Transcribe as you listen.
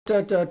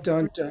dun dun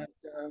dun dun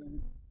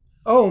dun.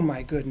 Oh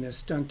my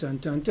goodness. Dun dun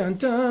dun dun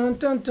dun dun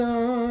dun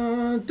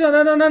dun dun dun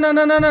dun dun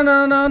dun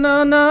dun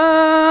dun dun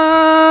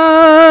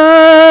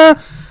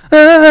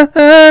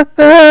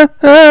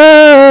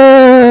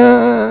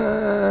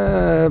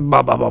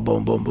Ba ba ba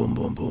boom boom boom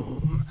boom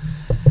boom.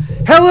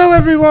 Hello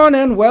everyone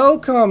and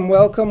welcome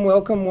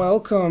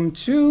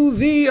to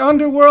the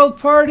Underworld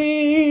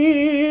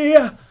Party.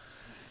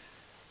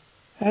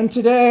 And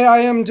today I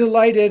am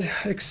delighted,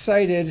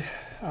 excited.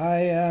 I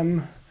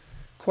am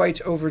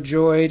quite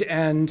overjoyed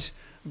and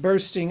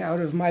bursting out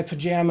of my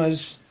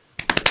pajamas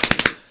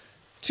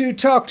to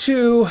talk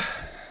to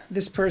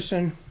this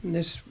person,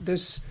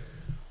 this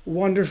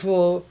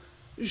wonderful,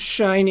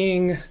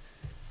 shining,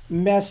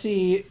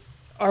 messy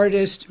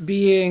artist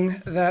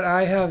being that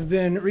I have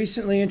been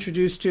recently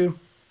introduced to.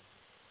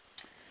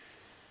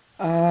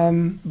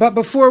 But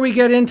before we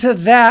get into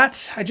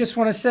that, I just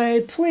want to say,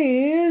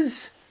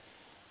 please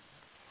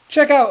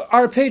check out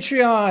our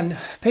Patreon,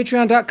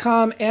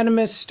 patreon.com,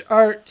 Animist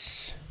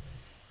Arts.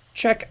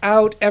 Check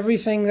out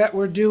everything that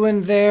we're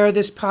doing there.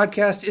 This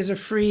podcast is a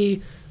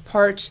free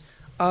part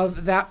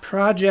of that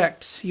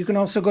project. You can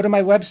also go to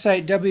my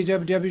website,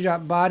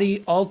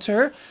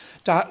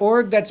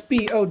 www.bodyaltar.org. That's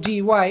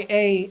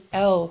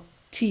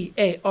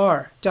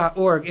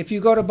BODYALTAR.org. If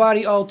you go to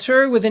Body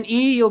Altar with an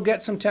E, you'll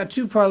get some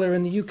tattoo parlor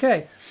in the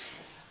UK.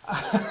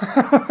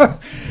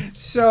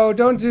 So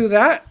don't do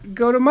that.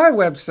 Go to my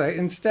website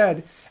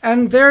instead.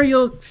 And there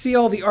you'll see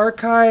all the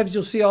archives,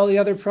 you'll see all the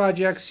other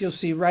projects, you'll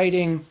see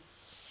writing,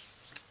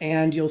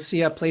 and you'll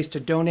see a place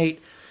to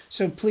donate.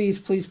 So please,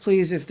 please,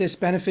 please, if this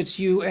benefits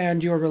you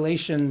and your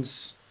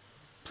relations,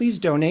 please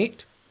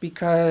donate,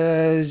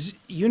 because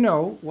you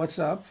know what's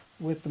up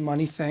with the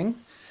money thing.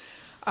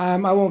 I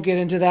won't get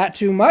into that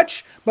too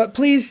much, but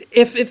please,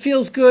 if it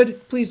feels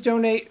good, please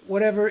donate.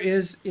 Whatever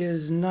is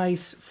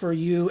nice for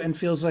you and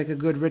feels like a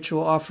good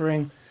ritual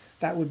offering,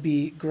 that would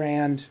be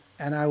grand,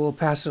 and I will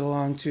pass it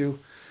along to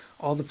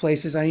all the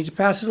places I need to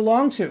pass it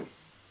along to.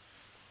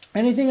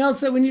 Anything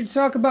else that we need to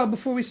talk about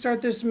before we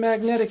start this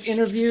magnetic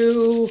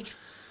interview?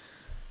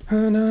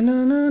 Na, na,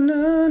 na, na,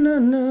 na,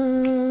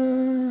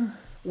 na.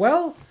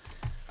 Well,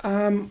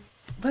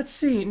 let's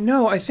see.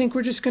 No, I think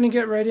we're just going to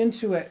get right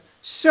into it.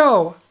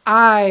 So,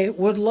 I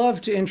would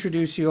love to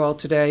introduce you all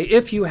today,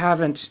 if you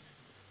haven't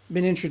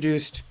been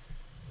introduced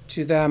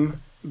to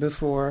them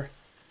before.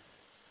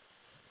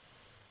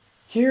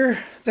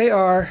 Here they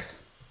are,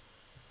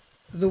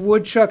 the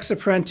Woodchuck's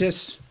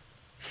apprentice,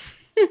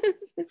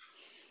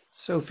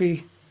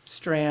 Sophie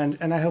Strand.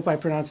 And I hope I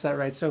pronounced that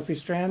right. Sophie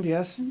Strand,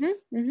 yes?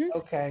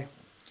 Okay.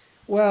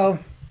 Well,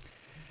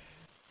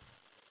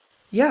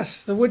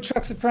 yes, the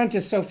Woodchuck's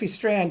apprentice, Sophie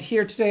Strand,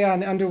 here today on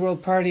the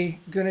Underworld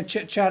Party, gonna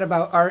chit chat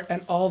about art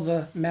and all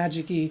the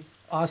magic-y,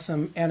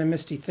 awesome,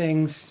 animisty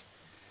things.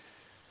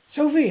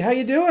 Sophie, how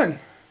you doing?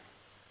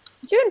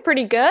 Doing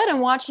pretty good. I'm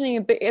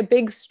watching a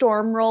big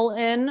storm roll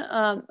in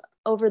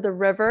over the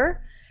river,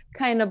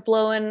 kind of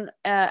blowing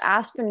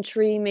aspen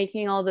tree,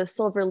 making all the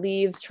silver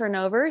leaves turn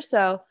over.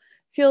 So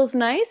feels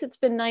nice. It's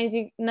been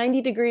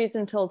 90 degrees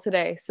until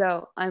today,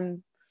 so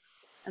I'm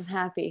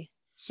happy.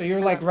 So you're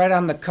like right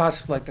on the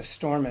cusp, like the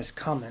storm is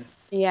coming.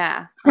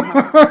 Yeah.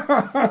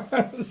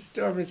 The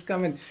storm is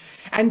coming.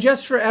 And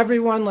just for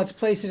everyone, let's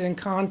place it in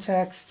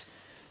context.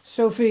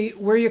 Sophie,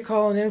 where are you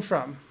calling in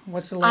from?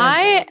 What's the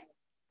land?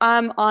 I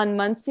am on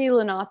Muncie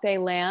Lenape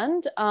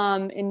land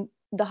in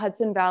the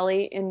Hudson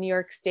Valley in New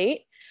York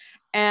State.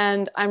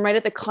 And I'm right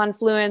at the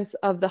confluence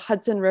of the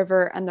Hudson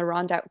River and the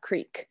Rondout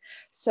Creek.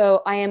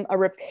 So I am a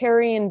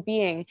riparian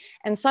being.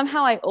 And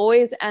somehow I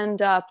always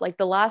end up, like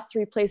the last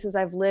 3 places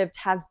I've lived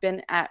have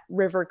been at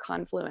river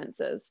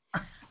confluences.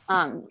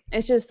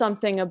 It's just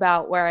something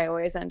about where I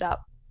always end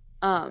up.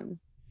 Yeah.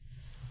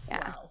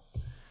 Wow.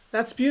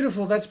 That's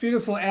beautiful. That's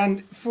beautiful.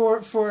 And for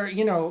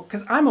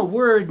because I'm a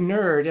word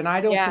nerd and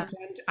Yeah.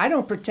 I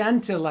don't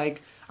pretend to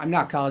like I'm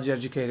not college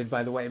educated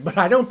by the way, but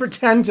I don't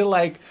pretend to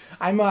like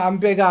I'm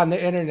big on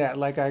the internet.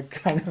 Like I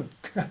kind of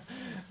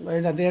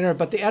learned on the internet.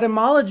 But the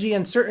etymology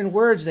in certain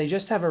words, they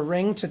just have a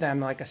ring to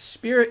them, like a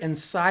spirit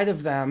inside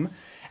of them.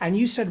 And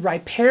you said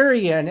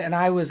riparian, and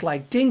I was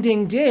like ding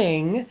ding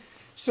ding.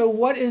 So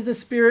what is the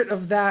spirit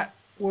of that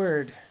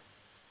word?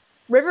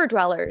 River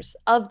dwellers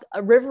of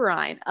a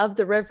riverine of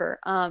the river,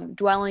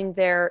 dwelling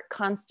there,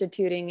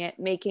 constituting it,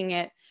 making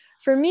it.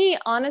 For me,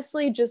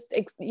 honestly, just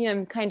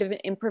kind of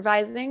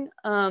improvising.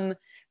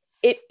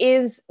 It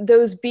is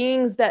those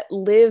beings that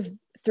live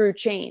through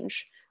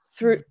change,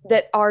 through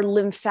that are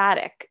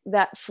lymphatic,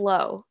 that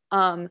flow.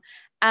 And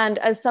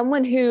as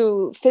someone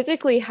who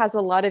physically has a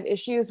lot of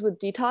issues with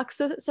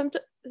detox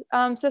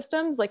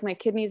systems, like my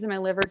kidneys and my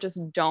liver just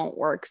don't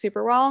work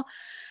super well.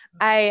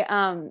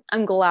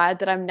 I'm glad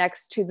that I'm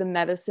next to the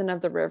medicine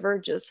of the river,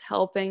 just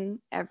helping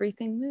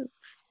everything move.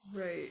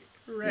 Right,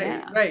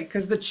 Yeah. right.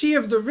 Because the Yeah. chi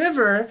of the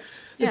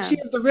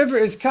river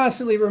is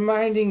constantly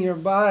reminding your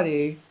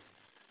body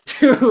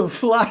to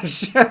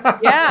flush.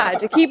 Yeah,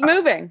 to keep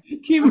moving.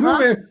 Keep Uh-huh.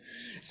 moving.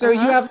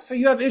 Uh-huh. So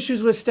you have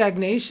issues with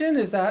stagnation?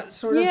 Is that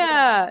sort of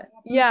Yeah, what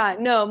happens? yeah,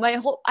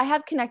 no, I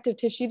have connective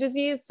tissue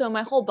disease, so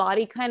my whole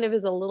body kind of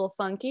is a little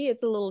funky.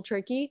 It's a little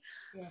tricky.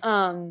 Yeah.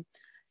 Um,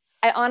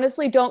 I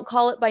honestly don't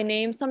call it by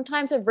name.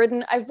 Sometimes I've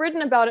written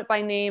about it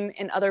by name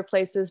in other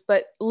places,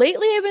 but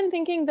lately I've been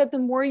thinking that the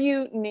more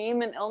you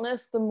name an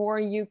illness, the more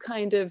you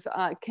kind of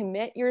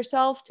commit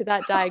yourself to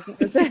that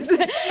diagnosis.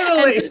 and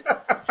Totally.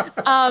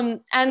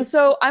 and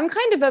so I'm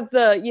kind of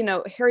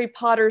the, Harry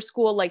Potter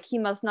school, like he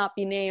must not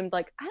be named.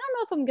 Like, I don't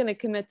know if I'm gonna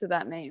commit to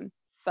that name,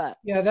 but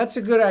Yeah, that's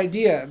a good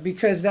idea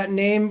because that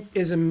name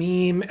is a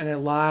meme and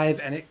alive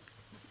and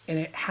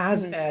it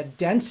has mhm, a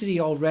density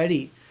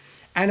already.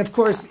 And of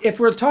course, yeah. if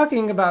we're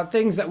talking about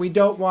things that we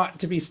don't want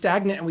to be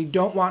stagnant and we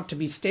don't want to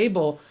be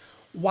stable,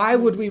 why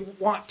would Mhm. we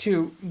want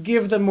to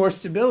give them more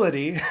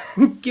stability,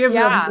 give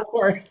them Yeah.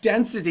 more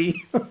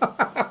density,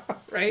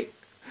 right?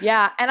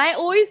 Yeah, and I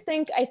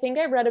think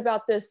I read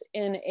about this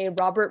in a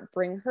Robert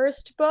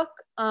Bringhurst book.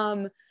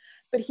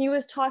 But he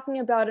was talking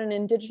about an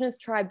indigenous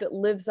tribe that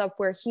lives up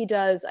where he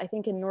does, I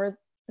think in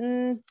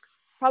mm,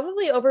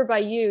 probably over by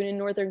you in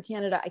northern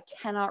Canada. I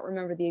cannot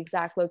remember the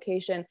exact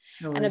location,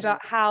 No and worries.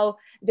 about how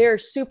they're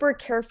super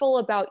careful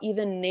about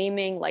even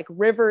naming like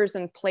rivers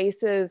and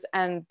places,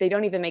 and they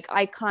don't even make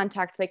eye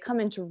contact. They come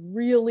into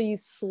really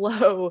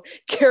slow,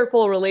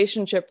 careful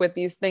relationship with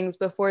these things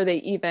before they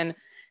even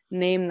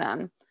name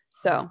them.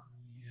 Oh, So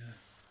yeah.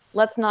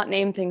 let's not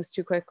name things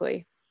too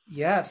quickly.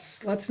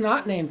 Yes, let's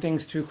not name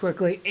things too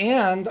quickly.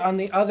 And on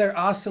the other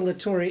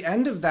oscillatory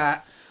end of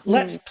that,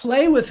 let's Mm,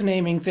 play with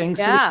naming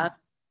things so we can yeah,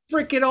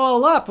 frick it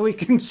all up. We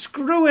can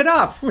screw it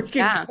up. We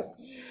can, yeah.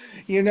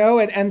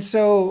 and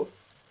so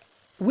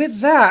with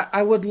that,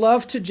 I would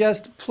love to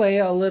just play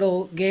a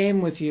little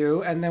game with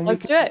you and then we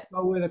Let's can do just it.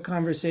 go where the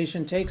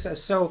conversation takes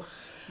us. So,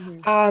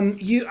 Mhm.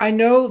 I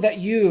know that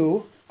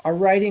you are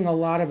writing a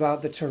lot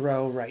about the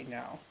Tarot right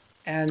now.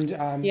 And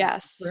for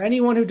Yes.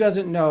 anyone who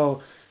doesn't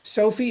know,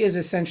 Sophie is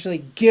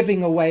essentially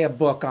giving away a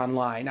book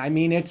online. I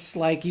mean, it's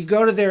like you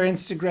go to their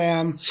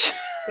Instagram,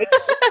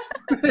 it's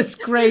it's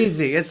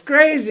crazy. It's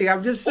crazy.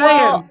 I'm just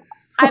Well, saying.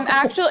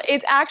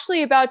 it's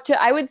actually about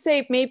to, I would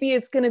say maybe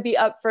it's going to be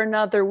up for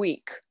another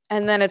week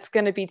and then it's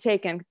going to be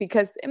taken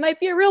because it might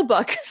be a real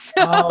book.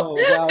 So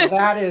Oh, well,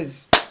 that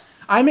is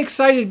I'm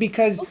excited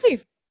because we'll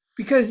see.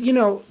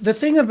 the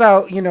thing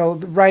about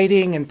the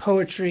writing and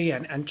poetry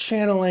and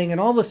channeling and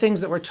all the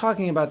things that we're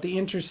talking about, the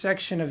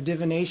intersection of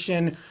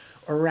divination,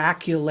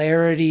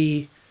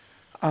 oracularity,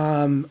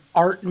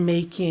 art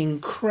making,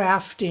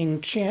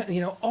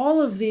 crafting,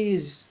 all of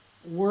these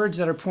words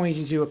that are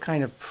pointing to a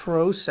kind of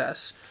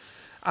process.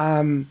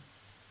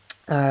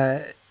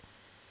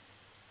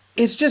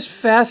 It's just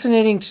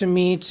fascinating to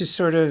me to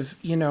sort of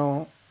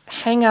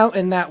hang out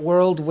in that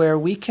world where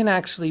we can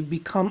actually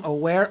become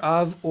aware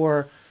of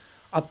or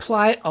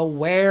apply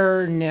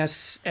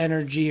awareness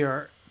energy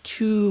or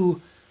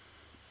to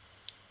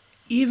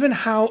even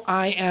how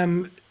I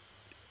am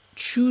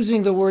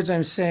choosing the words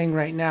I'm saying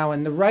right now.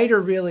 And the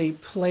writer really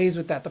plays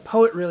with that. The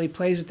poet really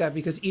plays with that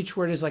because each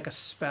word is like a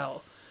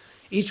spell.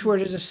 Each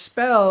word is a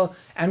spell.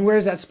 And where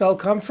does that spell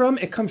come from?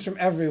 It comes from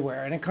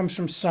everywhere and it comes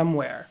from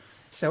somewhere.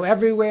 So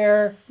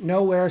everywhere,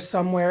 nowhere,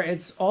 somewhere,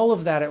 it's all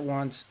of that at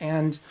once.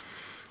 And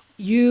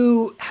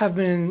you have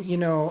been,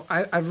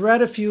 I've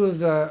read a few of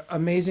the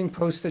amazing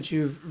posts that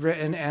you've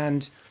written,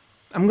 and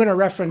I'm going to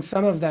reference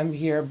some of them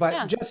here, but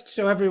Yeah. just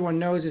so everyone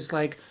knows, it's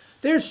like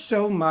there's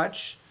so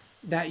much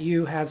that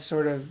you have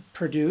sort of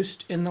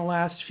produced in the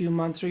last few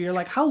months or year.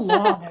 Like, how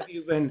long have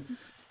you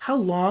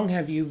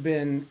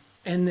been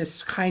in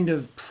this kind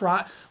of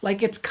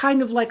like it's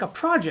kind of like a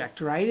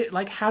project, right? It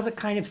like has a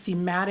kind of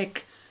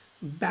thematic,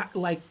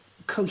 like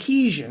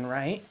cohesion,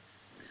 right?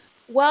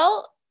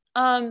 Well,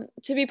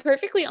 to be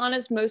perfectly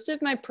honest, most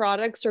of my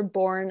products are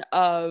born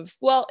of,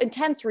 well,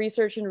 intense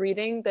research and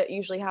reading that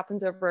usually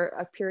happens over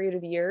a period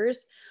of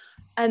years.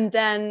 And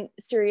then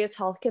serious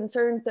health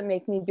concerns that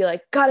make me be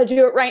like, gotta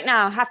do it right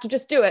now, have to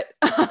just do it.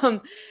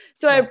 Um,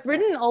 so Yeah. I've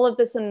written all of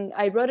this and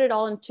I wrote it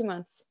all in 2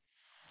 months.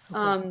 Okay.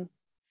 Um,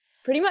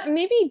 Pretty much,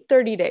 maybe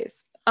 30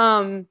 days.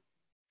 And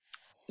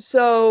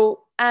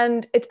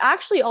it's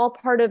actually all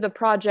part of a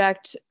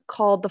project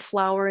called the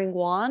Flowering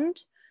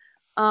Wand.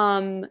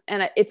 And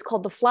it's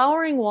called the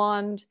Flowering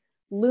Wand,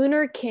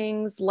 Lunar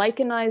Kings,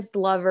 Lycanized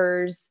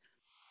Lovers,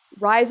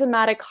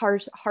 Rhizomatic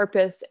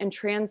Harpists, and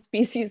Trans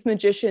Species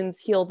Magicians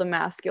Heal the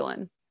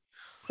Masculine.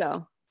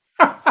 So,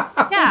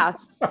 yeah,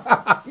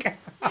 Okay.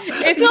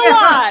 it's a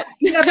Yeah,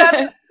 yeah,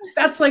 lot.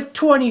 that's like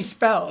 20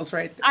 spells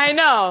right there. I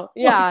know.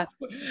 Yeah.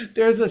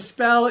 There's a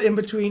spell in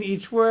between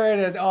each word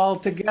and all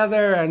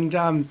together. And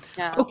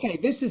Yeah. okay,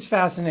 this is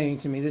fascinating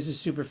to me. This is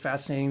super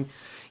fascinating.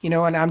 And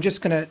I'm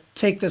just gonna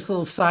take this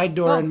little side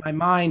door Oh, in my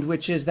mind,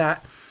 which is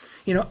that,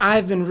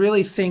 I've been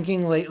really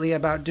thinking lately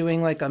about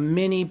doing like a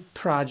mini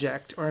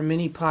project or a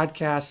mini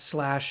podcast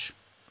slash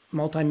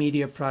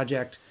multimedia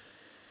project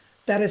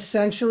that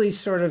essentially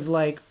sort of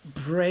like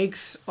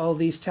breaks all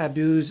these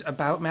taboos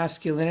about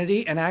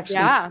masculinity and actually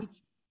yeah.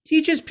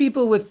 teaches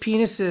people with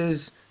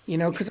penises,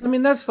 because I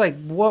mean, that's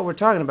like what we're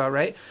talking about,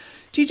 right?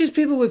 teaches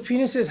people with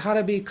penises how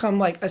to become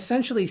like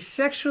essentially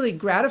sexually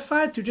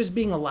gratified through just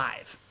being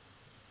alive.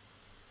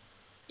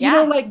 You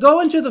know, Yeah. like go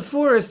into the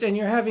forest and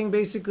you're having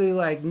basically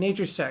like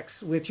nature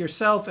sex with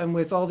yourself and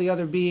with all the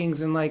other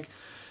beings, and like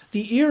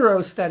the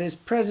eros that is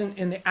present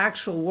in the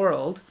actual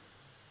world,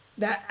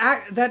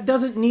 that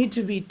doesn't need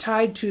to be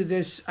tied to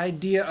this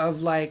idea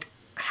of like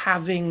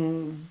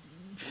having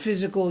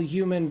physical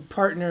human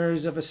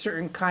partners of a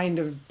certain kind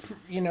of,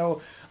 you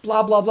know,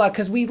 blah blah blah,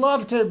 because we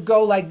love to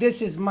go like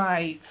this is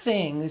my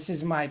thing, this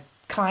is my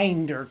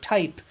kind or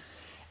type.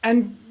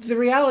 And the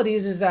reality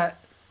is that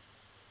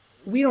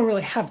we don't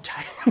really have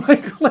time.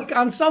 Like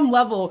on some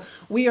level,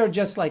 we are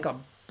just like a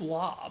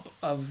blob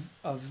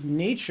of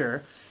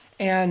nature,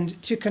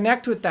 and to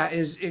connect with that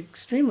is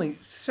extremely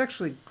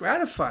sexually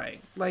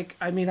gratifying. Like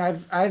I mean,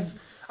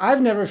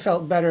 I've never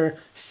felt better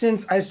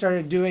since I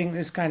started doing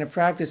this kind of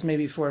practice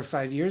maybe 4 or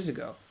 5 years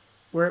ago,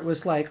 where it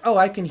was like, oh,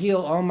 I can heal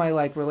all my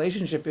like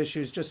relationship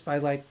issues just by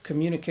like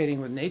communicating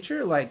with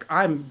nature. Like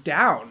I'm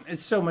down.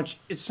 It's so much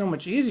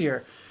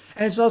easier.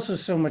 And it's also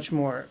so much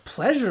more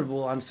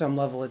pleasurable on some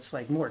level. It's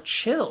like more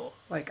chill.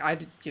 Like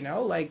you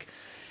know, like,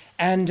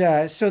 and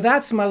so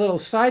that's my little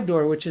side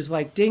door, which is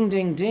like ding,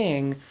 ding,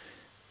 ding.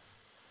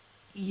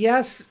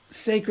 Yes,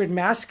 sacred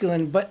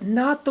masculine, but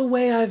not the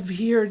way I've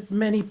heard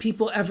many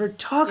people ever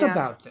talk Yeah.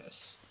 about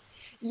this.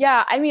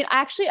 Yeah, I mean,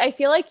 actually, I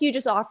feel like you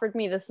just offered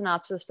me the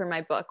synopsis for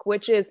my book,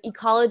 which is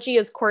ecology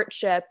as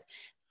courtship,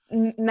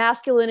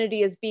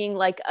 masculinity as being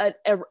like an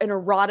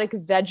erotic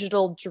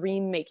vegetal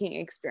dream making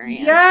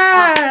experience.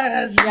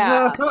 Yes.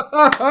 Yeah,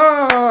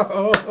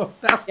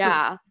 That's the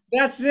yeah.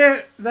 that's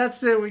it.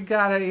 That's it. We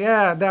got it.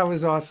 Yeah, that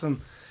was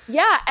awesome.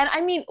 Yeah, and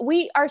I mean,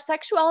 our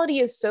sexuality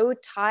is so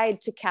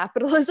tied to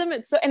capitalism.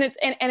 It's so and it's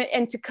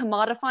and to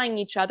commodifying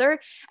each other.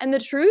 And the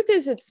truth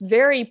is, it's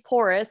very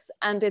porous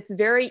and it's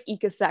very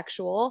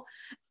ecosexual.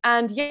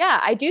 And yeah,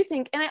 I do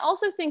think, and I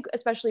also think,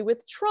 especially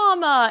with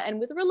trauma and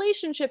with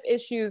relationship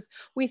issues,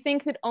 we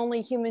think that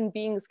only human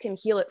beings can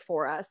heal it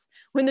for us.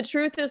 When the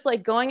truth is,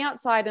 like going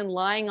outside and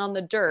lying on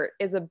the dirt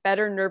is a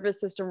better nervous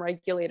system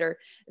regulator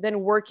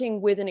than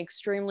working with an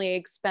extremely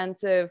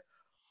expensive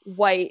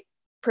white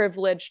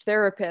privileged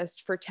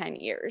therapist for 10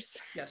 years.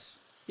 Yes.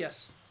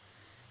 Yes.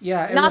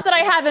 Yeah, it was. Not that I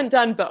haven't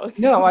done both.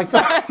 No, I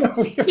But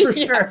for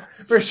yeah, sure,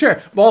 for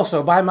sure.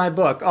 Also, buy my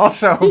book.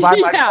 Also, buy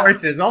my yeah,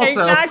 courses.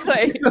 Also,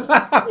 exactly.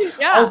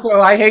 Yeah, also,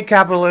 I hate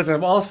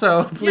capitalism.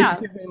 Also, please yeah,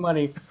 give me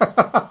money.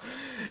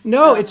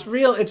 No, yeah, it's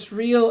real. It's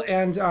real,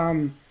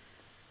 and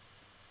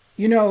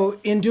you know,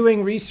 in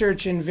doing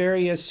research in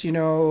various, you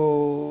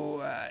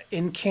know,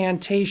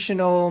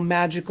 incantational,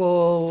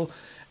 magical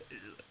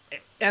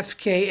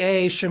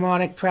FKA,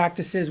 shamanic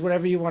practices,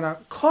 whatever you want to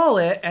call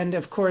it. And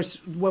of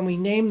course, when we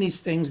name these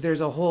things, there's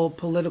a whole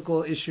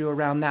political issue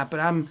around that. But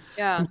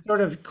yeah, I'm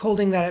sort of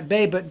holding that at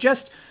bay. But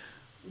just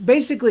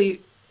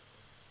basically,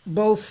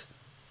 both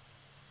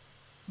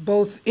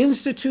both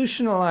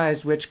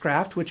institutionalized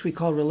witchcraft, which we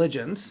call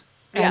religions,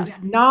 and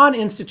yes,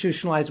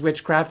 non-institutionalized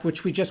witchcraft,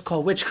 which we just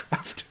call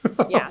witchcraft,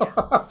 yeah,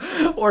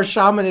 or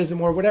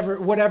shamanism, or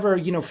whatever,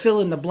 you know, fill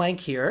in the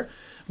blank here.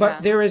 But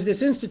yeah. there is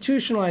this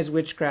institutionalized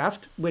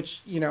witchcraft,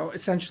 which, you know,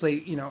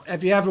 essentially, you know,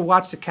 if you ever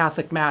watched a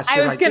Catholic mass, I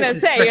you're was like, this gonna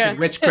is say, freaking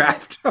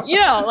witchcraft.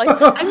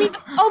 like, I mean,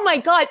 oh my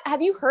God,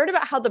 have you heard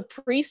about how the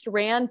priest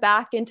ran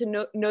back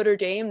into Notre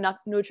Dame, not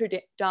Notre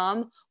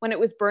Dame, when it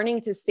was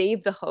burning to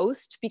save the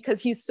host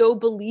because he so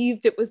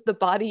believed it was the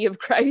body of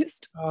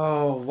Christ?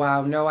 Oh,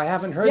 wow. No, I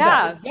haven't heard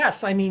that. But Yeah,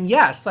 yes, I mean,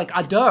 yes, like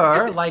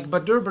adur, like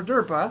badur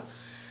badurpa.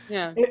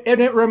 yeah. And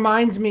it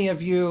reminds me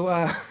of you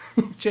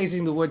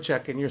chasing the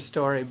woodchuck in your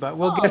story, but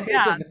we'll Oh, get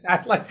yeah. into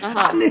that. Like,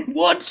 Uh-huh. I need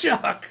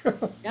woodchuck.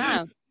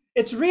 Yeah.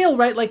 It's real,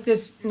 right? Like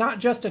this, not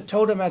just a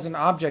totem as an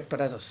object,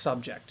 but as a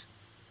subject.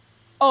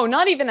 Oh,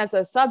 not even as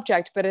a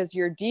subject, but as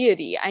your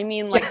deity. I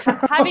mean, like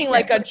having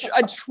like a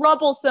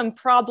troublesome,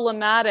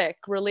 problematic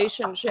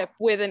relationship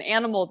with an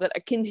animal that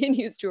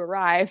continues to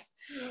arrive.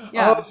 Oh,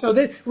 Yeah. so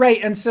that right,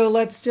 and so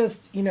let's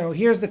just, you know,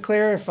 here's the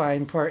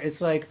clarifying part.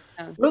 It's like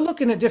Yeah. we're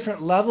looking at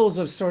different levels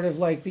of sort of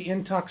like the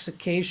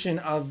intoxication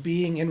of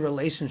being in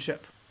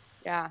relationship.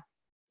 Yeah.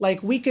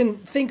 Like we can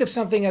think of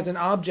something as an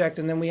object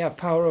and then we have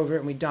power over it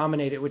and we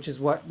dominate it, which is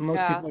what most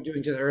Yeah. people are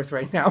doing to the earth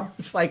right now.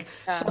 It's like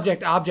Yeah.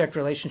 subject object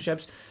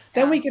relationships.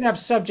 Then Yeah. we can have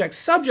subject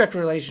subject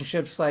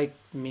relationships like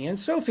me and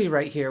Sophie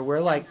right here.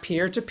 We're like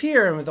peer to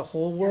peer and with a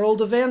whole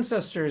world of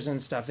ancestors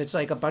and stuff. It's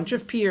like a bunch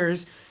of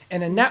peers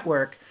in a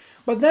network.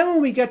 But then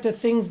when we get to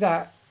things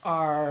that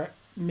are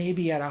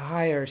maybe at a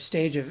higher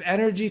stage of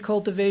energy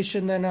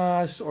cultivation than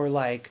us, or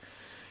like,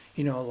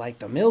 you know, like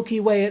the Milky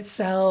Way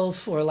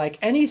itself, or like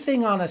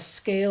anything on a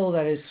scale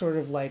that is sort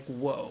of like,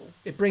 whoa,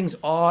 it brings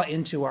awe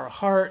into our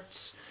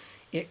hearts.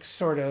 It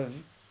sort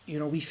of, you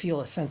know, we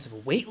feel a sense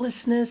of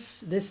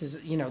weightlessness. This is,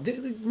 you know,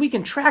 we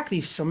can track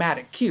these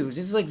somatic cues.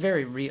 It's like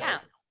very real. Yeah.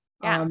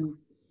 Yeah.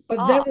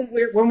 But then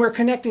Oh. when we're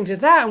connecting to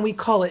that and we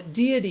call it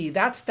deity,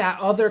 that's that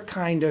other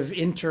kind of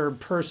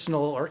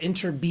interpersonal or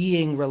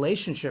interbeing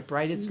relationship,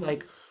 right? It's Mhm.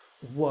 like,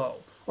 whoa.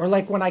 Or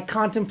like when I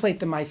contemplate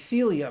the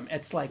mycelium,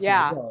 it's like,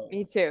 Yeah, whoa,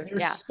 me too. Yeah.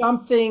 there's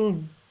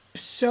something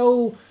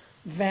so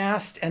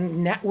vast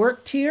and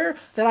networked here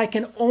that I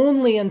can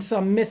only in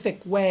some mythic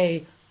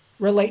way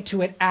relate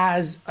to it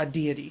as a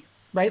deity,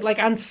 right? Like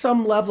on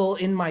some level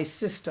in my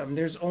system,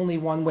 there's only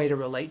one way to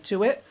relate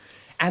to it.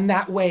 And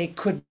that way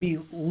could be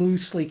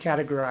loosely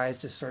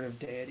categorized as sort of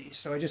deity.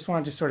 So I just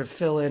wanted to sort of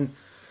fill in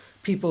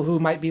people who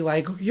might be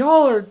like,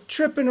 y'all are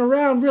tripping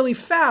around really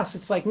fast.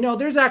 It's like, no,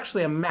 there's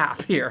actually a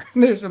map here.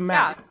 There's a Yeah.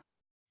 map.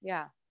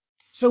 Yeah.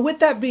 So, with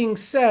that being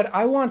said,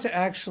 I want to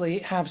actually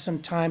have some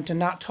time to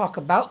not talk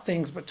about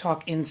things, but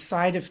talk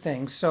inside of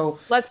things. So,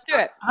 Let's do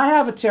it. I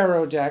have a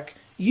tarot deck,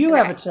 you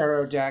have Okay. a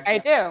tarot I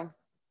deck, do.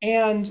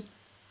 and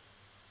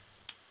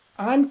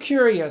I'm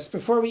curious,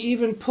 before we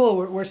even pull,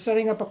 we're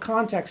setting up a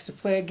context to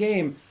play a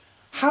game.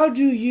 How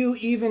do you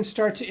even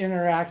start to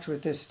interact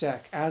with this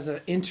deck as an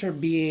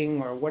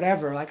interbeing or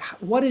whatever? Like,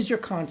 what is your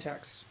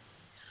context?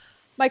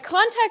 My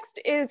context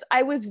is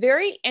I was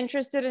very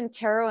interested in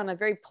tarot in a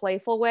very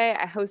playful way.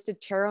 I hosted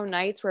tarot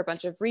nights where a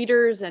bunch of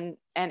readers and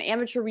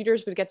amateur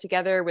readers would get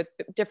together with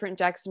different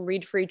decks and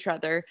read for each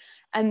other.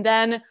 And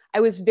then I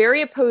was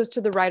very opposed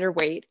to the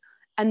Rider-Waite.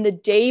 And the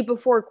day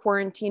before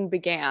quarantine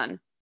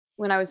began,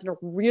 when I was in a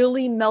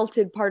really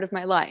melted part of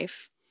my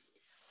life,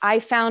 I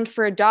found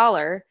for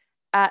 $1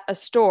 at a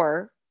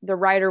store the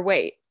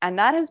Rider-Waite, and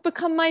that has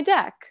become my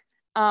deck.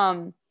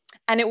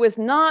 And it was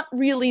not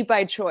really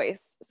by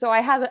choice. So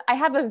I have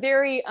a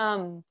very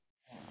I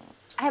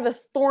have a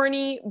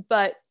thorny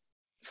but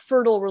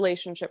fertile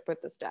relationship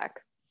with this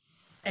deck.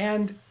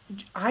 And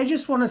I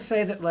just want to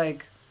say that,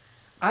 like,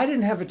 I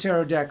didn't have a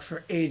tarot deck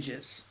for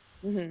ages.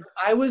 Hmm.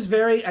 I was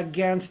very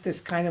against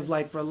this kind of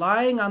like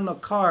relying on the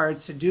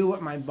cards to do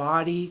what my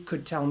body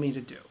could tell me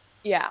to do.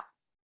 Yeah.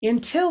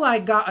 Until I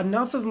got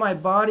enough of my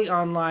body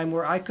online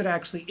where I could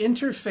actually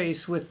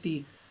interface with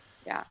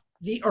Yeah.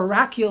 the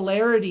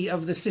oracularity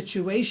of the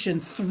situation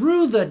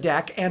through the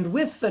deck and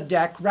with the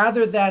deck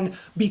rather than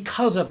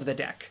because of the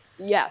deck.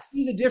 Yes.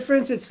 See the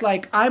difference? It's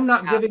like I'm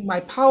not Yeah. giving my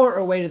power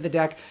away to the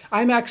deck.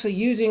 I'm actually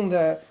using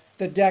the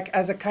deck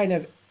as a kind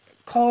of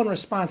call and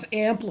response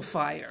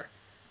amplifier,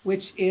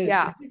 which is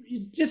Yeah.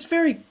 just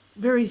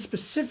very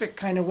specific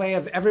kind of way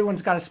of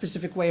everyone's got a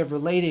specific way of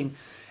relating.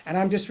 And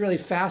I'm just really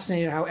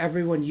fascinated how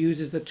everyone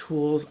uses the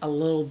tools a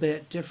little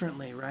bit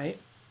differently, right?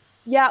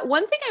 Yeah,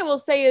 one thing I will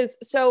say is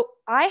so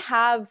I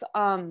have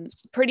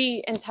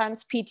pretty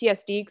intense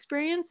PTSD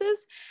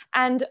experiences.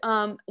 And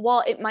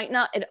while it might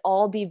not at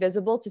all be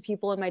visible to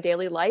people in my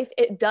daily life,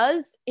 it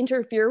does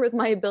interfere with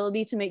my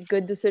ability to make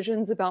good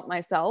decisions about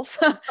myself.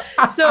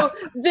 So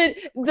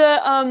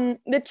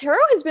the tarot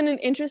has been an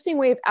interesting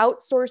way of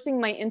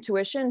outsourcing my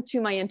intuition to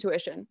my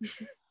intuition.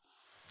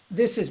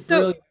 This is So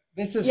brilliant.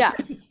 This is yeah,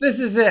 this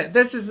is it.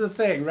 This is the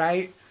thing,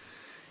 right?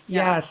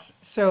 yeah, Yes.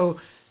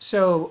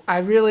 So I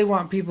really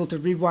want people to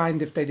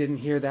rewind if they didn't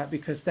hear that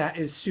because that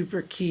is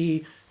super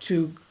key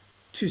to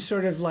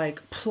sort of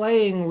like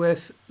playing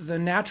with the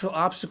natural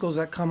obstacles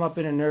that come up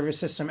in a nervous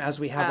system as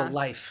we have a yeah,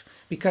 life.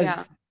 Because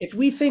yeah. if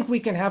we think we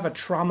can have a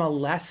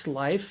trauma-less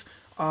life,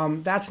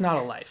 that's not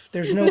a life.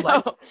 There's no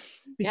life No,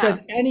 yeah,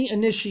 because any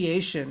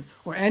initiation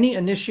or any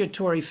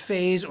initiatory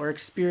phase or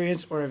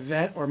experience or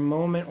event or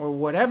moment or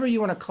whatever you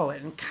want to call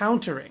it,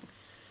 encountering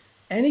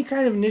any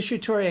kind of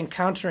initiatory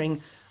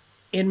encountering,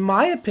 in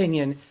my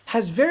opinion,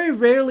 has very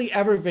rarely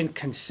ever been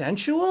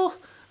consensual.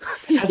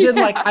 As in,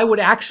 like, yeah, I would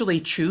actually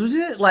choose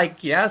it,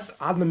 like, yes,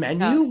 on the yeah.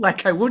 menu.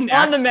 Like, I wouldn't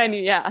On the actually,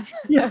 menu, yeah.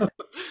 yeah,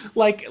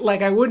 like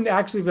I wouldn't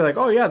actually be like,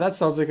 oh yeah, that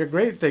sounds like a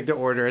great thing to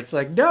order. It's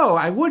like, no,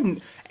 I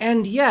wouldn't.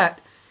 And yet,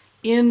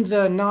 in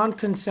the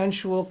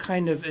non-consensual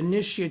kind of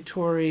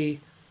initiatory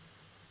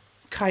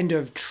kind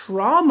of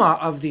trauma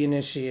of the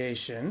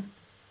initiation,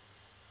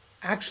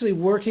 actually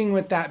working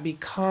with that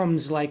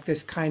becomes like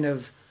this kind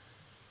of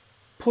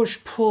push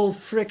pull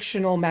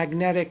frictional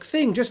magnetic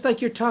thing, just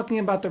like you're talking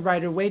about the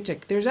Rider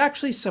Waite. There's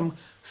actually some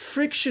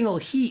frictional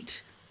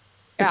heat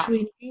Yeah,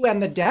 between you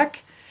and the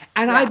deck,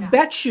 and I yeah.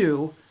 bet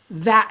you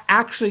that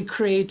actually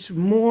creates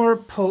more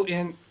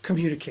potent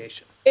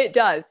communication. It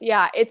does.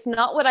 Yeah. It's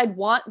not what I'd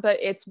want, but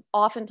it's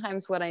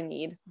oftentimes what I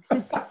need.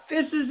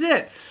 This is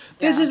it.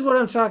 This Yeah. is what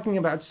I'm talking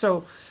about.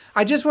 So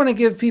I just want to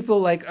give people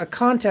like a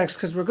context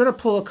because we're going to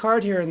pull a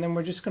card here and then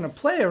we're just going to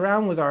play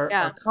around with our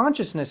Yeah.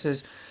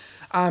 consciousnesses.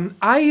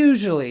 I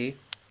usually,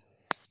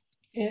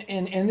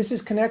 and this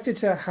is connected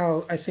to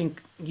how I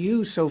think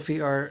you,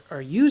 Sophie, are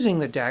using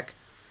the deck.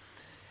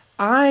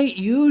 I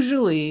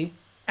usually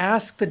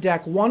ask the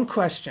deck one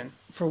question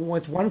for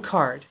with one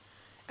card,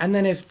 and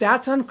then if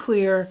that's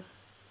unclear,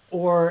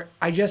 or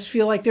I just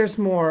feel like there's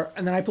more,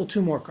 and then I pull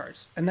two more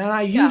cards, and then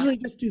I Yeah. usually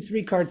just do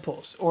three card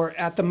pulls, or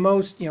at the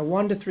most,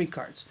 1 to 3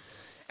 cards,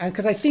 and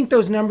because I think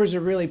those numbers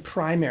are really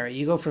primary.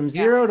 You go from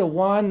Yeah. 0 to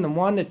 1, then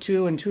 1 to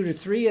 2, and 2 to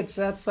 3.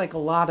 That's like a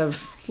lot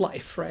of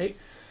life, right?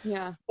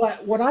 Yeah.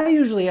 But what I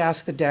usually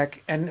ask the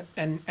deck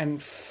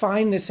and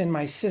find this in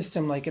my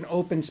system like an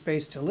open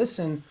space to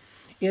listen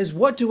is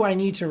what do I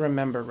need to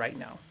remember right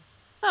now?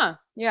 Huh.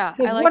 Yeah. I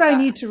Because what like I that.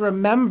 need to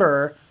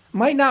remember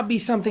might not be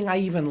something I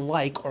even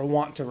like or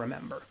want to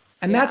remember.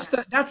 And Yeah.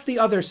 that's the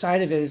other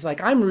side of it is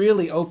like I'm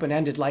really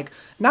open-ended. Like,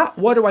 not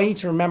what do I need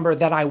to remember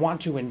that I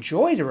want to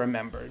enjoy to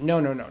remember. No,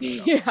 no, no, no,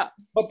 no. Yeah.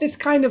 But this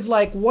kind of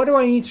like, what do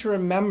I need to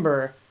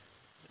remember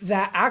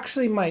that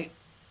actually might,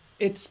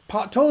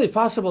 totally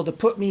possible to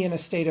put me in a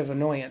state of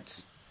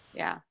annoyance.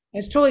 Yeah.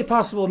 It's totally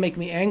possible to make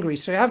me angry.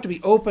 So you have to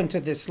be open to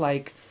this,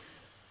 like,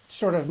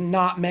 sort of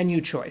not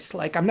menu choice.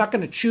 Like, I'm not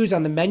going to choose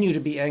on the menu to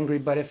be angry,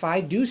 but if I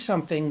do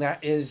something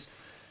that is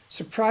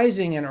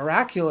surprising and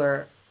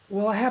oracular,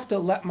 well, I have to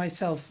let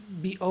myself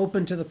be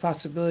open to the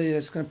possibility that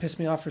it's going to piss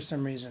me off for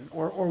some reason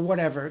or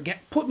whatever.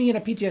 Put me in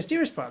a PTSD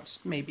response,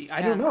 maybe.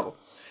 I don't Yeah. know.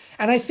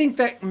 And I think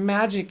that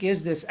magic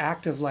is this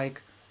act of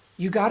like,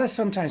 you got to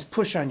sometimes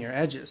push on your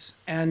edges.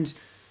 And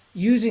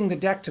using the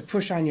deck to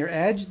push on your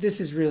edge, this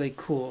is really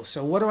cool.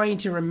 So, what do I need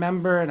to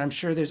remember? And I'm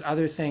sure there's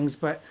other things,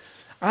 but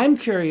I'm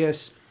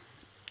curious,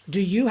 do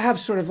you have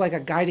sort of like a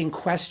guiding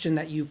question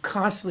that you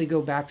constantly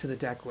go back to the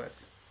deck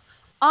with?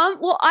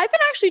 Well, I've been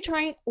actually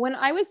trying when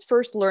I was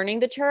first learning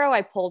the tarot,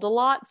 I pulled a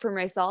lot for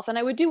myself and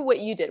I would do what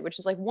you did, which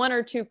is like one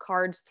or two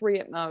cards, three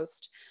at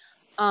most.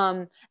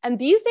 And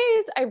these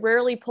days I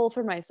rarely pull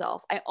for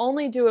myself. I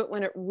only do it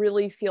when it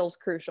really feels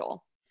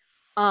crucial.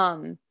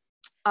 Um,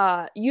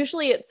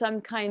 Usually it's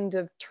some kind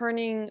of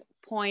turning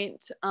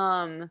point.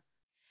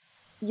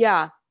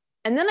 Yeah.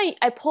 And then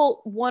I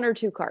pull one or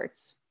two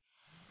cards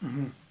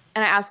Hmm.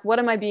 and I ask, what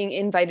am I being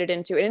invited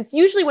into? And it's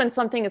usually when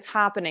something is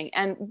happening.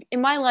 And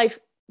in my life,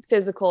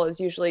 physical is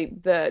usually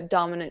the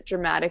dominant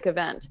dramatic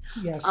event.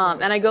 Yes.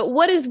 And I go,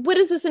 what is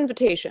this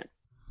invitation?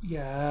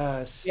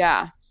 Yes.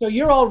 Yeah. So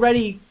you're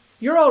already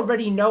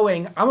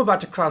knowing I'm about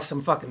to cross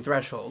some fucking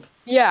threshold.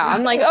 Yeah.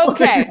 I'm like,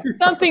 okay,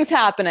 something's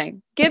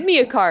happening. Give me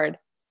a card.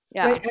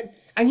 Yeah. Right.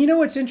 And you know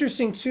what's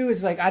interesting too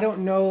is like I don't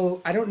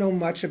know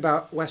much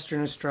about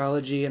Western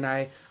astrology, and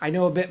I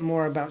know a bit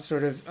more about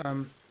sort of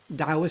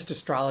Taoist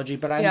astrology,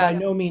 but I'm by Yeah.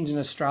 no means an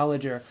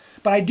astrologer.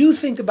 But I do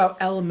think about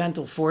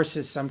elemental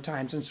forces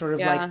sometimes, and sort of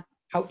like Yeah.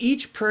 how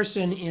each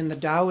person in the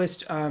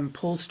Taoist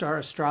pole star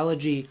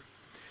astrology,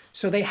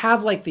 so they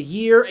have like the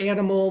year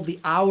animal, the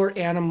hour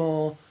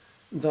animal,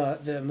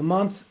 the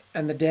month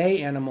and the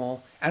day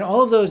animal, and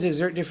all of those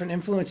exert different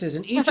influences.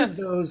 And each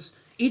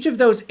of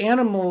those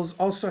animals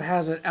also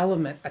has an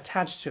element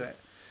attached to it.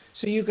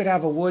 So you could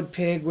have a wood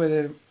pig with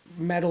a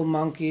metal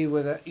monkey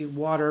with a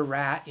water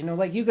rat. You know,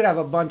 like you could have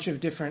a bunch of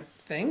different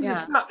things.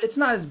 Yeah. It's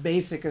not as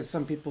basic as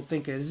some people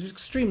think it is. It's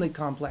extremely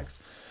complex.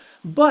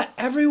 But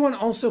everyone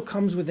also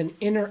comes with an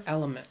inner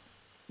element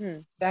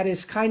Hmm. that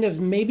is kind of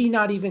maybe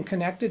not even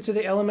connected to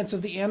the elements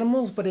of the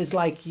animals, but is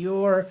like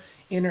your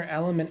inner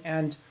element.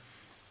 And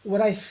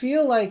what I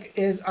feel like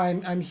is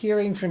I'm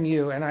hearing from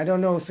you, and I don't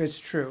know if it's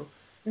true,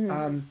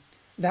 Mhm.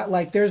 that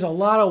like there's a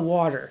lot of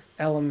water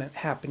element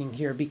happening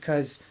here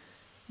because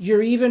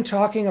you're even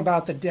talking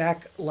about the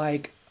deck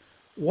like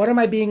what am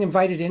I being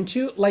invited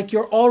into? Like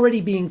you're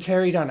already being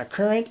carried on a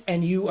current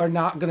and you are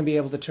not going to be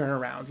able to turn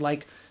around.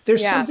 Like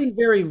there's Yeah. something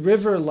very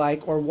river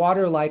like or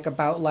water like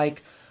about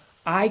like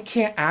I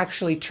can't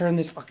actually turn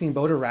this fucking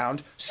boat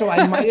around, so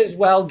I might as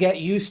well get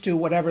used to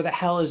whatever the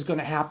hell is going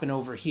to happen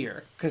over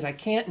here because I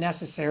can't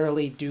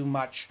necessarily do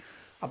much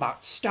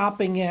about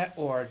stopping it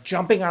or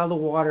jumping out of the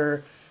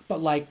water.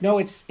 But like, no,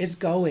 it's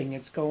going,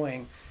 it's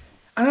going.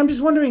 And I'm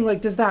just wondering,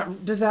 like, does that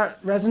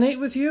resonate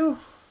with you?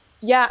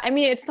 Yeah, I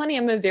mean, it's funny.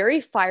 I'm a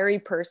very fiery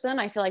person.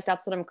 I feel like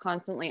that's what I'm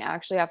constantly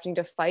actually having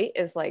to fight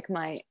is like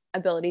my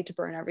ability to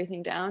burn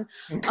everything down.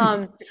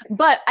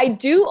 But I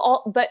do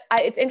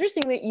it's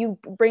interesting that you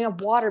bring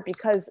up water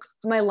because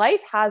my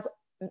life has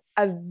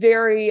a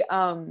very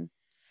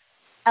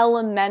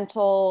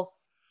elemental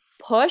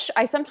push.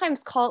 I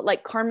sometimes call it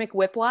like karmic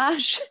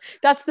whiplash.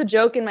 That's the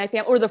joke in my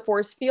family, or the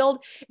force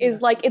field Yeah.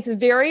 is like it's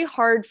very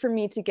hard for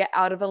me to get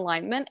out of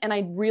alignment. And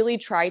I really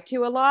try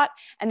to a lot.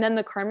 And then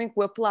the karmic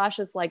whiplash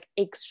is like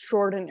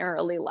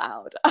extraordinarily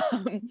loud.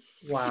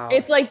 Wow.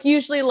 It's like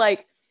usually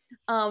like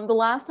the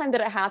last time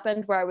that it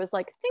happened where I was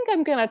like, I think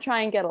I'm gonna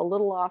try and get a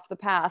little off the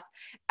path.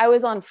 I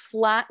was on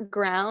flat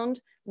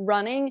ground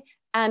running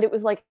and it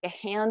was like a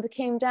hand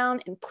came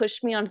down and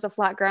pushed me onto the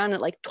flat ground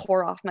and like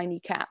tore off my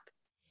kneecap.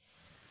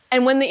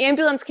 And when the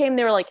ambulance came,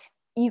 they were like,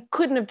 you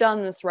couldn't have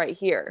done this right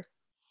here.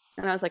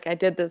 And I was like, I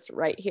did this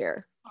right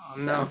here. Oh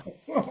So, no.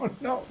 Oh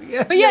no.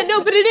 Yeah, but yeah, yeah.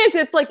 no, but it is.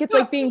 It's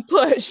like being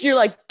pushed. You're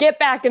like, get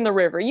back in the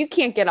river. You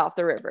can't get off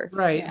the river.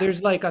 Right. Yeah.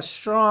 There's like a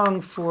strong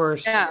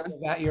force Yeah. sort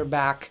of at your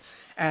back.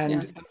 Yeah.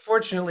 And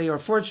unfortunately or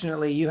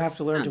fortunately, you have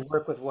to learn Yeah. to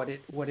work with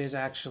what is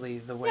actually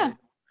the way Yeah. to.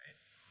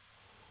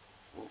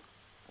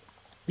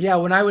 Yeah,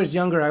 when I was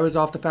younger, I was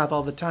off the path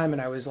all the time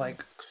and I was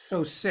like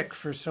so sick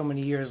for so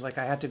many years. Like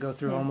I had to go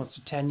through Mm. almost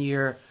a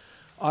 10-year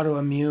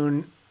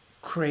autoimmune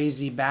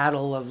crazy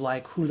battle of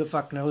like who the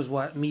fuck knows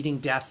what, meeting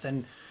death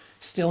and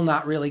still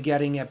not really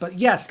getting it. But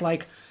yes,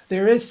 like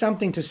there is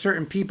something to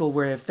certain people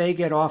where if they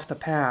get off the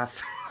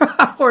path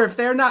or if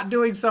they're not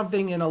doing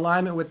something in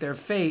alignment with their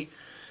fate,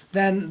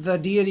 then the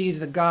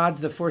deities, the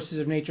gods, the forces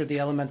of nature, the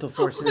elemental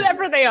forces,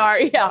 Whatever they are.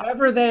 Yeah.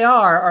 whatever they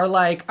are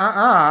like,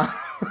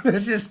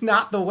 this is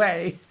not the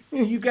way.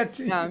 Yeah. You got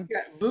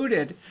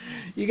booted.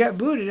 You got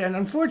booted. And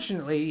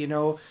unfortunately,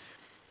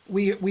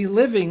 we're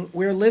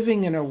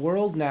living in a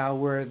world now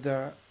where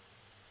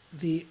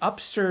the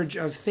upsurge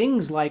of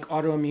things like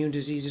autoimmune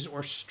diseases or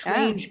Yeah.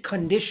 strange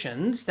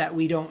conditions that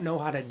we don't know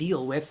how to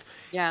deal with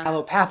Yeah.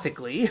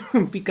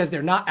 allopathically because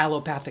they're not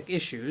allopathic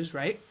issues,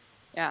 right?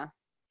 Yeah.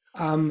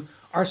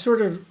 Are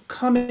sort of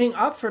coming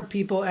up for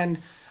people. And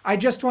I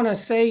just want to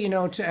say,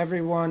 to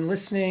everyone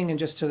listening and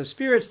just to the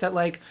spirits that,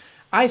 like,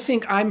 I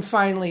think I'm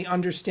finally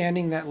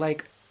understanding that,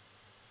 like,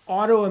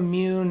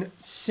 autoimmune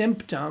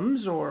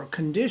symptoms or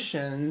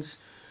conditions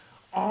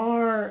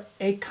are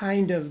a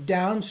kind of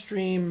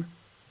downstream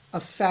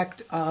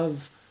effect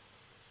of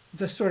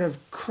the sort of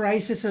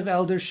crisis of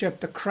eldership,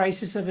 the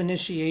crisis of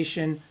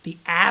initiation, the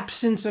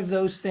absence of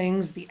those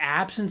things, the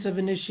absence of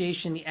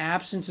initiation, the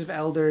absence of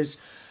elders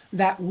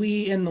that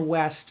we in the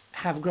West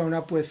have grown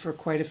up with for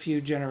quite a few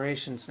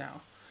generations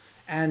now.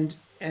 And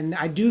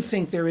I do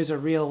think there is a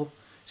real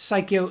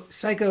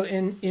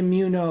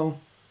immuno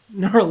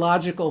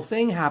neurological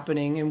thing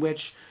happening in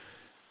which,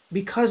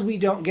 because we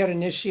don't get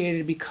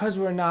initiated, because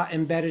we're not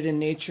embedded in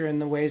nature in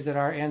the ways that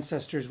our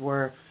ancestors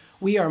were,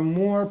 we are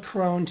more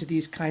prone to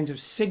these kinds of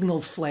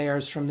signal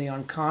flares from the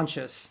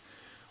unconscious,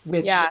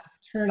 which Yeah.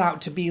 turn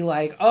out to be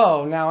like,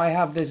 oh, now I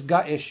have this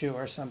gut issue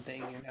or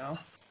something.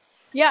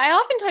 Yeah, I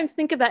oftentimes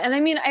think of that. And I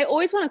mean, I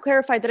always want to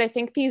clarify that I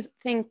think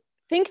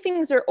think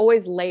things are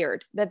always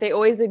layered, that they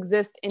always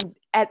exist in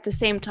at the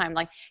same time.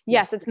 Like,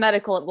 yes, Yes, it's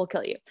medical, it will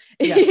kill you.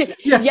 yes,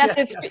 yes, Yes,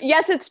 yes,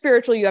 yes, it's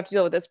spiritual, you have to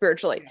deal with it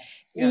spiritually.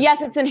 yes, yes,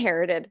 Yes, it's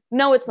inherited.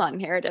 No, it's not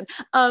inherited.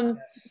 yes,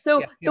 So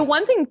yes, the yes.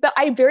 one thing, but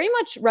I very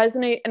much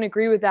resonate and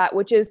agree with that,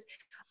 which is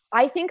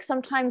I think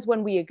sometimes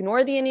when we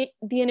ignore the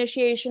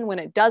initiation, when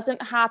it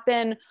doesn't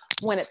happen,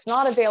 when it's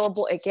not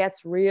available, it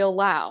gets real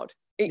loud.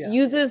 It Yeah.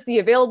 uses the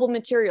available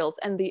materials,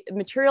 and the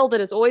material that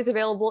is always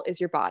available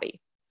is your body.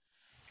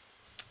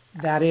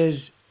 That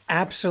is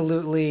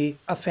absolutely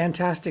a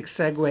fantastic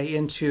segue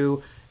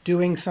into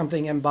doing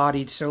something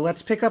embodied. So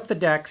let's pick up the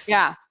decks.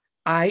 Yeah.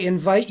 I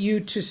invite you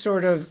to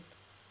sort of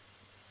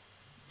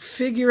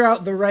figure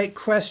out the right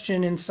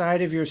question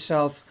inside of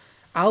yourself.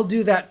 I'll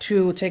do that too.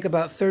 It'll take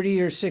about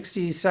 30 or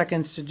 60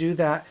 seconds to do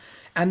that.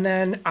 And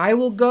then I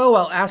will go,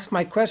 I'll ask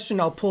my question,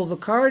 I'll pull the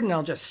card, and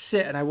I'll just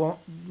sit, and I won't,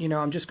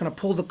 I'm just going to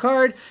pull the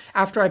card.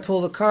 After I pull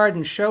the card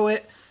and show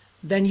it,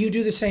 then you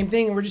do the same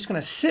thing. And we're just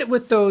going to sit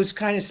with those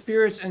kind of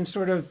spirits and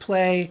sort of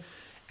play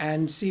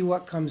and see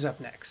what comes up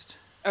next.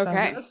 Sound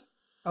Okay. good?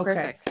 Okay.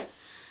 Perfect.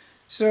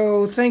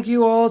 So thank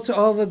you all to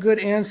all the good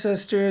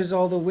ancestors,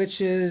 all the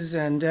witches,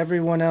 and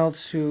everyone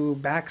else who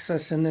backs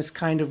us in this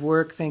kind of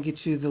work. Thank you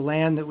to the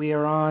land that we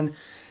are on.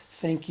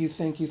 Thank you,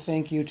 thank you,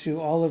 thank you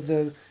to all of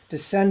the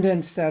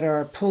descendants that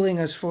are pulling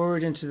us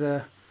forward into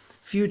the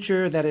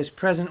future that is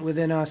present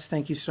within us.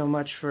 Thank you so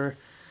much for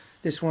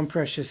this one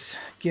precious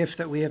gift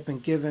that we have been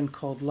given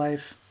called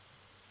life.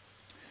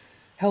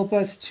 Help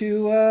us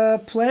to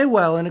play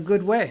well in a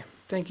good way.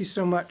 Thank you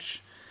so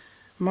much.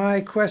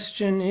 My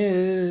question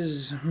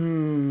is,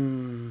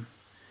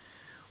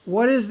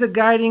 what is the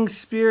guiding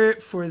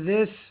spirit for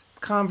this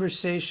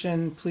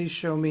conversation? Please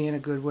show me in a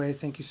good way.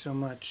 Thank you so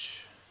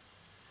much.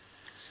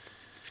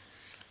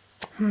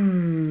 I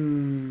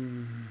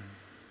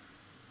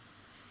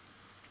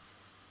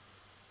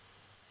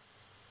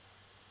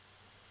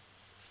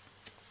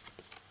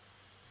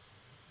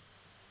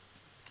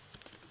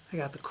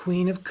got the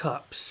Queen of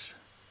Cups.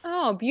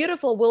 Oh,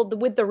 beautiful. Well,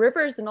 with the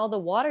rivers and all the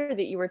water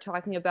that you were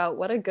talking about,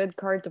 what a good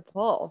card to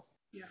pull.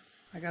 Yeah,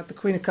 I got the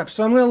Queen of Cups.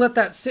 So I'm going to let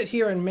that sit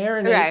here and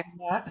marinate Okay.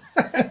 on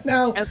that.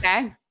 Now,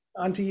 Okay.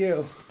 on to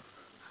you.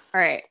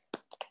 All right.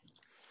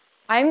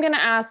 I'm going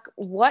to ask,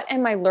 what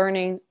am I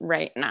learning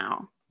right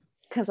now?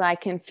 Because I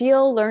can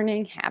feel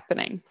learning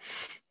happening.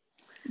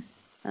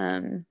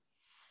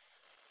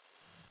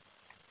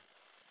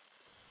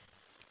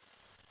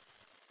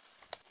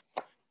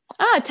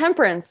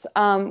 Temperance,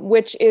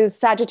 which is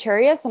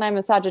Sagittarius, and I'm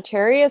a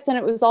Sagittarius, and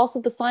it was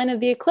also the sign of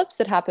the eclipse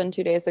that happened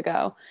 2 days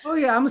ago. Oh,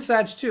 yeah, I'm a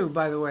Sag too,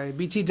 by the way. Oh,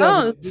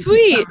 BTW.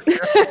 sweet.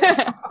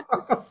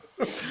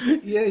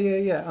 Yeah, yeah,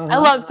 yeah. I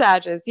love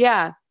Sages.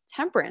 Yeah.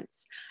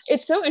 Temperance.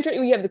 It's so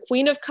interesting. You have the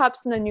Queen of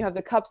Cups, and then you have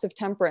the Cups of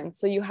Temperance.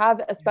 So you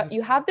have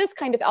you have this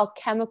kind of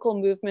alchemical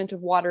movement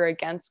of water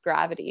against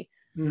gravity.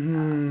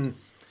 Mm-hmm.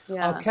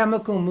 Yeah.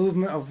 Alchemical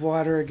movement of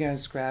water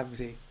against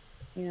gravity.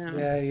 Yeah.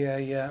 Yeah, yeah,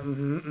 yeah.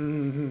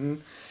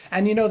 And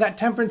that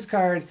temperance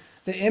card,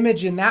 the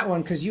image in that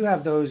one, because you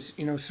have those,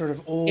 sort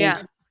of old,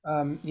 Yeah.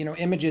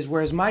 images,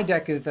 whereas my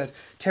deck is the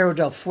Tarot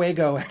del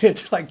Fuego, and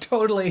it's like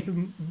totally,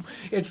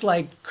 it's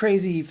like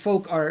crazy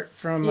folk art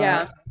from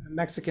Yeah. a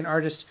Mexican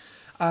artist.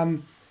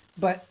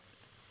 But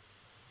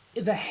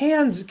the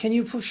hands, can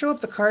you show up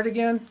the card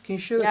again? Can you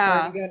show the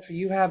card Yeah. again? For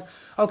you have,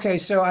 okay,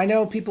 so I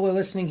know people are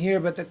listening here,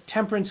 but the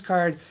temperance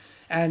card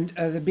and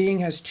the being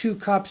has two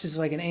cups is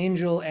like an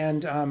angel,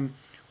 and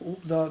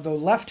the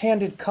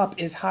left-handed cup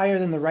is higher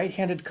than the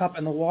right-handed cup,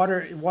 and the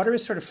water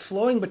is sort of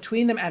flowing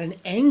between them at an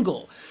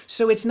angle.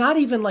 So it's not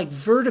even like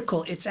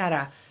vertical, it's at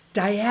a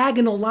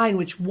diagonal line,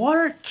 which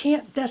water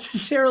can't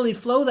necessarily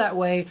flow that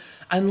way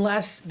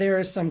unless there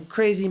is some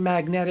crazy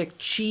magnetic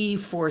chi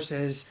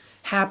forces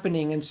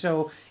happening. And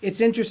so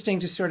it's interesting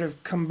to sort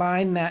of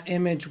combine that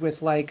image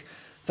with like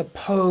the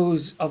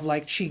pose of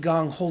like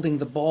Qigong holding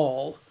the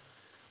ball,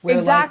 where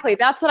like, Exactly.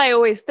 That's what I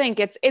always think.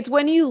 It's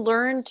when you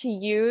learn to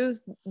use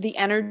the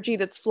energy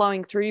that's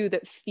flowing through you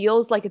that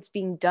feels like it's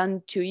being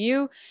done to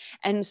you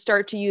and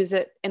start to use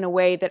it in a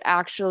way that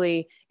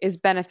actually is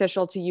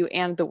beneficial to you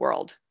and the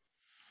world.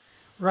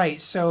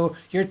 right. So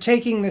you're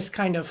taking this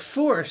kind of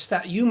force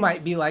that you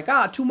might be like,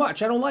 ah, too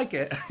much. I don't like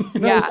it. It's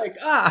Yeah. like,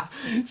 ah,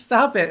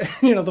 stop it.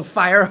 The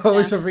fire Yeah.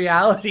 hose of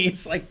reality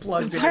is like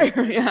plugged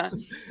in. Yeah.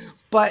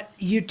 But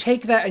you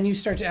take that and you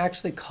start to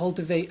actually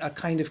cultivate a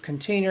kind of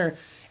container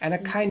and a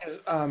kind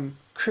of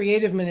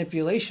creative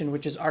manipulation,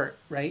 which is art,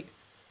 right?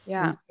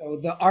 Yeah. And so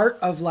the art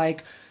of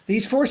like,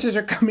 these forces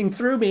are coming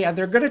through me and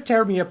they're going to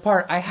tear me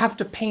apart. I have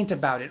to paint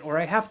about it, or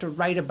I have to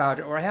write about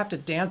it, or I have to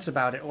dance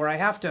about it, or I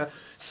have to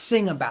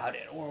sing about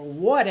it, or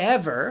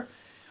whatever.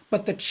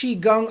 But the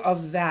qigong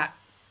of that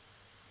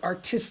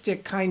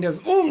artistic kind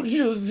of, oh,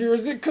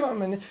 here's it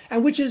coming,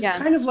 and which is Yeah.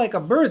 kind of like a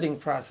birthing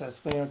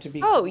process, to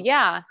be. Oh,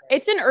 yeah.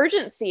 It's an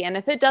urgency. And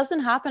if it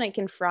doesn't happen, it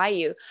can fry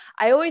you.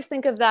 I always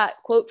think of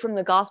that quote from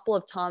the Gospel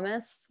of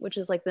Thomas, which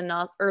is like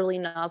the early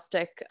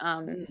Gnostic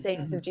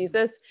sayings of Mhm.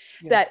 Jesus,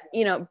 Yes.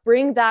 that,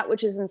 bring that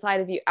which is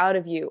inside of you out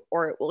of you,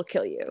 or it will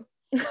kill you.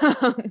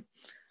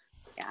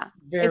 Yeah. It's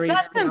Very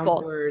that sound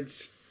simple.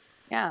 words.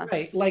 Yeah.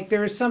 Right. Like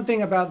there is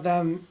something about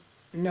them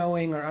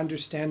knowing or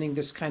understanding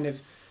this kind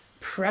of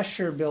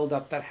pressure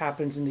buildup that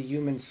happens in the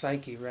human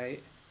psyche,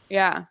 right?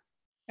 Yeah.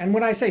 And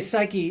when I say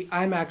psyche,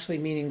 I'm actually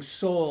meaning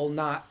soul,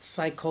 not Oh,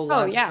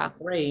 psychological yeah.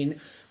 brain.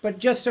 But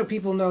just so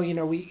people know,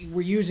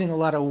 we're using a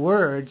lot of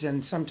words,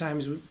 and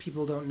sometimes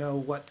people don't know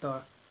what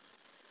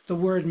the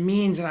word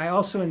means. And I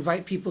also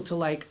invite people to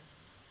like,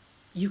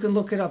 you can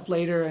look it up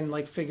later and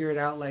like figure it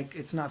out. Like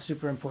it's not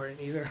super important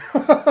either.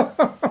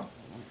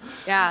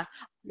 Yeah.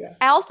 Yeah.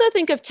 I also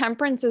think of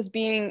temperance as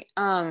being,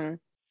 I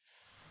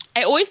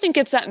always think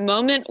it's that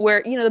moment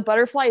where, the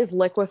butterfly is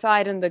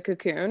liquefied in the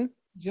cocoon,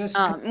 Just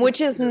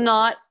which is completely.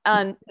 not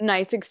a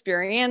nice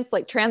experience.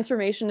 Like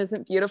transformation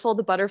isn't beautiful.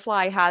 The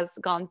butterfly has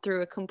gone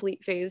through a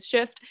complete phase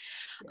shift.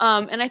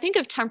 And I think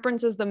of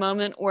temperance as the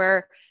moment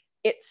where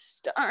it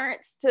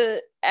starts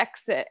to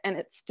exit and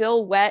it's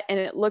still wet and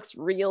it looks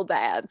real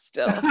bad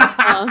still.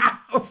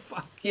 Oh,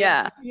 fuck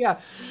yeah. Yeah. Yeah.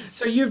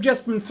 So you've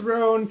just been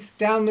thrown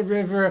down the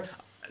river,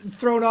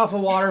 thrown off a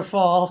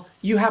waterfall.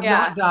 You have Yeah.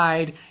 not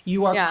died.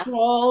 You are Yeah.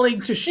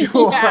 crawling to Yeah.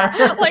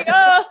 shore. Like,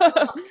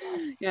 oh,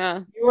 yeah.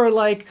 You are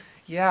like,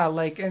 yeah,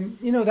 like, and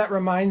that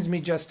reminds me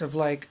just of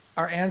like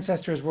our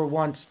ancestors were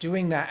once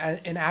doing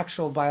that in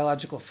actual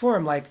biological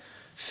form. Like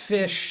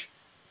fish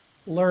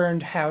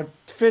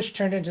fish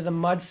turned into the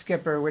mud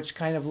skipper, which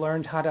kind of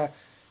learned how to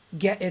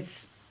get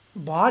its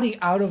body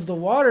out of the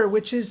water,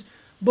 which is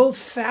both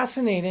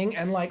fascinating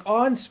and like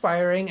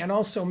awe-inspiring and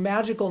also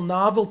magical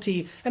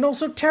novelty and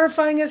also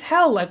terrifying as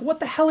hell. Like, what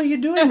the hell are you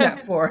doing that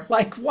for?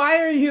 Like,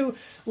 why are you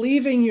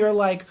leaving your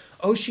like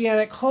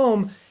oceanic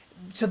home?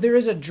 So there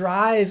is a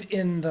drive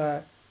in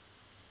the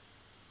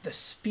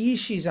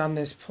species on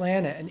this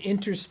planet, an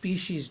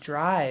interspecies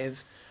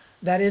drive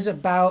that is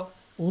about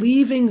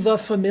leaving the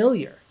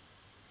familiar.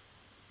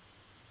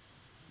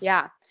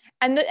 Yeah.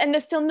 And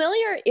the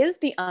familiar is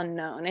the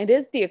unknown. It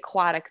is the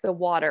aquatic, the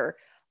water,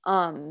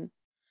 um,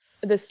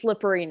 the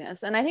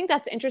slipperiness. And I think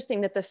that's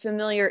interesting that the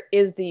familiar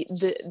is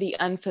the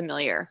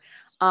unfamiliar.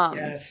 Um,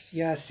 Yes,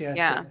 yes, yes,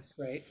 yeah. yes.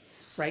 Right,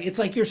 right. It's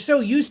like you're so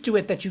used to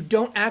it that you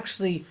don't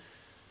actually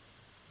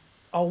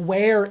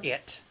aware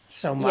it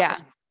so much. Yeah.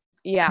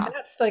 Yeah.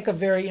 That's like a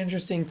very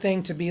interesting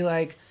thing to be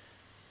like,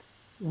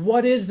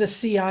 what is the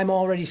sea I'm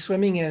already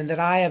swimming in that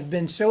I have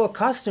been so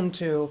accustomed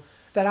to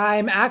that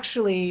I'm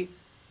actually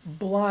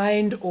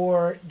blind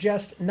or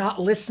just not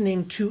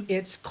listening to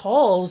its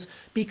calls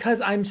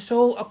because I'm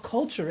so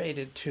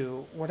acculturated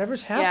to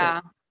whatever's happening,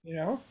 Yeah. you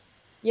know?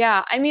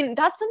 Yeah. I mean,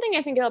 that's something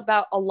I think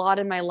about a lot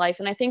in my life.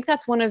 And I think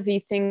that's one of the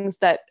things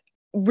that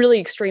really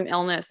extreme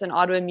illness and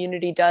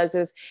autoimmunity does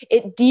is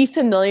it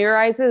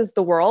defamiliarizes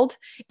the world.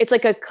 It's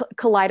like a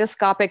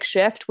kaleidoscopic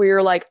shift where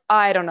you're like,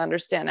 I don't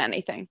understand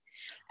anything.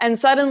 And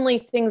suddenly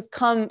things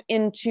come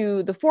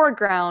into the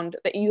foreground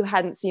that you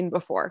hadn't seen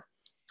before.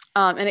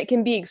 And it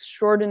can be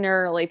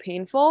extraordinarily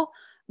painful,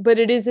 but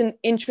it is an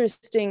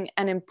interesting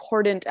and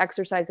important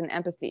exercise in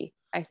empathy,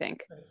 I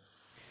think.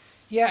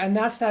 Yeah, and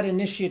that's that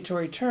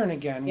initiatory turn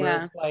again, where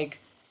Yeah. it's like,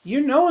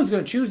 no one's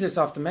going to choose this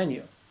off the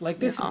menu. Like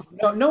this No. is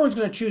no one's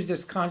going to choose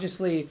this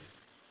consciously,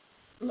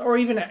 or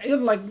even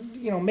like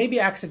maybe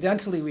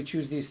accidentally we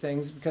choose these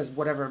things because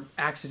whatever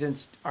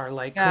accidents are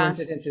like Yeah.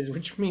 coincidences,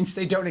 which means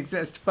they don't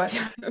exist. But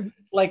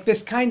like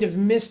this kind of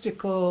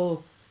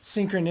mystical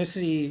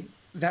synchronicity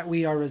that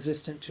we are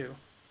resistant to,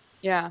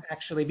 Yeah.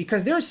 actually,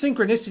 because there's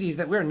synchronicities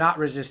that we're not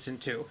resistant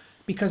to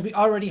because we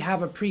already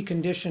have a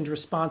preconditioned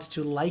response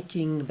to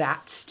liking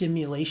that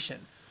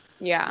stimulation.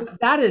 Yeah.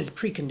 That is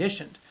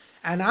preconditioned.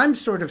 And I'm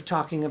sort of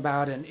talking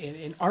about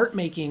in art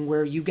making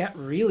where you get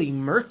really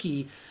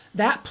murky.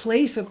 That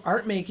place of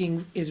art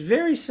making is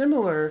very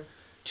similar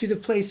to the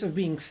place of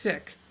being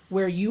sick,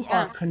 where you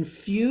are Yeah.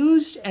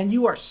 confused and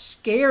you are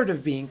scared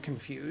of being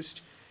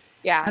confused.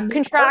 Yeah. And the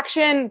art,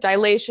 Contraction,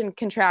 dilation,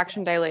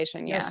 contraction, yes,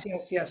 dilation. Yeah.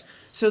 yes.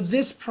 So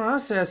this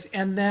process,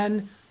 and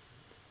then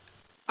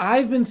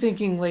I've been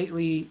thinking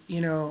lately,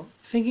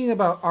 thinking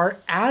about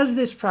art as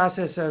this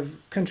process of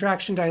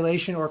contraction,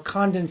 dilation, or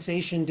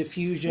condensation,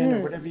 diffusion, or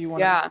Mm, whatever you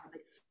want to call yeah.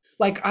 it.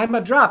 Like I'm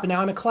a drop, and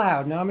now I'm a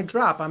cloud. Now I'm a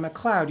drop, I'm a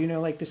cloud.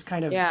 Like this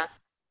kind of Yeah.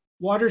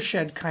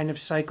 watershed kind of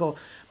cycle.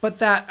 But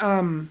that,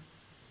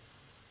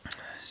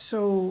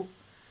 so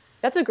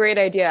That's a great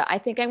idea. I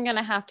think I'm going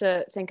to have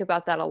to think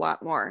about that a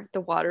lot more.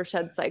 The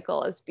watershed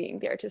cycle as being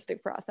the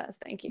artistic process.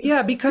 Thank you.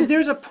 yeah, because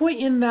there's a point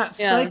in that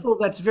Yeah. cycle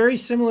that's very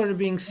similar to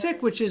being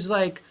sick, which is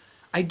like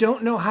I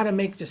don't know how to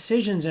make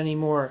decisions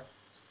anymore.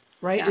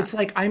 Right? Yeah. It's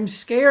like I'm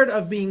scared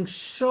of being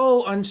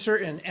so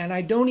uncertain and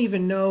I don't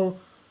even know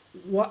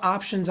what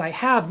options I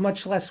have,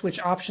 much less which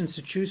options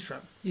to choose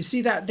from. You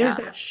see that there's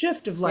Yeah. that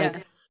shift of like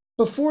Yeah.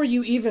 before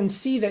you even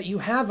see that you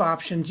have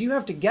options, you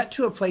have to get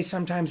to a place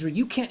sometimes where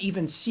you can't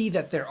even see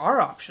that there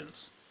are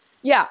options.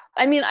 Yeah.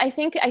 I mean, I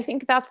think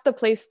that's the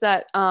place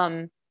that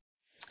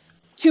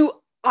to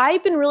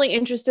I've been really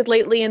interested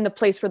lately in the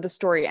place where the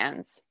story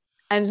ends.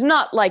 And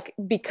not like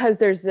because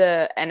there's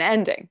an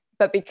ending,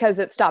 but because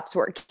it stops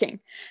working.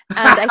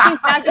 And I think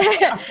It that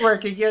stops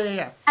working.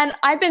 Yeah. and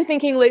I've been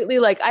thinking lately,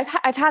 like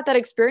I've had that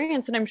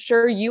experience, and I'm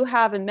sure you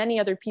have, and many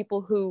other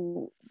people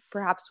who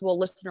perhaps will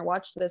listen or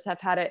watch this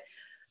have had it.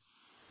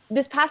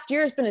 This past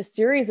year has been a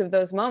series of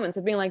those moments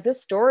of being like,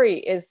 this story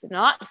is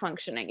not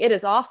functioning. It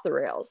is off the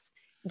rails.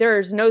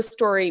 There's no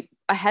story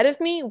ahead of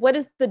me. What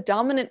is the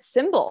dominant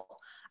symbol?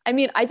 I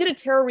mean, I did a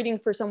tarot reading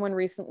for someone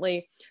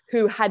recently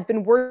who had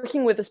been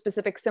working with a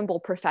specific symbol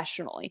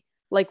professionally,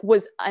 like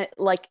was an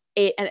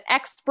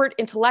expert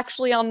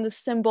intellectually on the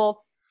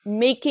symbol,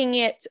 making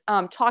it,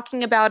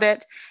 talking about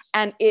it,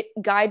 and it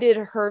guided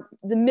her,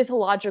 the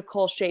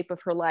mythological shape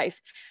of her life.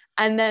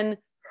 And then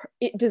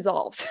it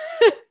dissolved.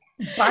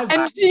 Bye bye.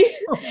 and she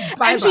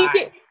Bye and she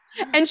bye.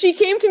 and she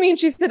came to me and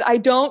she said, I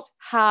don't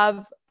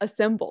have a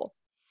symbol.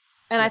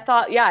 And I Yeah,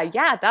 thought,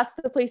 yeah, that's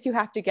the place you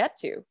have to get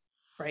to.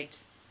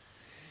 right.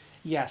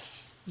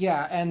 Yes.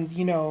 Yeah. And,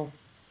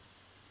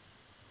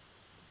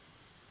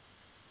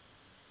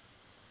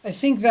 I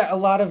think that a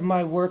lot of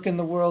my work in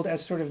the world,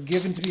 as sort of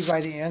given to me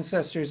by the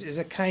ancestors, is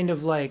a kind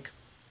of like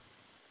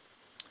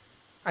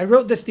I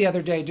wrote this the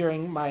other day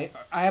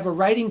I have a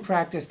writing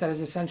practice that is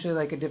essentially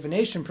like a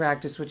divination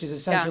practice, which is Yeah.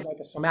 essentially like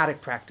a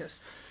somatic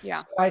practice. Yeah.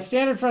 So I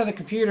stand in front of the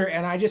computer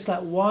and I just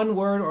let one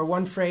word or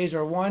one phrase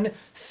or one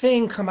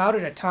thing come out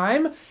at a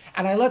time,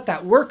 and I let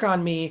that work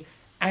on me.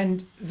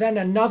 And then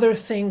another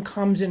thing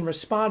comes in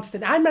response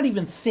that I'm not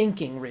even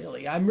thinking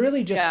really. I'm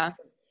really just Yeah.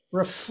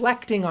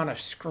 reflecting on a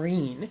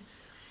screen.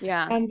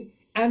 Yeah.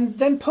 And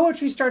then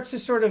poetry starts to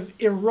sort of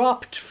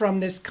erupt from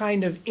this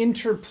kind of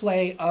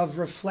interplay of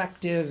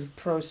reflective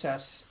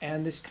process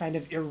and this kind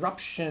of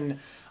eruption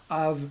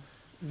of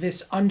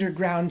this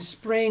underground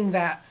spring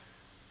that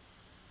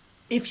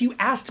if you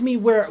asked me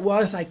where it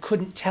was, I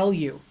couldn't tell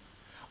you.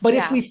 But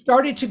if Yeah. we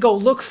started to go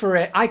look for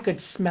it, I could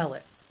smell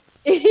it.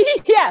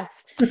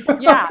 Yes.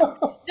 Yeah.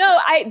 No,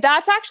 I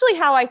that's actually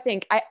how I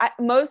think. I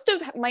most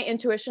of my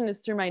intuition is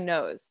through my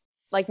nose,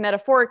 like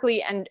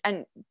metaphorically and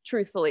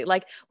truthfully.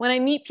 Like when I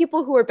meet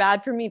people who are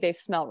bad for me, they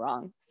smell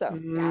wrong. So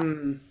yeah,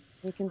 Mm,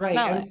 you can right.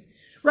 smell And it.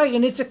 right,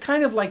 and it's a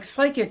kind of like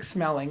psychic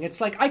smelling. It's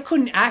like I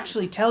couldn't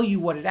actually tell you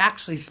what it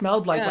actually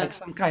smelled Yeah. like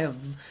some kind of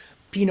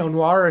Pinot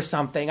Noir or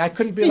something. I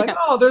couldn't be like, Yeah.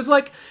 oh, there's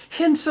like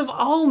hints of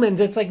almonds.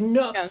 It's like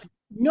no, Yeah.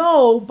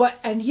 no, but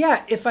and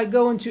yet if I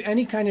go into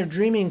any kind of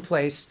dreaming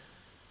place,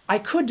 I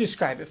could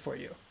describe it for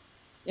you.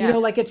 Yeah.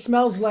 Like it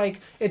smells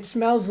like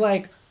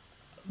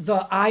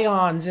the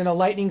ions in a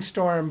lightning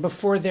storm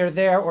before they're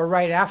there or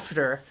right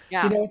after.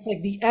 Yeah. It's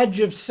like the edge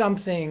of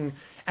something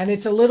and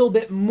it's a little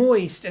bit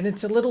moist and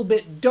it's a little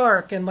bit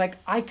dark. And like,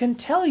 I can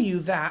tell you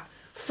that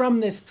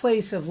from this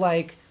place of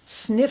like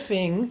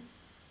sniffing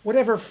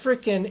whatever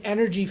frickin'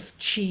 energy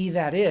chi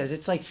that is.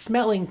 It's like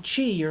smelling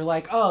chi. You're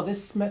like, oh,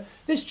 this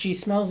chi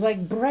smells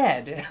like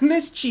bread. And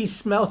this chi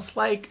smells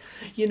like,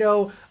 you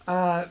know,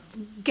 uh,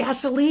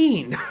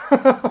 gasoline.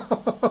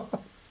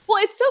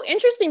 Well, it's so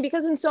interesting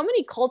because in so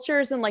many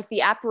cultures and like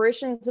the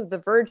apparitions of the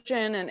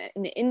Virgin and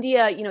in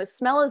India,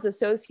 smell is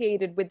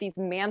associated with these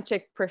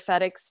mantic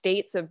prophetic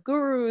states of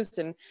gurus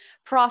and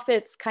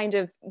prophets kind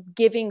of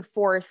giving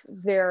forth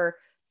their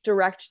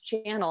direct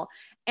channel.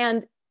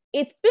 And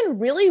it's been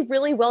really,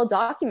 really well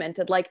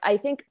documented. Like I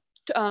think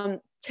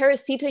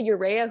Teresita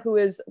Urrea, who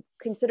is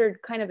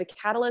considered kind of the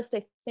catalyst,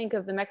 I think,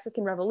 of the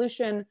Mexican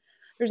Revolution.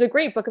 There's a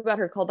great book about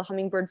her called The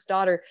Hummingbird's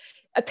Daughter.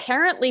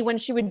 Apparently, when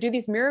she would do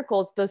these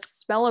miracles, the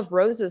smell of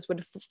roses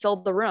would fill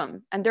the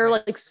room. And there are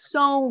Right. like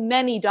so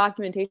many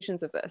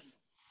documentations of this.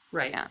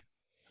 Right. Yeah.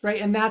 Right.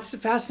 And that's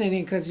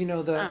fascinating because,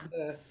 Yeah.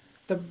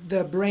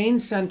 the brain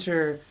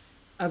center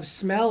of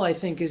smell, I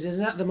think, is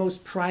isn't that the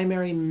most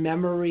primary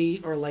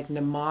memory or like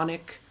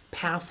mnemonic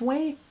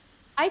pathway?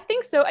 I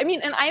think so. I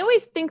mean, and I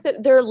always think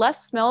that there are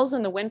less smells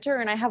in the winter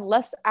and I have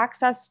less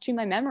access to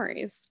my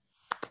memories.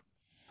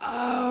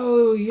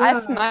 Oh, yeah,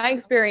 That's of my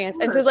experience.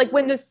 And so course. like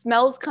when the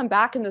smells come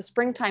back in the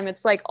springtime,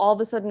 it's like all of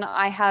a sudden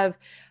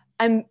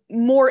I'm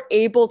more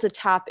able to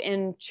tap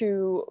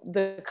into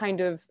the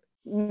kind of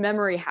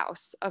memory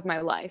house of my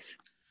life.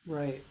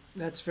 Right.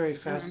 That's very Mm.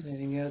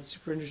 fascinating. Yeah, it's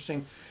super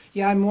interesting.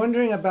 Yeah, I'm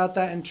wondering about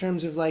that in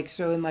terms of like,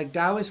 so in like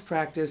Taoist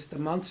practice, the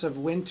months of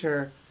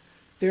winter,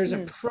 there's a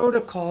Mm.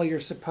 protocol you're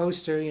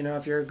supposed to,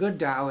 if you're a good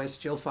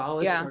Taoist, you'll follow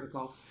this Yeah.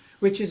 protocol,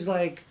 which is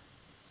like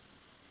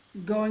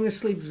going to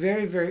sleep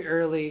very, very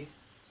early,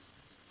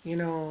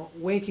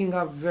 waking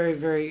up very,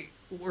 very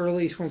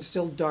early when it's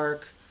still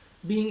dark,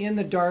 being in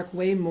the dark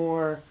way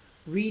more,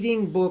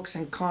 reading books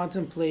and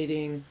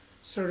contemplating,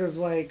 sort of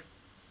like,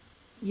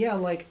 yeah,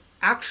 like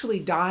actually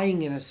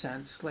dying in a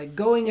sense, like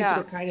going into a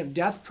Yeah. kind of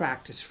death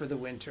practice for the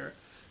winter.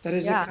 That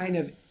is a Yeah. kind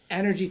of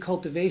energy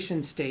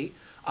cultivation state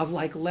of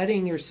like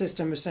letting your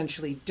system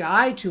essentially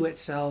die to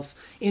itself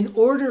in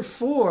order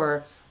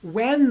for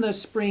when the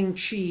spring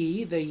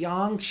chi, the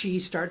yang chi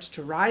starts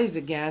to rise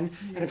again,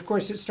 and Mhm. of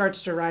course it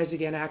starts to rise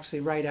again actually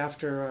right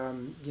after,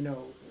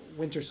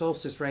 winter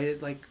solstice, right?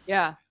 It like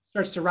Yeah.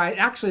 starts to rise.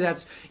 Actually,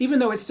 that's even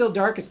though it's still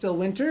dark, it's still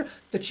winter.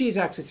 The chi is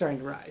actually starting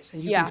to rise,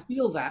 and you can Yeah.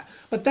 feel that.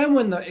 But then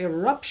when the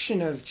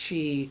eruption of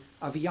chi,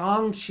 of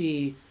yang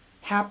chi,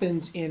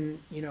 happens in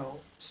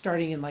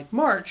starting in like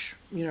March,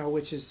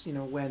 which is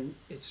when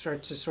it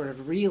starts to sort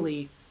of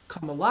really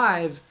come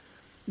alive,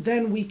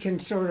 then we can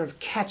sort of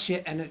catch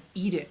it and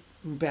eat it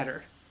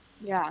better.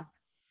 Yeah.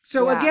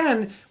 So Yeah.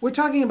 again, we're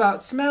talking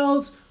about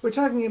smells. We're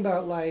talking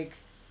about like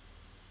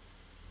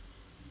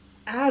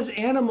as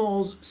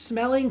animals,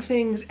 smelling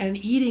things and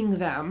eating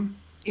them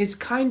is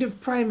kind of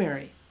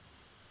primary.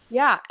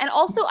 Yeah. And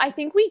also, I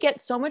think we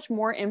get so much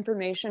more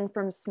information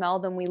from smell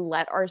than we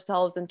let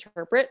ourselves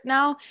interpret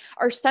now.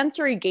 Our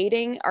sensory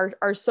gating,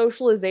 our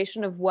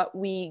socialization of what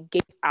we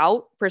gate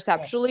out Yes.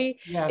 perceptually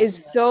Yes.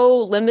 is so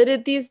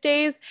limited these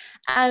days.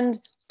 And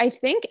I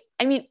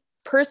mean,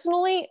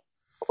 personally,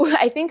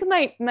 I think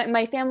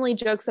my family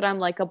jokes that I'm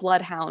like a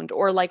bloodhound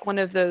or like one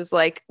of those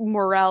like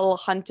morel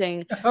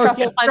hunting Oh yeah,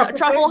 truffle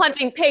truffle pigs.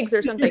 hunting pigs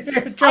or something.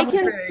 I Truffle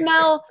can pig.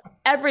 smell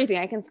everything.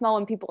 I can smell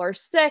when people are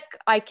sick.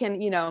 I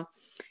can,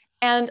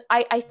 and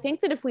I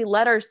think that if we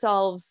let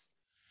ourselves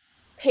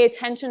pay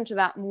attention to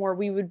that more,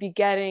 we would be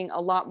getting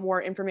a lot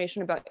more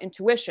information about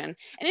intuition.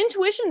 And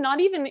intuition, not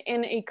even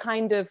in a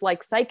kind of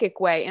like psychic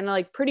way, in a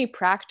like pretty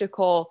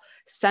practical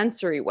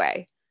sensory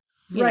way,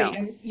 you Right, know?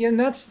 and yeah, and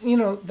that's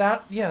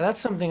that yeah, that's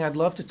something I'd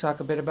love to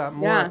talk a bit about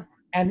more. Yeah.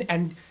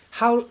 And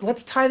how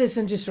let's tie this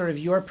into sort of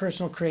your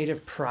personal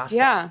creative process.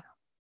 Yeah.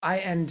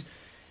 And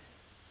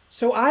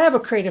so I have a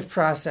creative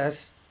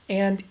process,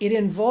 and it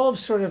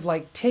involves sort of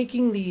like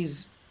taking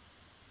these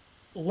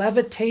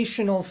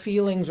levitational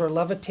feelings or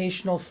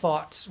levitational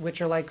thoughts, which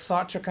are like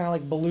thoughts are kind of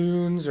like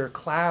balloons or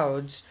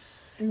clouds,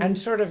 and Mhm.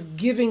 sort of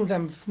giving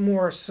them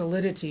more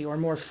solidity or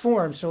more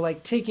form. So,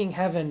 like taking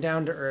heaven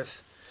down to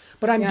earth.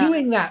 But I'm Yeah.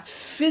 doing that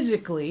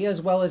physically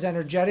as well as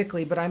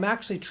energetically, but I'm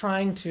actually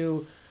trying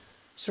to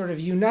sort of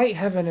unite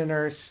heaven and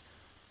earth,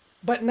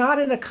 but not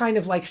in a kind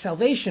of like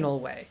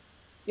salvational way,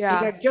 in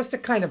Yeah. just a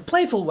kind of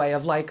playful way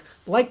of like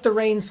the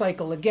rain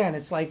cycle again.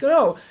 It's like,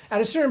 oh,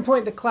 at a certain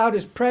point the cloud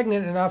is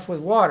pregnant enough with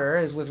water,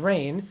 as with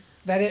rain,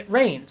 that it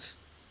rains.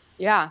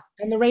 Yeah.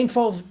 And the rain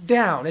falls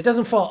down. It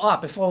doesn't fall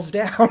up, it falls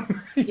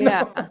down.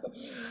 Yeah.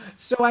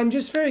 So I'm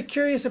just very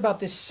curious about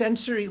this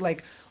sensory,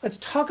 like let's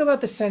talk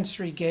about the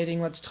sensory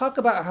gating. Let's talk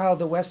about how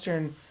the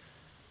Western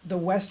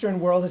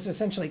world has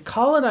essentially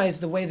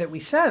colonized the way that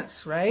we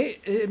sense, right?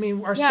 I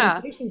mean, our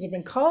Yeah. sensations have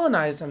been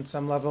colonized on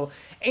some level,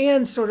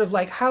 and sort of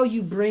like how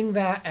you bring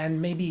that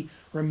and maybe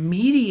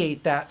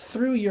remediate that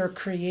through your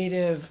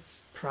creative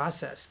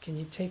process. Can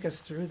you take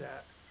us through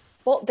that?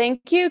 Well,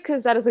 thank you,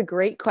 because that is a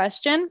great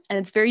question and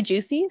it's very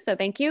juicy. So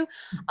thank you.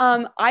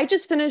 I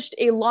just finished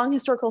a long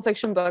historical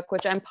fiction book,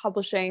 which I'm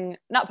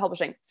not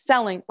publishing,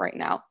 selling right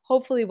now.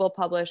 Hopefully, will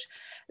publish.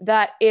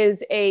 That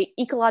is a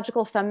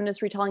ecological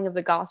feminist retelling of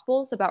the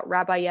Gospels about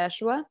Rabbi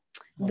Yeshua,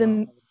 the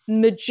Wow.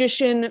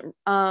 magician,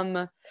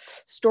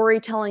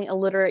 storytelling,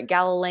 illiterate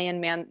Galilean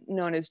man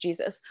known as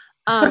Jesus.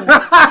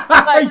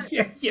 But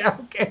Yeah, yeah,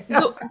 okay.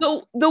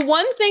 the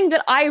one thing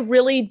that I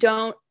really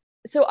don't,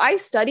 so I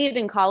studied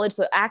in college,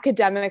 so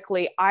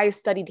academically I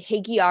studied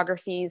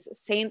hagiographies,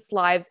 saints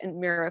lives and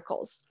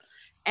miracles.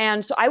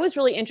 And so I was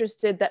really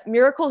interested that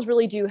miracles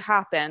really do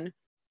happen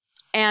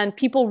and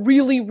people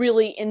really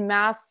really in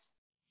mass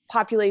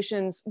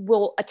populations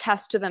will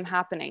attest to them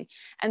happening.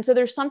 And so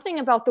there's something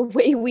about the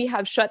way we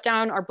have shut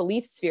down our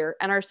belief sphere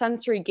and our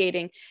sensory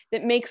gating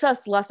that makes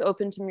us less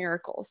open to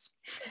miracles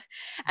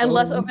and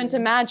less open to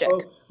Oh, magic.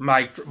 oh,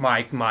 mic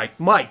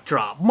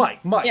drop,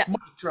 Yeah.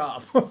 mic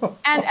drop.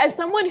 And as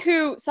someone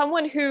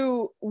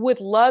who would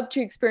love to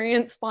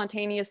experience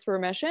spontaneous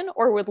remission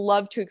or would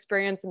love to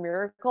experience a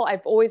miracle,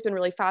 I've always been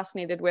really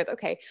fascinated with,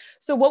 okay,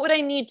 so what would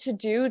I need to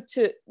do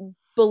to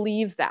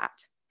believe that.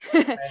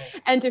 Right.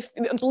 And to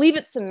believe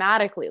it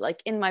somatically,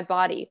 like in my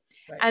body.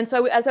 Right. And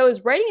so as I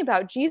was writing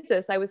about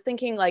Jesus, I was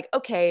thinking like,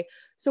 okay,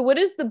 so what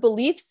is the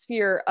belief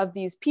sphere of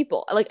these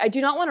people? Like, I do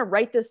not want to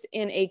write this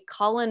in a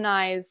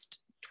colonized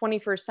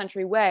 21st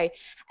century way.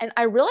 And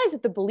I realized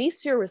that the belief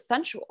sphere was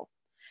sensual,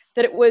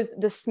 that it was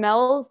the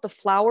smells, the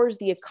flowers,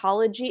 the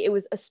ecology. It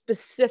was a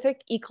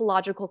specific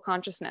ecological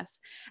consciousness.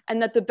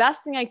 And that the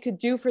best thing I could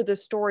do for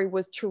this story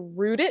was to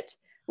root it,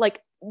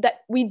 like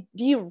that we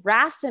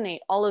deracinate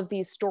all of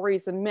these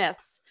stories and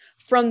myths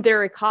from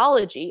their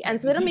ecology. And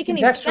so they don't make any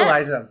sense.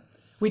 Decontextualize them.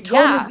 We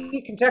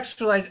totally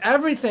decontextualize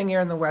everything here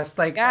in the West.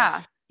 Like,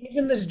 Yeah.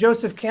 even this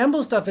Joseph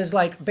Campbell stuff is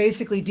like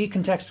basically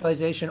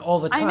decontextualization all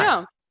the time. I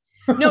know.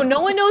 No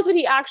one knows what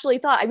he actually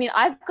thought. I mean,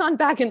 I've gone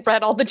back and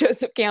read all the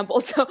Joseph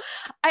Campbell, so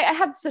I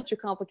have such a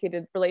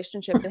complicated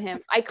relationship to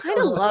him. I kind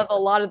of love a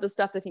lot of the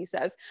stuff that he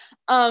says.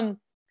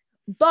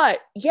 But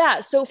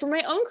yeah, so for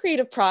my own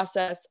creative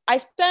process, I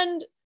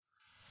spend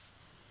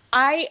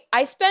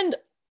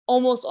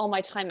almost all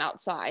my time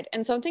outside.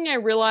 And something I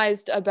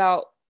realized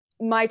about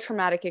my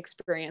traumatic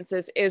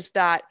experiences is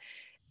that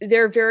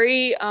they're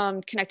very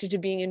connected to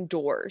being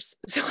indoors.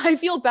 So I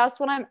feel best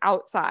when I'm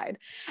outside.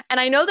 And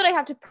I know that I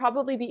have to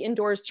probably be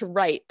indoors to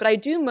write, but I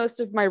do most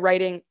of my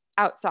writing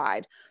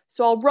outside.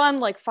 So I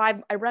run like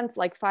 5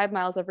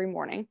 miles every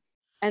morning.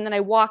 And then I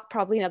walk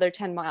probably another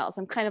 10 miles.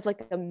 I'm kind of like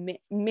a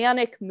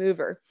manic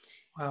mover.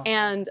 Wow.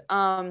 And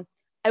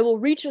I will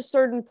reach a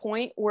certain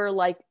point where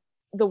like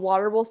the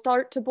water will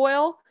start to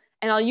boil.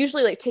 And I'll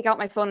usually like take out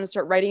my phone and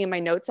start writing in my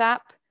notes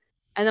app.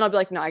 And then I'll be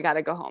like, no, I got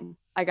to go home.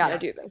 I got to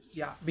do this.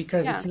 Yeah,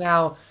 because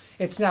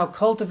it's now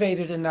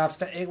cultivated enough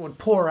that it would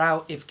pour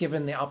out if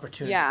given the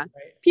opportunity. Yeah.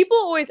 Right? People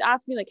always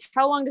ask me like,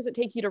 how long does it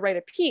take you to write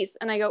a piece?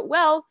 And I go,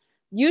 well,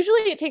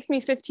 usually it takes me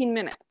 15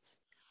 minutes.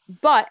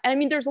 But I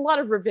mean, there's a lot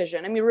of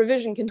revision. I mean,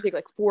 revision can take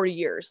like 40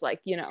 years, like,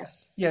 you know.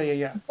 Yes.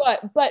 Yeah.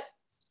 But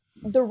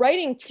the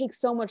writing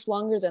takes so much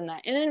longer than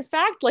that. And in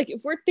fact, like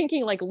if we're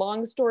thinking like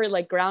long story,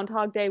 like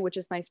Groundhog Day, which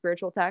is my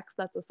spiritual text,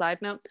 that's a side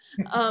note.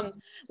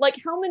 Like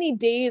how many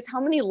days,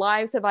 how many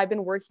lives have I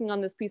been working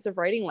on this piece of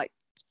writing? Like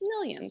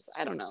millions.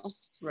 I don't know.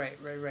 Right.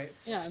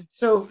 Yeah.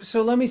 So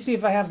let me see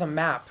if I have the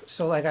map.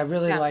 So like I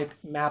really like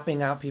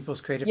mapping out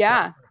people's creative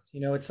process. You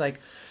know, it's like,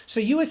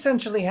 so you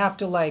essentially have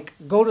to like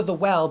go to the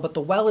well, but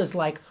the well is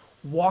like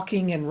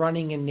walking and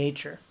running in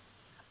nature.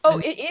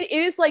 Oh, it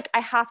is like I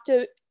have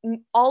to,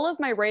 all of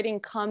my writing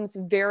comes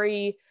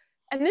very,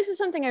 and this is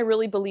something I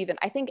really believe in.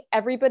 I think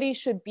everybody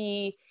should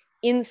be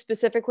in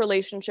specific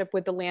relationship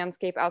with the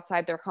landscape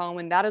outside their home.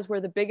 And that is where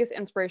the biggest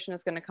inspiration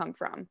is going to come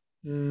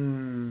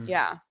from.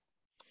 Yeah.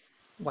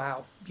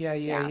 Wow.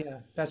 Yeah.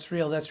 That's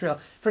real.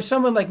 For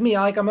someone like me,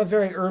 I'm a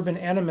very urban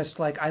animist.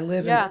 Like I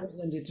live in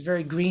Portland. It's a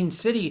very green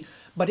city,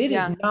 but it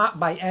is not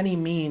by any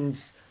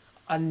means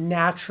a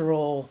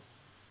natural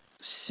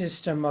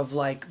system of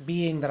like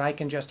being that I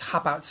can just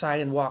hop outside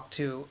and walk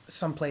to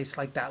someplace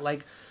like that.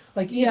 Like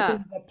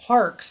even the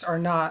parks are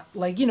not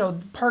like, you know,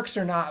 parks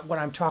are not what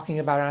I'm talking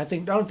about. And I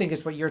don't think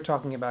it's what you're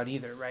talking about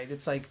either, right?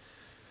 It's like,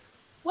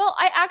 well,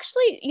 I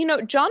actually, you know,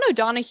 John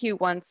O'Donohue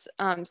once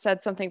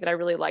said something that I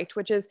really liked,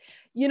 which is,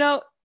 you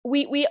know,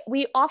 we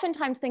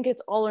oftentimes think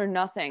it's all or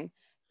nothing.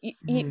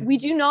 We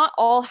do not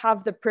all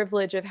have the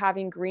privilege of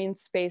having green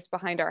space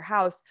behind our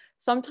house.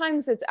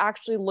 Sometimes it's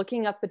actually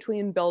looking up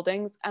between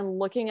buildings and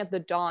looking at the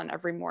dawn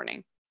every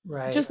morning.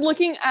 right. Just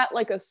looking at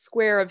like a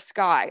square of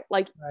sky.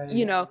 Like,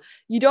 you know,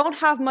 you don't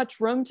have much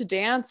room to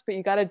dance, but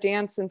you got to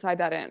dance inside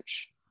that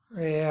inch.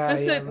 Yeah.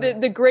 Just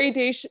the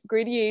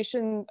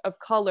gradation of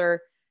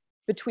color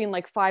between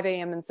like 5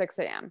 a.m. and 6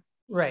 a.m.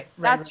 Right.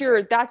 That's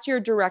your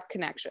direct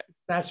connection.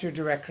 That's your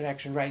direct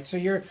connection, right? So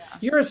you're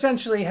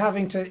essentially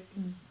having to.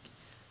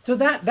 So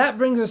that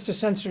brings us to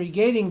sensory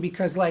gating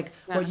because like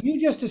what you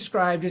just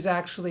described is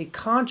actually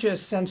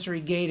conscious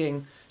sensory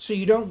gating, so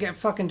you don't get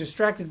fucking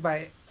distracted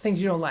by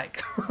things you don't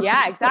like.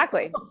 Yeah,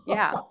 exactly.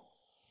 Yeah.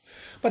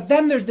 But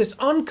then there's this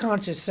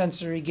unconscious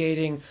sensory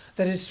gating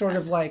that is sort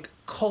of like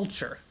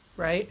culture,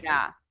 right?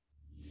 Yeah.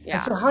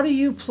 And so how do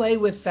you play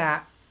with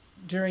that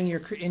during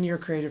in your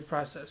creative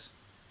process?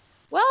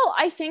 Well,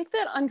 I think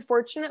that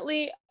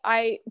unfortunately,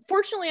 I've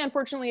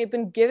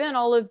been given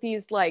all of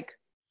these like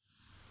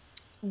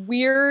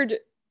weird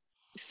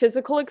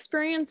physical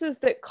experiences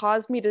that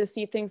cause me to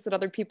see things that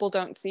other people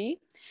don't see.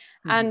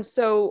 And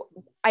so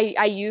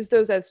I use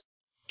those as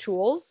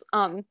tools.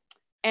 But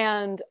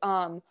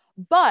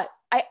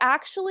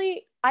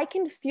I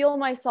can feel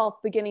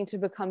myself beginning to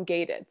become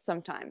gated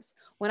sometimes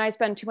when I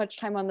spend too much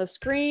time on the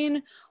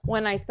screen,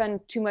 when I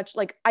spend too much,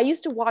 like I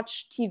used to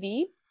watch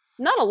TV,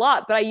 not a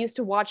lot, but I used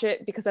to watch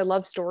it because I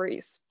love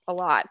stories a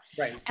lot.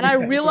 Right. And I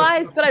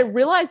realized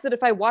that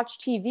if I watch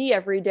TV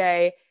every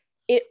day,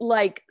 it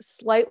like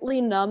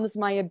slightly numbs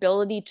my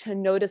ability to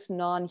notice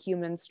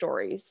non-human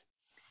stories.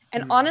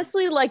 And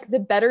honestly, like the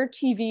better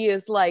TV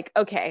is like,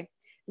 okay,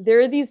 there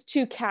are these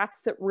two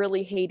cats that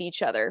really hate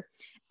each other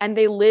and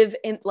they live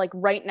in like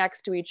right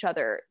next to each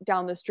other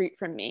down the street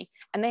from me.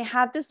 And they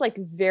have this like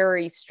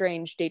very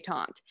strange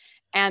detente.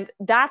 And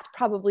that's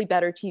probably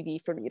better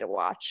TV for me to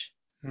watch.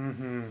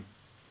 Hmm.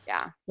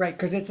 Yeah. Right,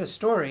 because it's a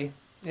story.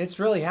 It's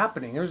really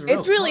happening. There's a real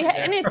It's really, story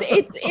and there.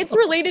 it's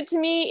related to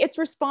me. It's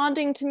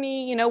responding to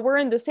me. You know, we're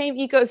in the same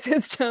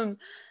ecosystem.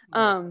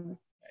 Right. Um,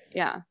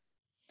 yeah.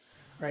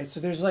 Right. So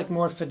there's like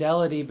more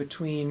fidelity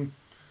between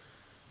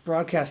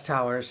broadcast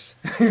towers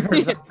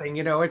or something.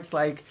 It's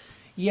like,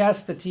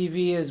 yes, the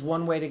TV is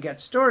one way to get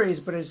stories,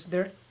 but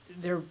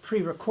they're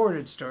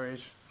pre-recorded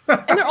stories.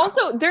 And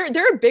there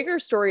are bigger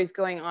stories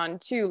going on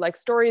too, like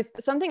stories.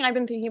 Something I've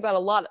been thinking about a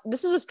lot.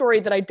 This is a story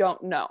that I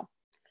don't know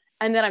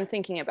and that I'm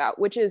thinking about,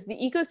 which is the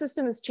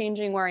ecosystem is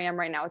changing where I am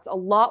right now. It's a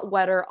lot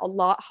wetter, a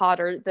lot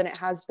hotter than it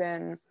has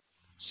been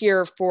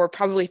here for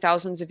probably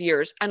thousands of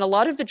years. And a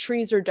lot of the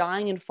trees are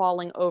dying and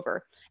falling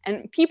over.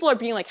 And people are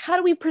being like, how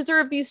do we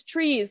preserve these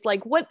trees?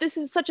 Like, what? This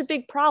is such a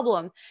big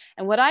problem.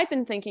 And what I've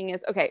been thinking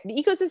is, okay, the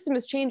ecosystem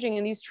is changing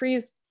and these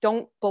trees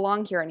don't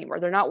belong here anymore.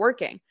 They're not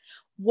working.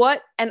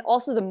 What? And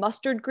also the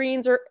mustard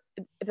greens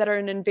that are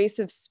an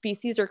invasive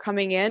species are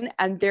coming in,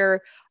 and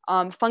they're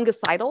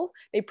fungicidal.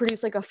 They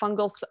produce like a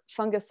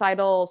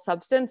fungicidal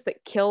substance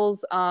that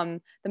kills the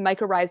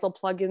mycorrhizal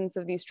plugins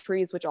of these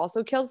trees, which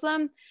also kills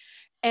them.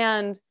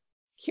 And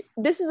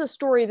this is a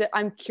story that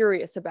I'm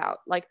curious about.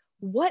 Like,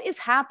 what is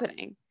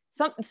happening?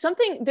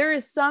 There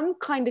is some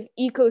kind of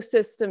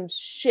ecosystem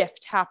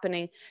shift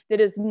happening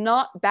that is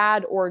not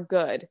bad or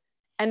good.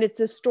 And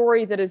it's a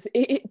story that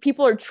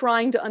people are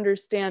trying to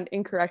understand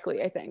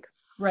incorrectly, I think.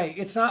 Right.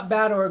 It's not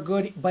bad or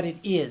good, but it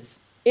is.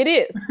 It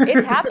is.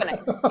 It's happening.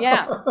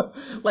 Yeah.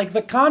 Like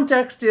the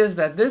context is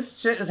that this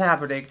shit is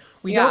happening.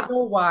 We Yeah. don't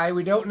know why,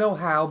 we don't know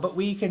how, but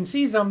we can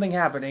see something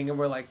happening and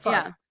we're like,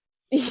 fuck.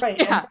 Yeah. Right.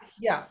 Yeah. And,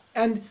 yeah.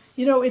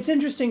 And it's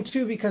interesting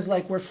too because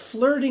like we're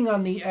flirting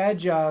on the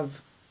edge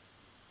of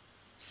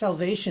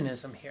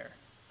salvationism here.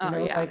 Oh,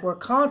 yeah. Like we're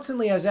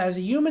constantly as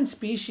a human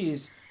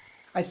species,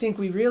 I think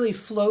we really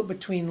float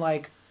between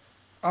like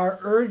our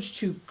urge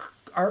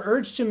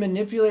to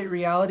manipulate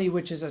reality,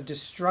 which is a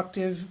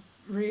destructive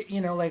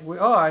like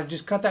I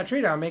just cut that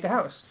tree down, make a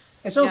house.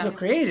 It's also Yeah.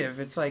 creative.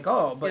 It's like,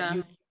 oh, but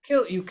Yeah.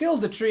 you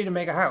killed the tree to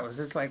make a house.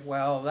 It's like,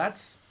 well, Yeah.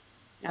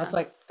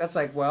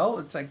 well,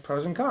 it's like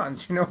pros and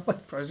cons,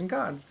 like pros and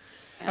cons.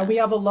 And Yeah. we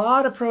have a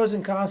lot of pros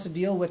and cons to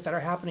deal with that are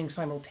happening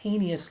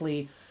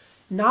simultaneously.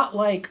 Not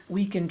like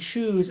we can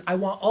choose, I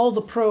want all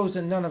the pros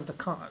and none of the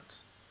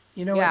cons.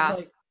 It's Yeah.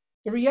 like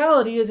the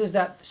reality is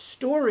that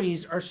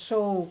stories are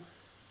so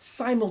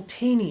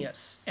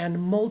simultaneous and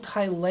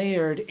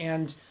multi-layered,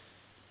 and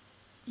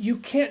you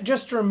can't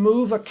just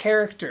remove a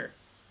character.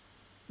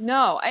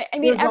 No, I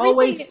mean, There's everything,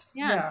 always,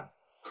 yeah. yeah.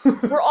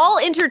 We're all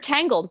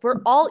intertangled. We're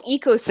all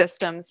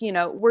ecosystems,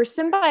 we're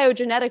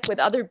symbiogenetic with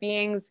other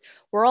beings.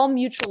 We're all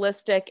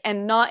mutualistic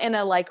and not in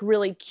a like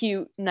really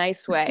cute,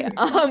 nice way.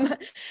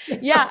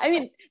 Yeah, I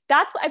mean,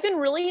 that's I've been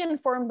really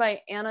informed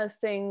by Anna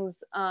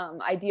Singh's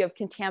idea of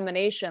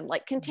contamination.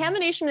 Like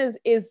contamination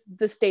is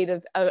the state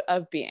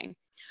of being.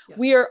 Yes.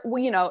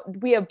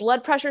 We have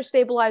blood pressure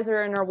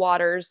stabilizer in our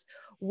waters.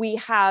 We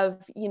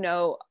have,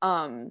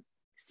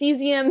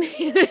 cesium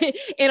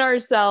in our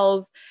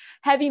cells,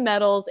 heavy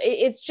metals.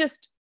 It's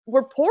just,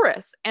 we're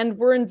porous and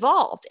we're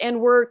involved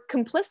and we're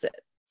complicit.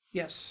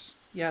 Yes.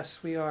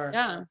 Yes, we are.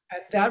 Yeah.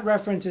 And that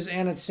reference is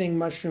Anna Tsing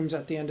mushrooms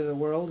at the end of the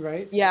world,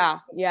 right? Yeah.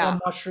 Yeah. A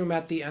mushroom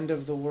at the end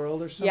of the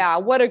world or something. Yeah.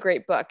 What a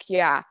great book.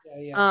 Yeah.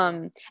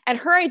 Yeah. And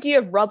her idea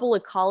of rubble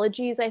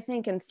ecologies, I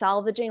think, and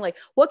salvaging, like,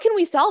 what can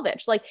we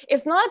salvage? Like,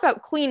 it's not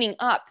about cleaning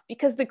up,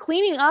 because the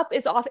cleaning up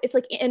is off. It's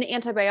like an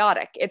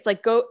antibiotic. It's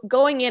like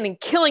going in and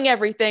killing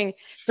everything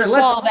to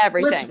solve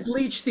everything. Let's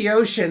bleach the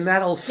ocean.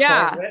 That'll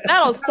Yeah, solve it.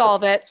 that'll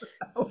solve it.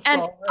 And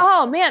solve it.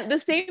 oh man, the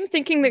same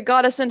thinking that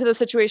got us into the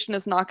situation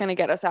is not going to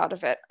get us out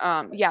of it.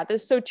 Yeah,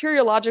 this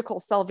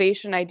soteriological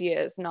salvation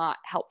idea is not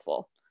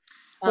helpful.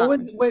 What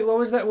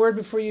was that word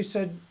before you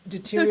said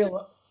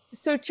deterial?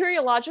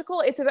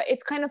 Soteriological,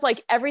 it's kind of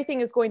like everything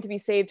is going to be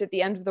saved at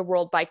the end of the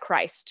world by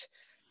Christ.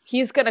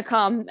 He's going to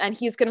come and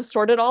he's going to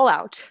sort it all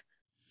out.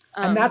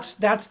 And that's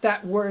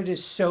that word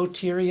is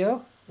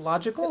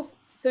soteriological?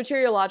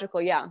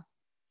 Soteriological, yeah.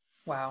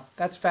 Wow,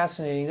 that's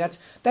fascinating.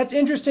 That's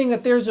interesting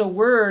that there's a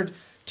word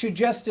to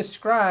just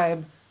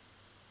describe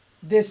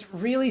this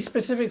really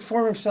specific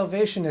form of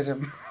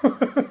salvationism.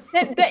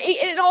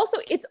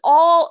 It's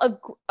all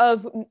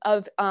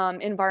of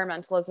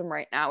environmentalism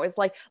right now. Is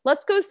like,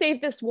 let's go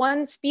save this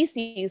one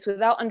species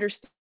without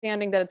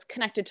understanding that it's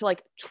connected to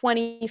like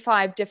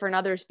 25 different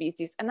other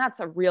species, and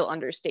that's a real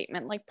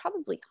understatement. Like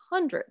probably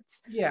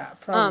hundreds. Yeah,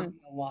 probably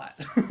a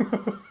lot.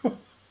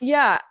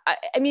 Yeah,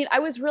 I mean,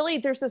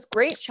 there's this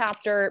great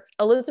chapter.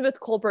 Elizabeth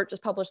Kolbert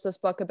just published this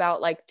book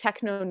about like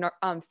techno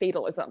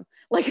fatalism.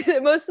 Like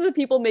most of the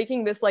people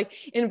making this like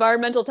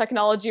environmental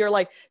technology are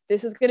like,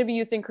 this is going to be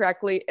used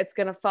incorrectly. It's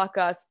going to fuck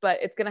us,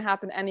 but it's going to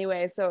happen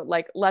anyway. So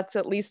like, let's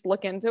at least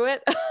look into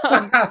it.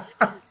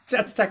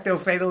 That's techno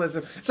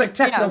fatalism. It's like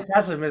techno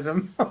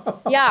pessimism.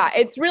 Yeah,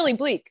 it's really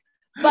bleak.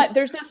 But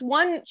there's this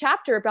one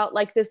chapter about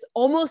like this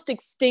almost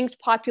extinct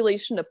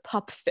population of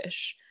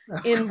pupfish.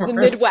 Of in the course.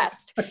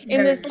 Midwest,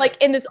 in Yeah, this yeah. like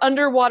in this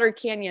underwater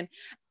canyon,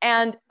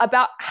 and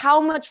about how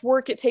much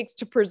work it takes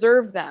to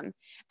preserve them,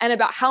 and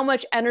about how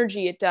much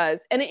energy it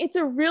does. And it's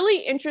a really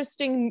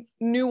interesting,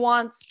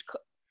 nuanced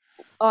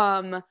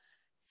um,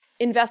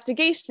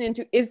 investigation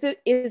into, is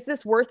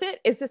this worth it?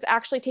 Is this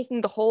actually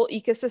taking the whole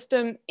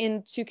ecosystem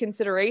into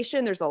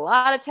consideration? There's a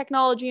lot of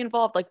technology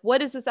involved. Like,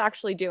 what is this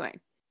actually doing?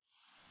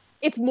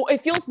 It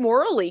feels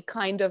morally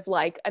kind of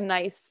like a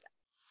nice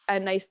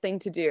thing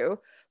to do,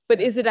 but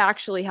Yeah. is it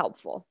actually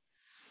helpful?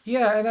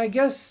 Yeah, and I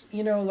guess,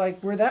 like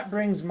where that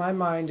brings my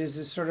mind is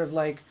this sort of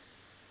like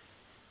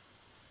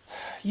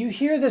you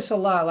hear this a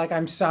lot, like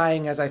I'm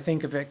sighing as I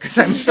think of it because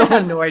I'm so Yeah,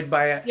 annoyed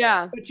by it.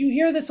 yeah, But you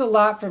hear this a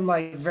lot from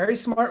like very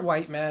smart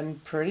white men,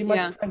 pretty much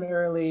yeah,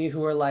 primarily,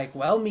 who are like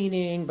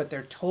well-meaning, but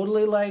they're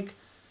totally like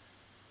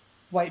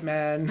white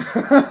men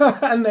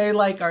and they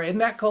like are in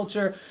that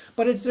culture,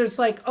 but it's just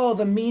like, oh,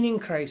 the meaning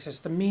crisis,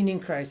 the meaning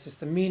crisis,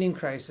 the meaning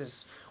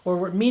crisis,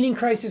 or meaning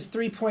crisis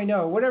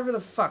 3.0, whatever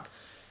the fuck.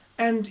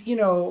 And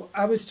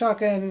I was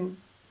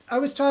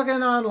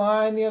talking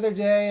online the other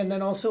day, and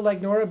then also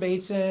like Nora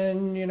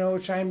Bateson,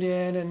 chimed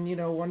in,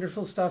 and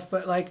wonderful stuff.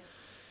 But like,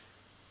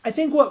 I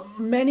think what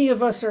many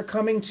of us are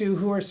coming to,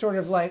 who are sort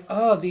of like,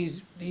 oh,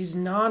 these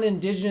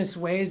non-indigenous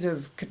ways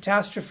of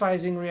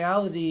catastrophizing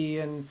reality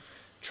and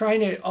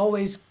trying to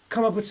always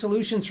come up with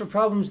solutions for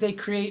problems they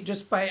create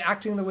just by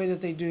acting the way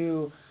that they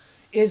do,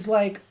 is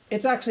like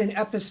it's actually an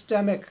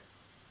epistemic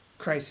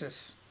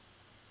crisis.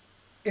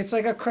 It's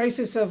like a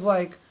crisis of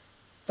like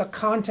the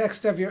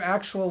context of your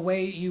actual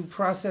way you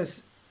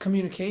process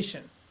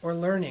communication or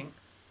learning,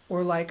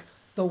 or like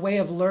the way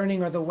of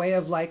learning or the way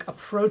of like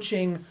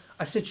approaching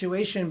a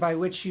situation by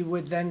which you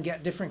would then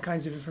get different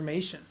kinds of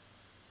information,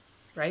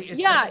 right?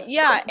 It's like yeah, a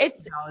yeah.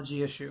 It's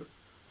methodology issue.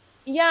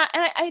 Yeah,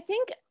 and I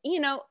think,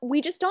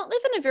 we just don't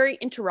live in a very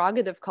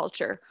interrogative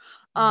culture.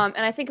 And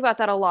I think about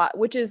that a lot,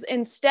 which is,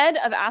 instead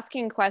of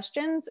asking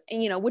questions,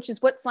 and, which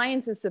is what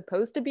science is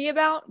supposed to be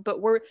about, but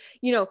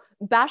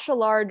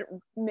Bachelard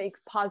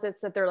makes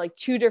posits that there are like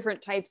two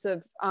different types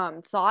of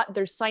thought.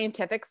 There's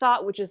scientific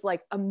thought, which is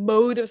like a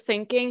mode of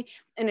thinking,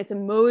 and it's a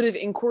mode of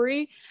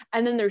inquiry.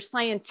 And then there's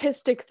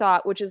scientistic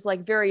thought, which is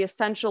like very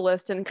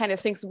essentialist and kind of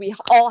thinks we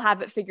all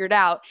have it figured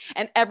out,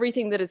 and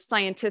everything that is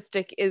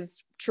scientific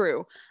is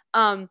true.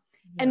 Um,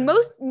 and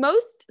Yeah,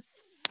 most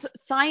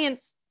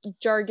science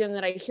jargon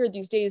that I hear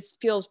these days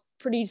feels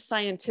pretty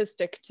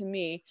scientistic to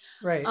me.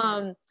 right.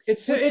 Um,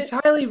 It's which is it's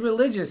highly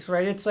religious,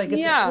 right? It's like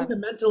it's a Yeah,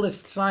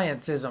 fundamentalist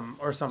scientism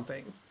or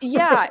something.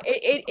 yeah.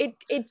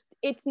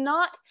 It's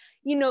not.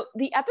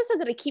 The episode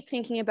that I keep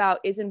thinking about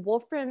is in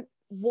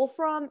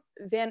Wolfram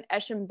van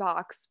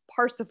Eschenbach's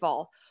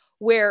Parsifal,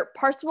 where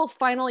Parsifal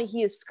finally,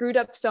 he has screwed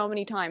up so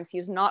many times. He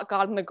has not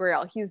gotten the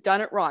Grail. He's done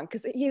it wrong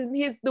because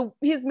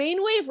his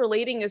main way of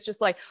relating is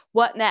just like,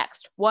 what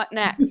next? What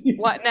next?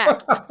 What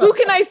next? Who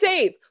can I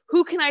save?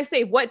 Who can I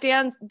save? What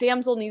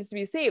damsel needs to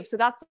be saved? So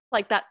that's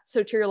like that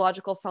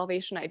soteriological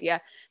salvation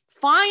idea.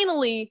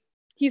 Finally,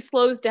 he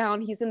slows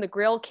down. He's in the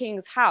Grail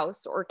King's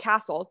house or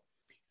castle,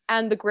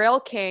 and the Grail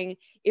King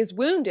is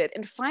wounded.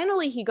 And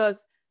finally, he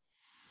goes,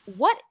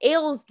 "What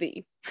ails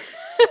thee?"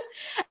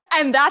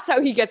 And that's how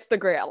he gets the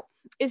Grail.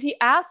 Is he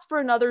asks for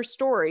another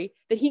story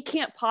that he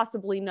can't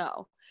possibly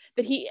know,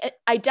 that he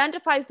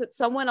identifies that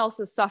someone else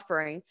is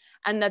suffering,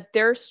 and that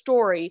their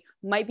story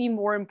might be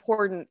more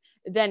important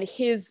than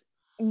his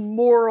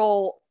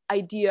moral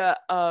idea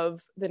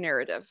of the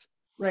narrative.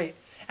 Right.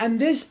 And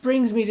this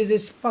brings me to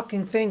this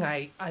fucking thing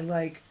I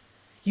like.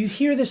 You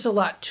hear this a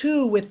lot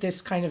too with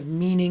this kind of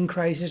meaning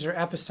crisis or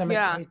epistemic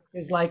Yeah. crisis.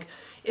 Is like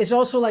it's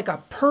also like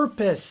a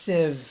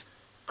purposive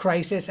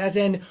crisis, as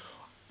in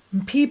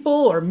people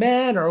or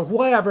men or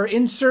whatever,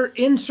 insert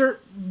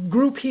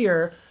group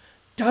here,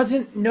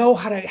 doesn't know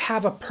how to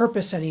have a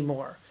purpose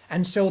anymore.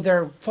 And so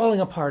they're falling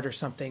apart or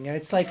something. And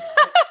it's like,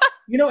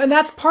 and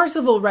that's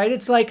Parsifal, right?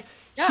 It's like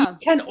he Yeah.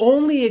 can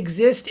only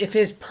exist if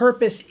his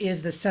purpose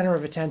is the center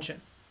of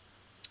attention.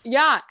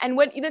 Yeah. And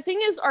what the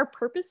thing is, our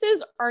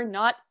purposes are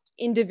not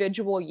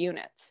individual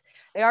units.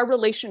 They are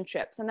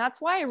relationships. And that's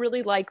why I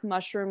really like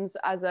mushrooms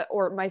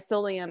or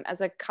mycelium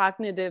as a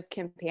cognitive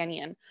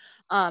companion.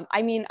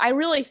 I mean, I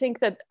really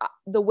think that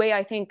the way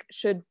I think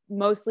should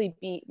mostly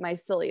be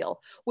mycelial,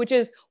 which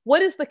is,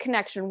 what is the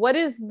connection? What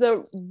is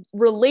the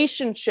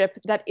relationship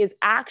that is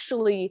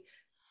actually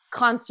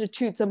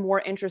constitutes a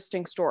more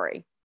interesting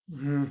story?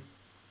 Mhm.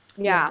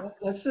 Yeah, Yeah.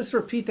 let's just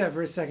repeat that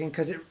for a second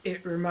because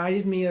it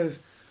reminded me of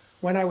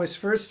when I was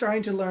first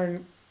starting to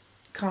learn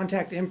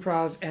contact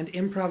improv and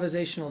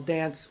improvisational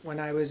dance when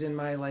I was in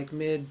my like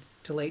mid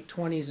to late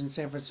 20s in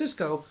San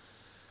Francisco.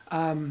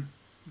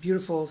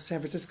 Beautiful San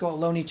Francisco,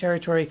 Ohlone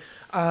territory.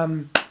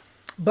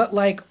 But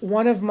like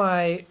one of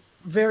my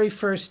very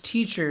first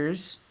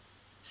teachers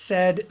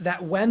said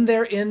that when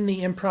they're in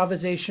the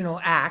improvisational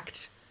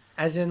act,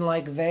 as in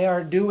like they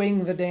are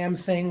doing the damn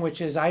thing, which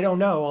is I don't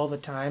know all the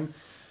time,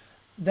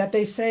 that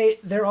they say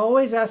they're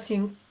always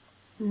asking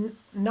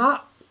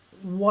not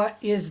what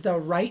is the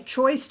right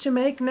choice to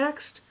make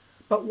next,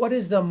 but what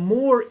is the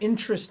more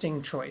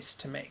interesting choice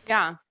to make.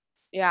 Yeah.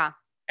 Yeah.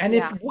 And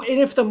Yeah.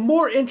 if the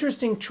more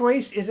interesting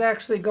choice is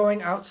actually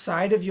going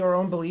outside of your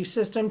own belief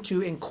system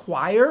to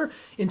inquire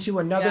into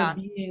another Yeah.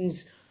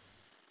 being's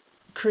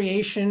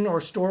creation or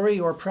story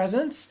or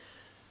presence,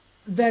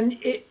 then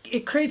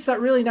it creates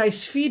that really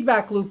nice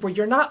feedback loop where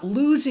you're not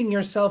losing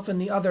yourself in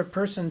the other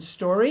person's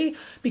story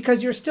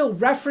because you're still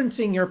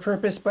referencing your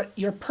purpose, but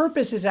your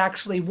purpose is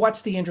actually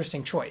what's the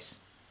interesting choice,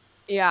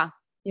 Yeah.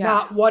 Yeah.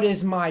 not what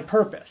is my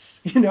purpose.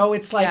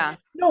 It's like, Yeah.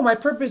 no, my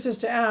purpose is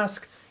to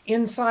ask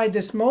inside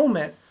this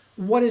moment,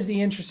 what is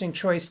the interesting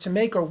choice to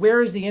make, or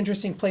where is the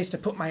interesting place to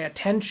put my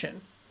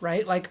attention,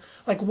 right? Like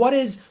what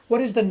is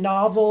the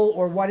novel,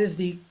 or what is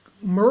the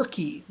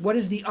murky? What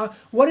is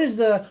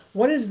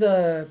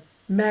the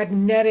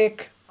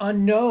magnetic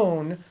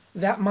unknown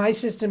that my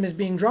system is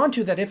being drawn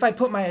to, that if I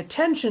put my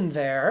attention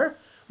there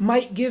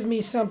might give me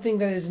something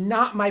that is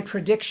not my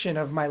prediction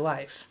of my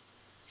life.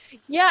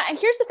 Yeah, and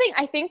here's the thing.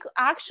 I think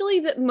actually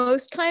that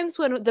most times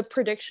when the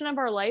prediction of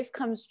our life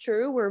comes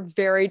true, we're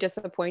very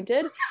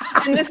disappointed.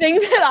 And the thing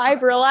that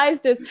I've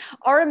realized is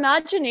our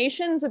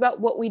imaginations about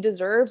what we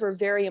deserve are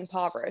very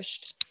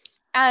impoverished.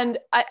 And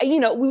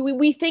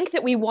we think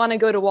that we want to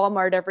go to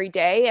Walmart every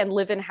day and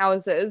live in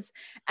houses,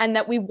 and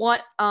that we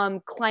want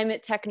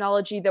climate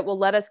technology that will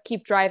let us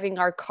keep driving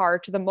our car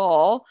to the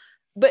mall.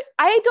 But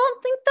I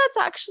don't think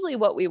that's actually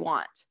what we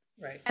want.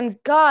 Right. And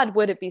God,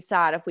 would it be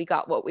sad if we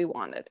got what we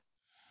wanted?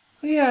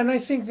 Yeah, and I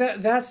think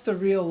that that's the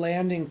real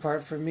landing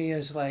part for me,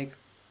 is like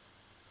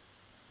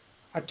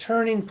a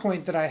turning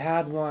point that I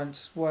had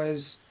once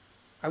was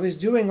I was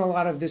doing a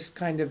lot of this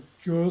kind of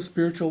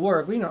spiritual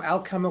work,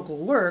 alchemical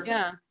work.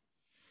 Yeah.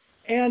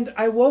 And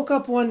I woke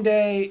up one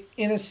day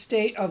in a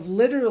state of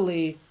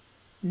literally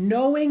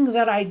knowing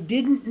that I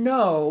didn't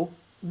know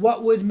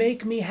what would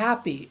make me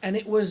happy. And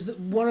it was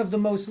one of the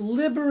most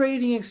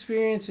liberating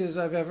experiences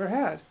I've ever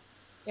had.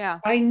 Yeah.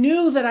 I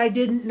knew that I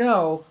didn't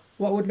know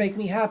what would make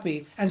me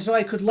happy. And so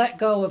I could let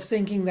go of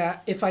thinking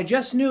that if I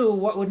just knew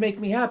what would make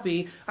me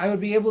happy, I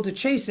would be able to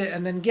chase it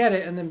and then get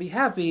it and then be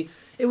happy.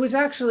 It was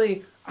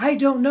actually, I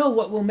don't know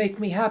what will make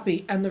me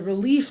happy. And the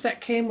relief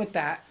that came with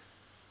that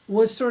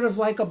was sort of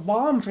like a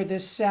balm for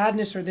this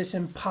sadness, or this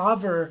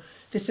impoverishment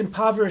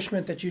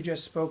that you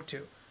just spoke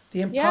to. The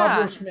Yeah.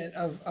 impoverishment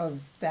of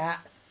that.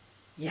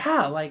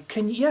 Yeah, like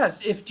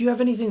yes, if do you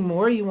have anything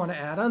more you want to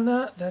add on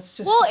that? That's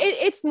just Well,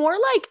 it's more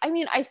like, I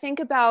mean, I think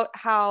about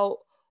how,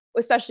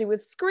 especially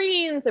with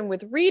screens and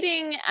with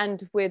reading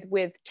and with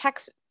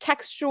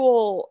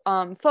textual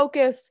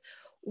focus,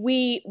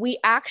 we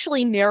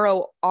actually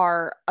narrow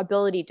our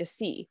ability to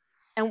see,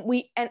 and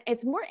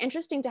it's more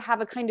interesting to have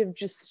a kind of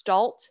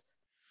gestalt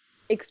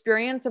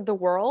experience of the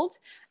world,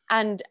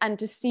 and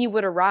to see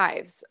what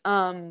arrives.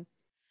 And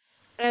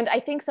I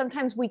think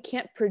sometimes we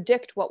can't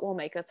predict what will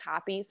make us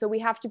happy. So we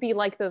have to be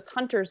like those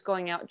hunters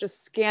going out,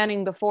 just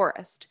scanning the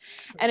forest.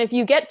 And if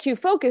you get too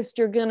focused,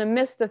 you're going to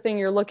miss the thing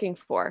you're looking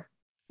for.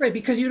 right,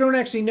 because you don't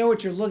actually know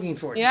what you're looking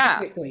for.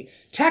 Yeah.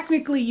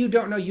 Technically, you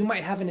don't know. You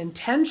might have an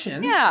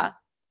intention. Yeah.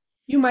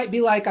 You might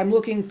be like, I'm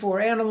looking for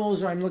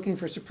animals, or I'm looking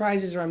for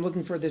surprises, or I'm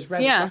looking for this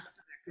red flower Yeah. that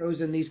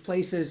grows in these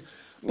places.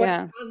 But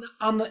Yeah.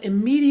 on the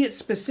immediate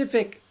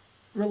specific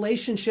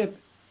relationship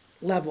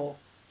level,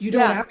 you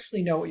don't Yeah.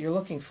 actually know what you're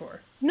looking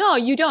for. No,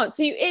 you don't.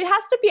 So it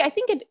has to be, I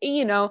think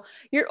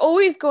you're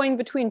always going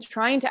between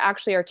trying to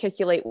actually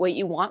articulate what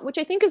you want, which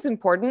I think is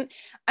important,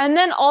 and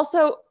then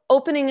also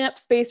opening up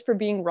space for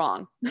being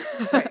wrong.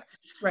 Right,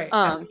 right.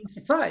 And um, being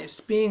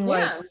surprised, being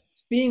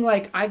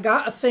like, yeah. I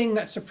got a thing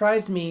that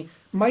surprised me,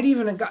 might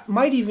even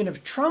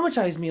have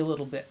traumatized me a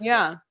little bit,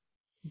 Yeah.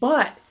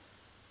 but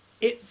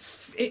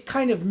it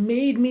kind of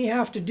made me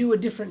have to do a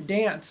different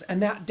dance,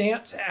 and that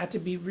dance had to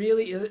be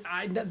really.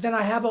 Then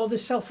I have all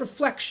this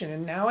self-reflection,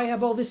 and now I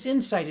have all this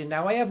insight, and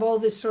now I have all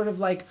this sort of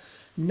like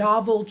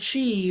novel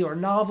chi or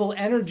novel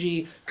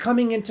energy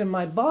coming into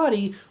my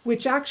body,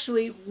 which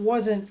actually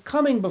wasn't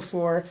coming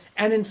before,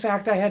 and in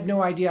fact I had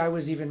no idea I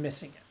was even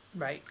missing it.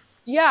 Right.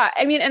 Yeah,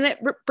 I mean, and it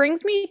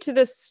brings me to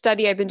this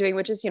study I've been doing,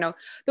 which is,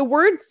 the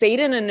word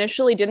Satan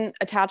initially didn't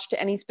attach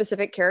to any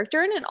specific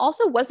character, and it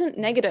also wasn't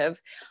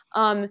negative.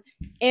 Um,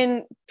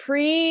 in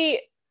pre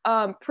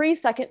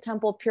Second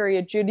Temple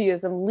period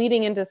Judaism,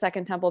 leading into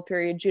Second Temple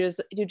period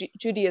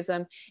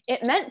Judaism,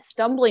 it meant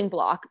stumbling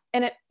block,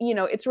 and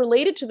it's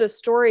related to the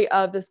story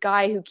of this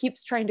guy who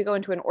keeps trying to go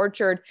into an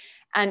orchard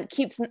and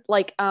keeps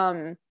like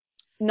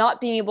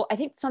not being able, I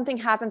think something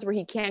happens where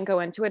he can't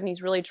go into it and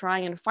he's really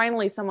trying. And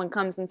finally someone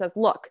comes and says,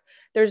 look,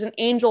 there's an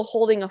angel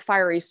holding a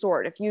fiery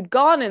sword. If you'd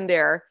gone in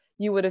there,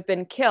 you would have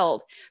been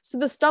killed. So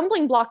the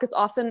stumbling block is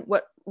often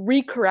what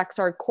recorrects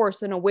our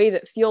course in a way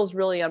that feels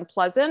really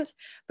unpleasant,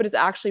 but is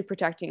actually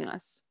protecting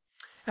us.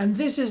 And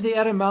this is the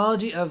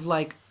etymology of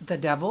like the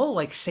devil,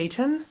 like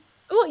Satan.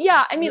 Well,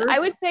 yeah, I mean, Word? I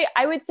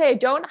would say I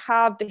don't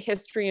have the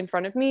history in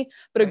front of me,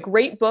 but a Right.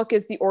 great book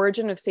is The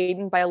Origin of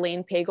Satan by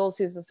Elaine Pagels,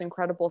 who's this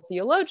incredible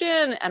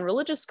theologian and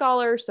religious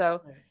scholar.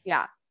 So Right.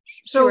 yeah,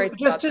 she So writes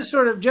just about to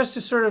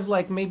that. sort of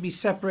like maybe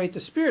separate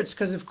the spirits,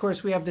 because of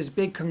course we have this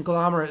big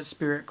conglomerate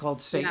spirit called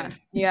Yeah, Satan.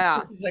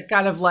 yeah, It's like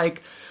kind of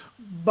like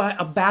by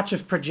a batch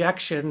of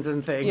projections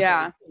and things,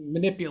 Yeah.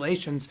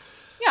 manipulations.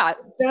 Yeah.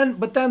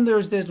 But then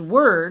there's this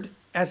word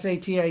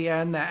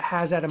Satan that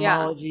has Yeah.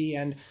 etymology,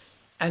 and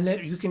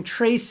that you can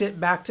trace it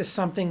back to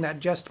something that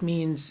just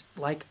means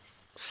like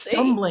See,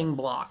 stumbling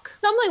block.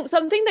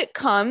 something that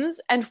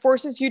comes and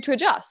forces you to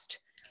adjust.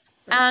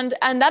 And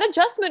that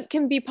adjustment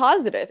can be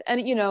positive.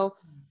 And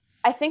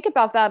I think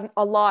about that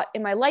a lot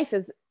in my life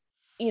is,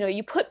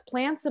 you put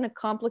plants in a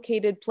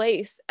complicated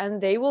place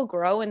and they will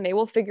grow and they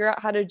will figure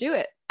out how to do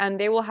it. And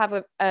they will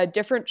have a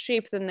different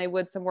shape than they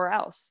would somewhere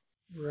else.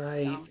 So,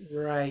 Right,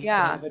 right. They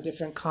yeah. have a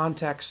different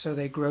context, so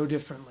they grow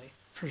differently,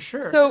 for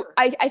sure. So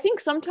I think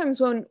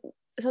sometimes when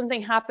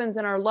something happens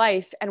in our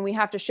life and we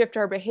have to shift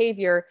our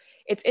behavior,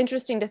 it's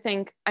interesting to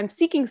think, I'm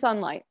seeking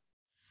sunlight.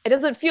 It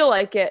doesn't feel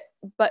like it,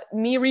 but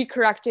me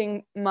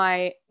recorrecting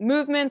my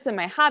movements and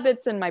my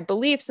habits and my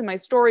beliefs and my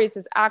stories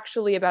is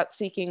actually about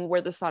seeking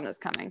where the sun is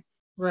coming.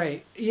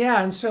 Right.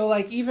 Yeah, and so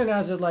like even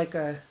as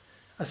a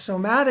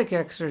somatic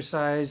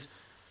exercise,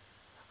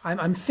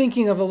 I'm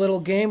thinking of a little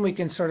game we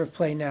can sort of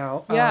play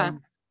now. Yeah.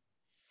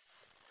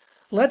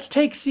 Let's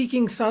take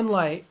seeking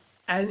sunlight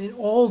and in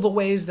all the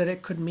ways that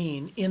it could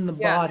mean in the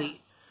Yeah. body,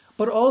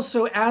 but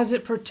also as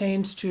it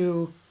pertains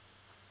to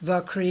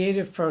the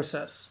creative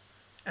process.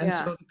 And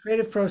Yeah. so the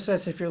creative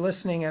process, if you're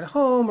listening at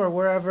home or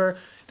wherever,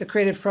 the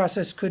creative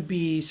process could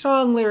be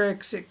song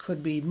lyrics, it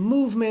could be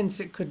movements,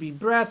 it could be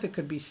breath, it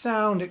could be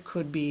sound, it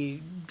could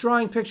be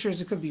drawing pictures,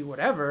 it could be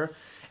whatever.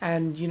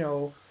 And,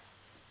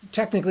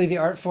 technically the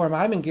art form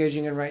I'm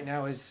engaging in right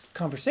now is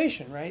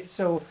conversation, right?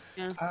 So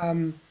Yeah.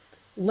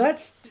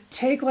 let's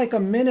take like a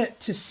minute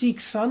to seek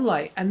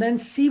sunlight and then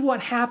see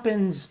what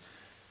happens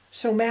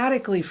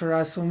somatically for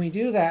us when we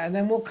do that. And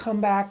then we'll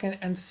come back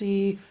and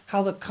see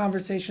how the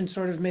conversation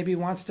sort of maybe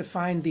wants to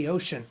find the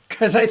ocean,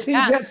 because I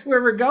think Yeah. that's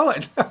where we're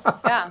going.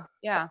 Yeah.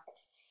 Yeah.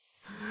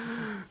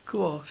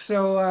 Cool.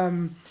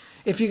 So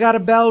if you got a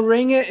bell,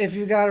 ring it. If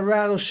you got a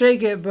rattle,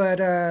 shake it. But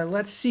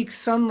let's seek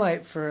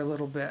sunlight for a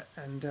little bit.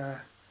 And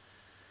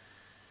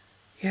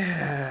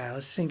yeah,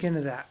 let's sink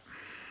into that.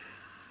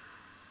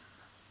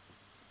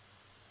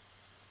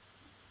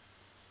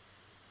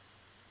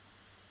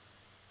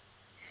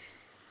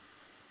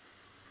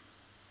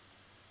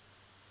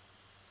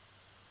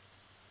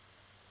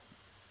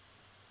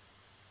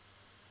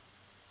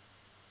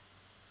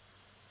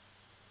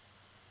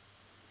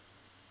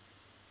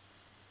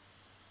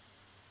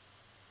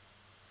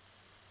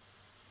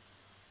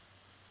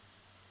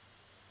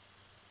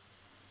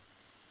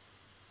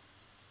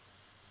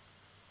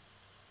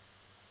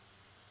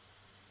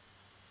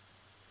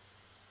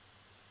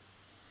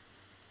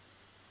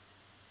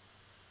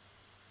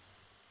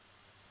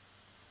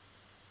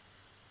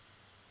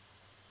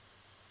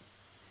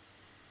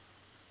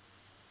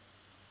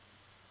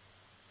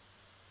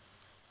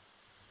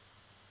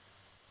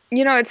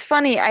 It's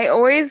funny. I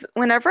always,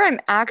 whenever I'm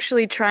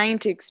actually trying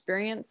to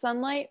experience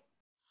sunlight,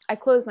 I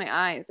close my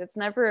eyes. It's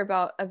never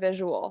about a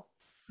visual.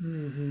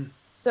 Hmm.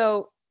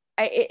 So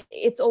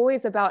it's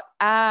always about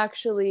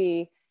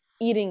actually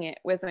eating it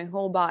with my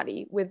whole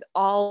body, with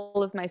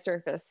all of my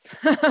surface.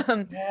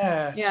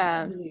 Yeah,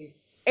 Yeah. totally.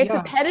 It's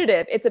Yeah.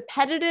 appetitive. It's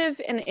appetitive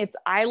and it's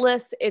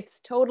eyeless. It's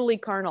totally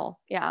carnal.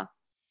 Yeah.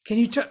 Can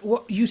you tell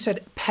what you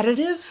said?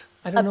 Appetitive?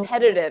 I don't know.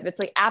 Appetitive. It's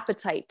like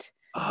appetite.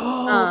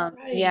 Oh,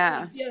 right.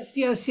 Yeah. Yes, yes,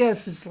 yes,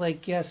 yes. It's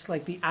like, yes,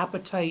 like the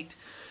appetite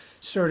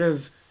sort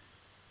of,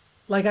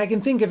 like I can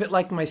think of it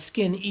like my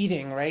skin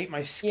eating, right?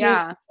 My skin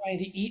is Yeah. trying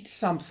to eat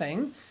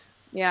something.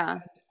 Yeah.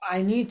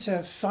 I need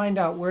to find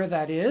out where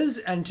that is.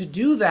 And to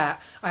do that,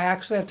 I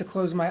actually have to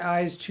close my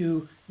eyes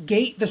to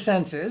gate the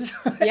senses,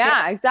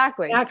 Yeah,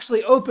 exactly.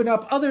 actually open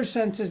up other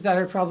senses that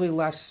are probably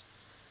less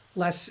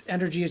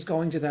energy is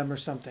going to them or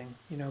something,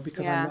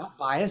 because I'm Yeah, not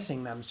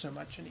biasing them so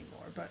much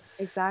anymore. But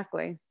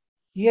exactly.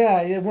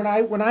 yeah, yeah,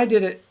 when I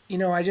did it,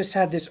 I just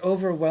had this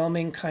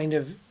overwhelming kind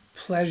of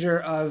pleasure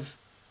of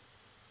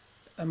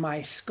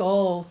my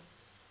skull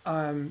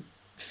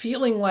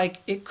feeling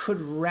like it could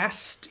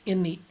rest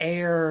in the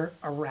air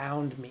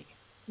around me.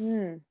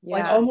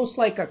 Like Yeah. almost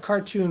like a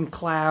cartoon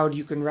cloud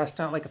you can rest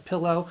on like a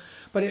pillow,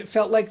 but it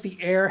felt like the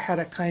air had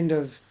a kind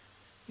of,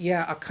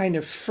 yeah, a kind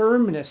of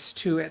firmness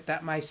to it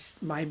that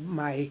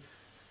my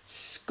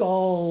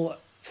skull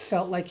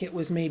felt like it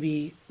was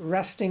maybe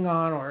resting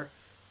on, or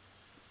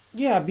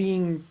yeah,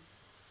 being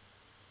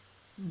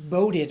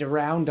boated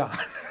around on.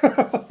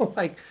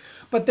 Like,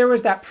 but there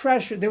was that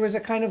pressure, there was a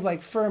kind of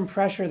like firm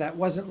pressure that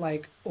wasn't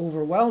like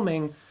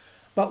overwhelming,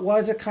 but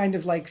was a kind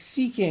of like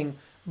seeking,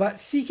 but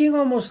seeking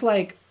almost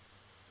like,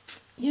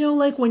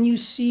 like when you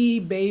see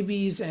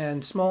babies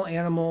and small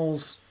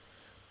animals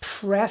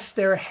press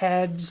their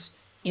heads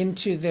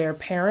into their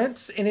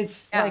parents, and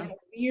it's like Yeah.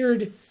 a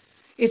weird,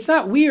 it's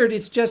not weird,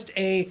 it's just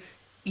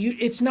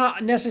it's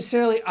not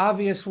necessarily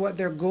obvious what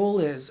their goal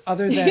is,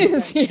 other than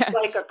it's Yeah.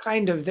 like a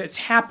kind of that's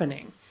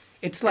happening.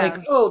 It's like,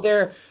 Yeah. oh,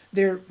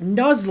 they're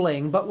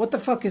nuzzling, but what the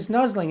fuck is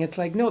nuzzling? It's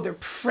like, no, they're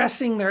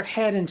pressing their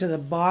head into the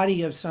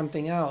body of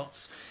something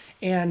else,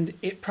 and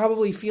it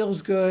probably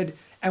feels good,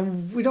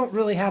 and we don't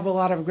really have a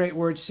lot of great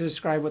words to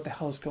describe what the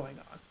hell's going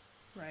on.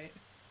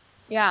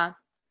 Yeah.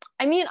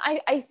 I mean,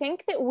 I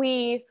think that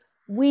we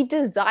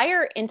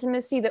desire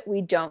intimacy that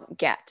we don't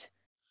get.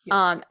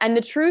 Yes. And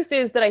the truth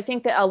is that I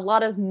think that a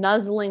lot of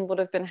nuzzling would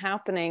have been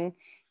happening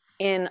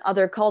in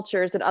other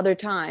cultures at other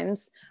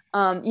times.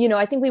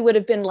 I think we would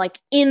have been like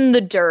in the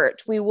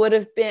dirt. We would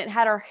have been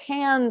had our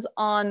hands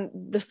on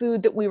the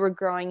food that we were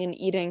growing and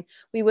eating.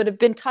 We would have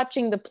been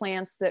touching the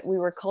plants that we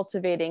were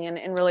cultivating and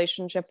in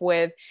relationship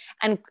with,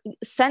 and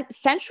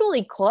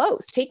sensually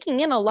close, taking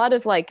in a lot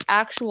of like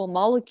actual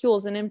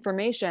molecules and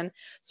information.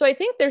 So I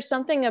think there's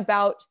something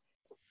about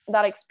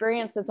that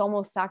experience that's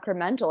almost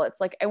sacramental. It's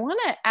like I want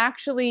to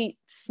actually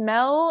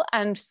smell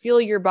and feel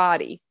your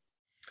body.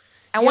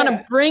 I want to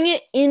Yeah. bring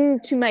it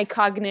into my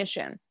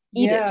cognition,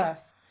 eat it. Yeah.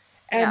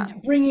 Yeah.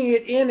 And bringing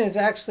it in is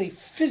actually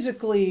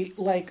physically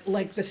like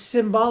the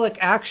symbolic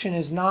action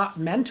is not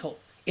mental.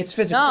 It's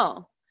physical.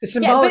 No. The Yeah,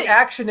 symbolic but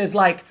action is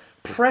like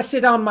press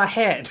it on my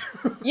head.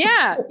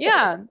 yeah,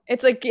 yeah.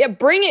 It's like, yeah,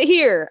 bring it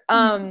here.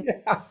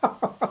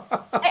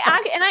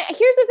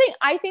 Here's the thing.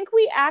 I think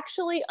we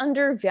actually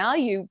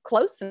undervalue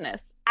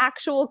closeness,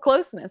 actual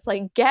closeness.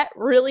 Like, get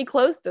really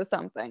close to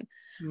something.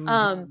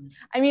 Mhm.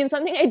 I mean,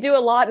 something I do a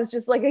lot is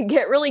just like I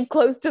get really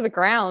close to the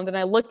ground and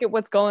I look at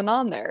what's going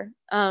on there.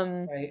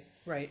 Right,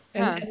 right.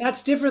 And Yeah. and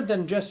that's different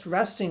than just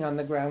resting on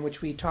the ground,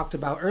 which we talked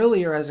about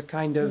earlier as a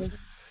kind of Mhm.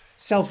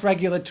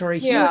 self-regulatory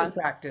healing Yeah.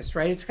 practice,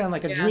 right? It's kind of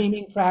like a Yeah.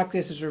 dreaming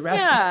practice, it's a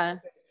resting Yeah.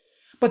 practice.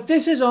 But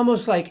this is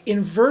almost like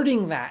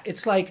inverting that.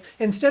 It's like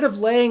instead of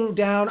laying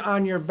down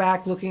on your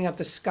back, looking at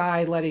the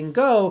sky, letting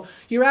go,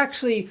 you're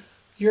actually,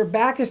 your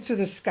back is to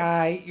the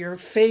sky, your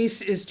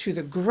face is to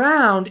the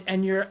ground,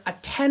 and you're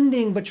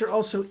attending, but you're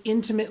also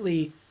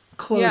intimately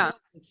close Yeah.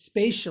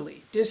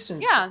 spatially,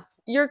 distanced. Yeah.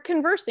 You're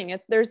conversing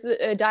it. There's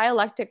a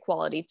dialectic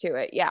quality to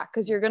it. Yeah.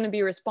 Because you're going to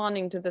be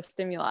responding to the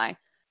stimuli.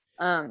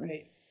 Um,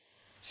 Right.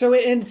 So,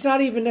 and it's not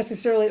even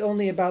necessarily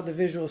only about the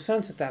visual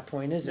sense at that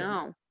point, is it?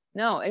 no,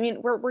 no. I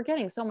mean, we're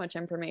getting so much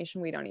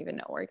information we don't even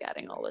know we're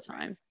getting all the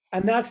time.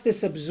 And that's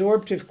this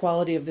absorptive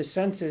quality of the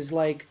senses.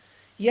 Like,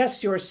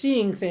 yes, you're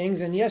seeing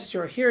things, and yes,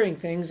 you're hearing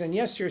things, and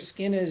yes, your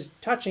skin is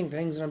touching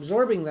things and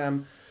absorbing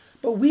them.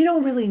 But we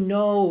don't really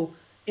know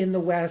in the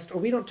West, or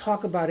we don't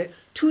talk about it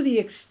to the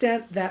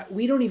extent that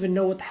we don't even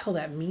know what the hell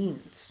that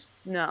means.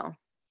 No.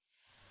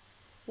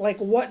 Like,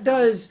 what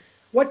does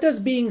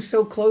being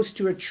so close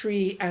to a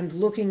tree and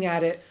looking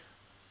at it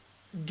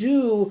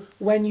do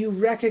when you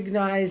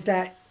recognize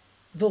that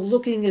the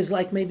looking is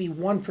like maybe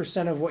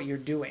 1% of what you're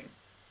doing?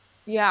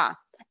 Yeah.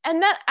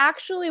 And that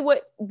actually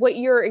what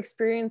you're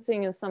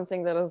experiencing is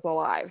something that is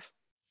alive.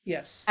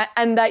 Yes.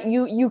 And that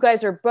you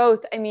guys are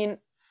both, I mean,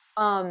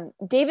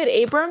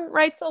 David Abram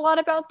writes a lot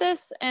about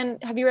this.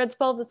 And have you read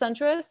Spell of the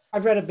Sensuous?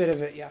 I've read a bit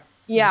of it, yeah.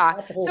 Yeah.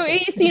 Not the whole So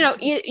thing.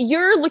 it's,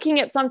 you're looking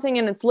at something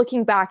and it's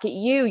looking back at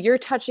you. You're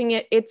touching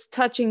it, it's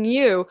touching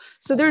you.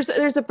 So there's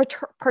a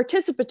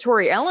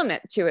participatory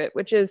element to it,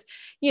 which is,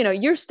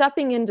 you're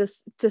stepping into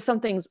to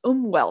something's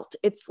umwelt.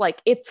 It's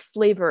like its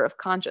flavor of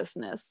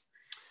consciousness.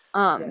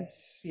 Um,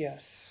 Yes,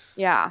 yes.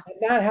 yeah. And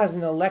that has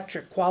an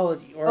electric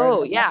quality or an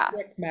Oh, yeah.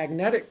 electric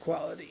magnetic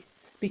quality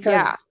because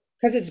Yeah.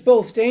 because it's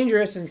both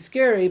dangerous and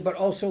scary, but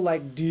also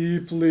like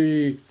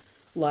deeply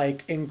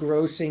like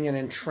engrossing and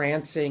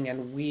entrancing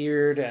and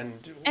weird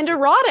And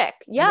erotic.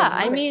 and Yeah.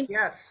 I erotic. mean,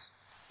 Yes.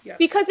 Yes.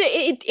 because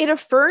it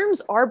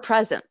affirms our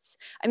presence.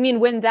 I mean,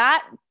 when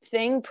that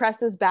thing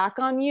presses back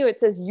on you, it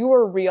says, you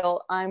are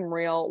real, I'm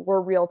real,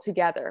 we're real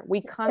together. We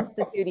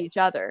constitute each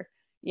other.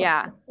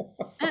 Yeah.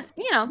 And,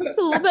 it's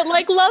a little bit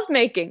like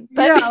lovemaking,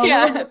 Yeah, but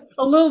yeah.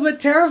 a little bit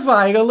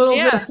terrifying, a little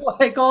bit Yeah.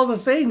 like all the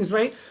things,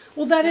 right?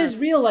 Well, that Yeah. is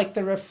real, like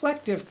the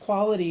reflective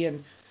quality,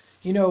 and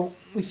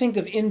we think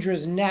of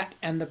Indra's net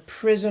and the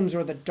prisms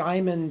or the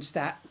diamonds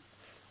that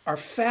are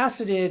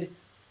faceted,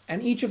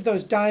 and each of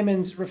those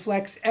diamonds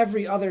reflects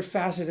every other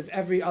facet of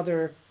every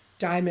other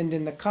diamond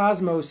in the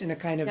cosmos in a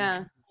kind of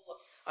Yeah.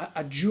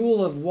 a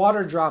jewel of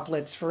water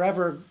droplets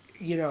forever,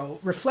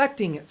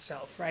 reflecting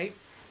itself, right?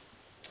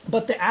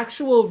 But the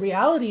actual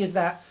reality is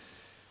that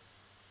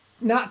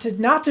not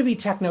to be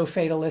techno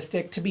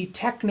fatalistic, to be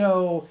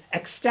techno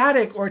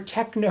ecstatic or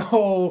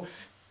techno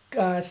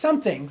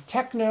something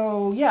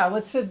techno. Yeah,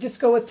 let's just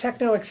go with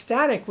techno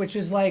ecstatic, which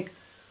is like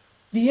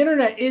the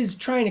internet is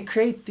trying to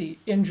create the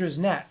Indra's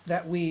net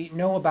that we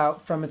know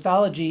about from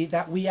mythology,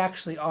 that we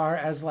actually are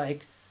as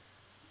like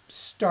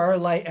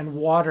starlight and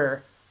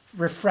water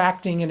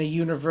refracting in a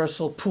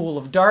universal pool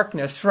of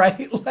darkness,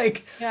 right?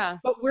 Like, Yeah.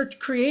 but we're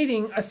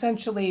creating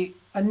essentially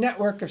a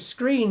network of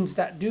screens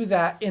that do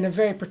that in a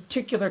very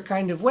particular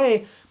kind of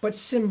way, but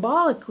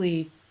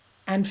symbolically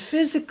and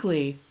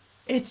physically,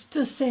 it's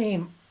the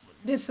same.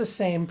 It's the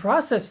same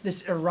process,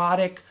 this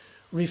erotic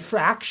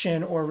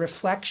refraction or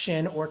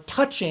reflection or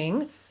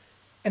touching.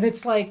 And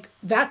it's like,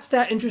 that's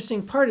that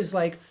interesting part is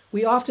like,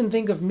 we often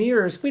think of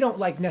mirrors. We don't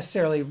like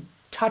necessarily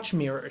touch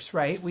mirrors,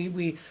 right?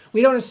 We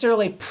don't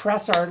necessarily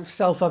press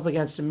ourselves up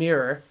against a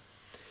mirror.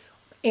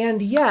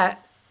 And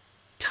yet,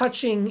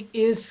 touching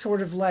is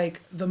sort of like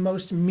the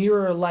most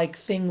mirror-like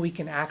thing we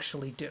can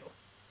actually do.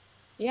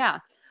 Yeah.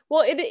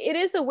 Well, it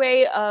is a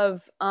way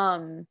of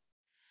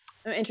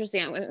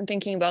Interesting. I'm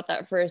thinking about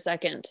that for a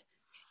second.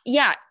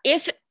 Yeah,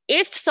 if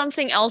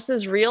something else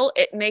is real,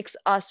 it makes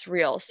us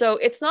real. So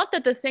it's not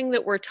that the thing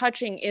that we're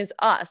touching is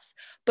us,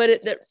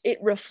 but that it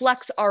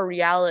reflects our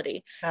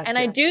reality. That's And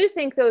I it. do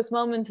think those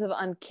moments of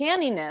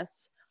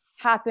uncanniness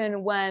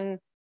happen when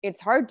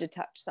it's hard to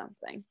touch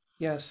something.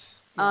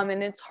 Yes. Yeah.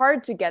 And it's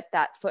hard to get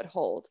that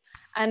foothold.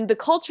 And the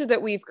culture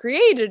that we've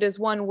created is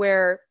one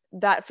where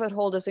that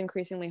foothold is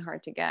increasingly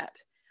hard to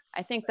get.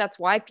 I think that's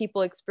why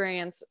people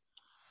experience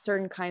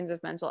certain kinds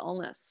of mental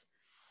illness,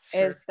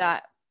 Sure. is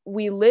that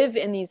we live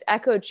in these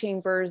echo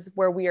chambers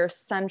where we are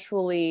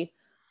sensually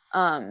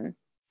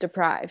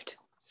deprived.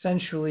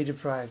 Sensually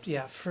deprived.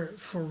 Yeah, for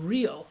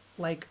real.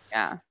 Like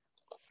Yeah.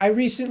 I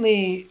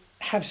recently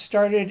have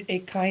started a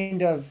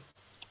kind of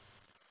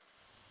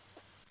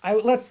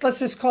let's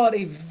just call it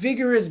a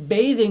vigorous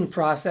bathing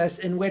process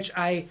in which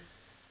I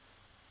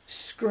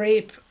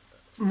scrape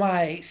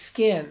my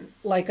skin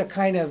like a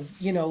kind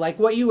of, like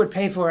what you would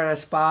pay for at a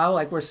spa,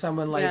 like where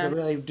someone like Yeah.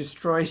 really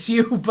destroys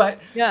you.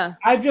 But Yeah.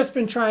 I've just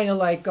been trying to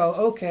like go,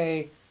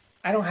 okay,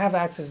 I don't have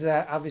access to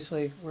that.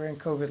 Obviously, we're in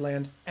COVID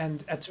land, and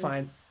that's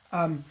fine.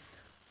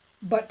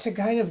 But to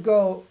kind of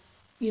go,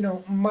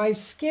 my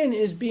skin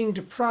is being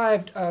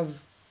deprived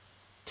of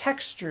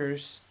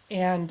textures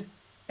and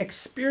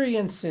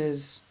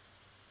experiences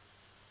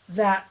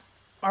that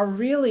are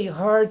really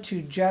hard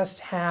to just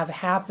have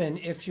happen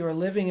if you're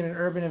living in an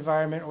urban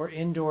environment or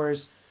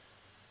indoors.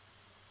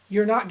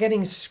 You're not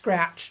getting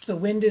scratched. The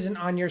wind isn't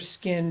on your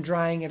skin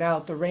drying it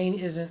out. The rain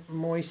isn't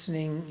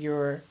moistening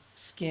your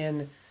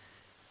skin.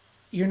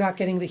 You're not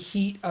getting the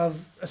heat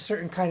of a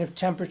certain kind of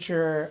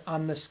temperature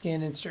on the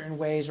skin in certain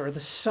ways, or the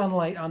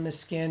sunlight on the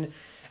skin.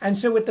 And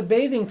so with the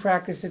bathing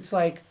practice, it's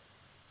like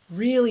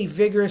really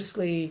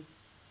vigorously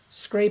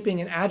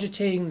scraping and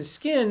agitating the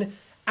skin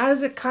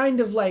as a kind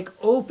of like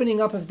opening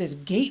up of this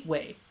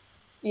gateway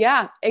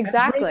Yeah, and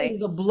exactly. bringing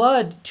the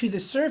blood to the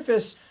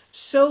surface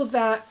so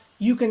that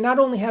you can not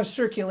only have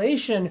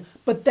circulation,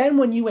 but then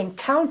when you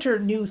encounter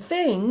new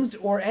things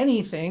or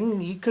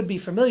anything, you could be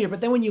familiar,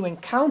 but then when you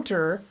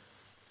encounter,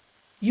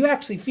 you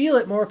actually feel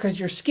it more because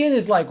your skin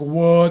is like,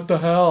 what the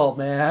hell,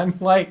 man?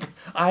 Like,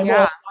 I'm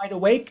Yeah. all wide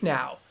awake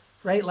now,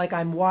 right? Like,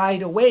 I'm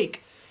wide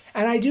awake.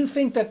 And I do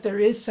think that there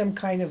is some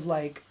kind of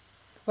like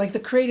the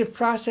creative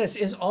process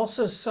is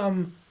also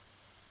some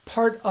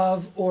part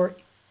of, or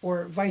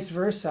vice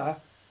versa,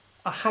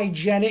 a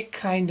hygienic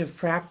kind of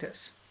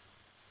practice.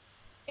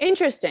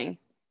 Interesting.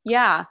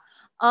 Yeah.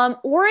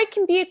 Or it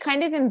can be a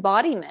kind of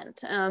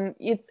embodiment.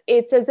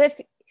 It's as if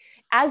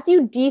as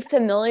you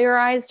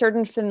defamiliarize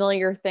certain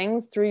familiar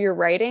things through your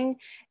writing,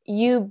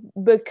 you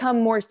become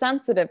more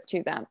sensitive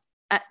to them.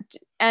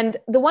 And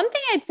the one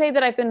thing I'd say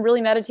that I've been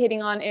really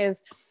meditating on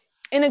is,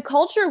 in a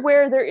culture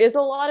where there is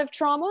a lot of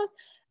trauma,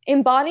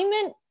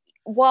 embodiment,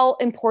 while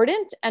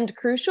important and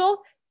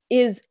crucial,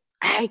 is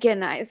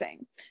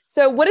agonizing.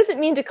 So, what does it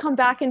mean to come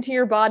back into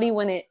your body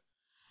when it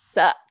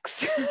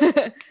sucks?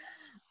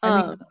 I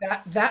mean, um,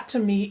 that to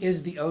me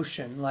is the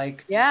ocean.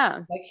 yeah,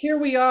 Like here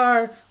we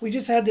are. We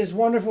just had this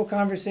wonderful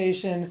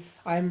conversation.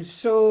 I'm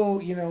so,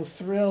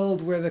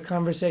 thrilled where the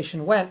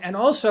conversation went. And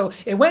also,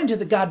 it went into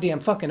the goddamn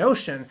fucking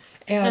ocean.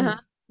 And uh-huh.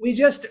 we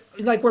just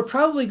like we're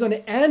probably going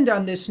to end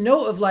on this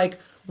note of like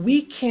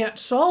we can't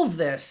solve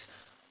this.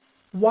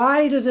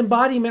 Why does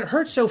embodiment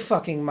hurt so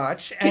fucking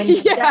much? And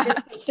yet Yeah,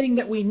 it's the thing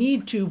that we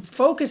need to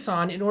focus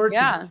on in order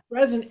to be yeah,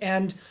 present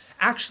and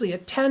actually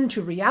attend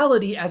to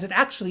reality as it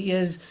actually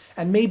is,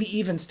 and maybe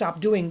even stop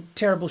doing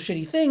terrible,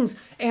 shitty things.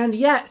 And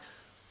yet,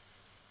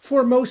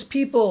 for most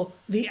people,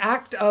 the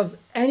act of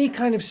any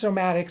kind of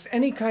somatics,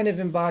 any kind of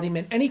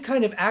embodiment, any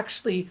kind of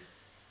actually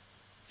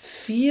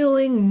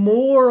feeling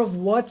more of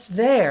what's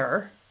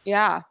there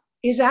yeah.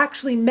 is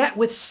actually met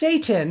with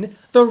Satan,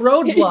 the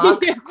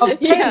roadblock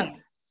of Yeah,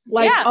 pain.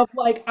 Like yeah, of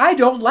like, I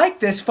don't like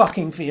this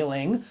fucking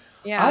feeling.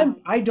 yeah,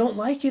 I don't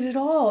like it at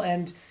all.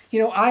 And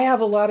I have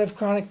a lot of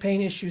chronic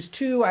pain issues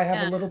too. I have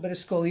a yeah, little bit of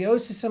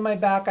scoliosis in my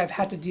back. I've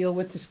had to deal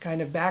with this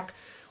kind of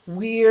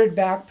weird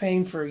back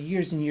pain for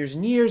years and years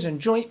and years,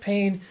 and joint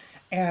pain.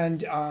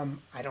 And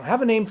I don't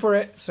have a name for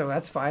it, so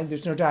that's fine.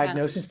 There's no yeah,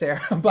 diagnosis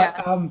there.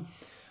 yeah,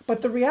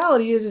 But the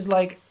reality is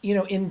like,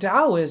 in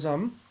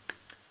Taoism,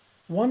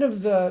 one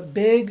of the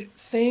big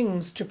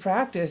things to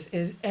practice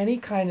is any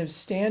kind of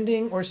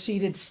standing or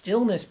seated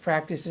stillness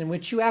practice in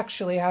which you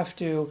actually have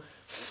to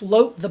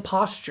float the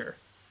posture.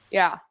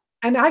 yeah,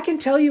 And I can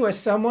tell you, as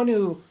someone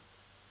who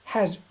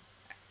has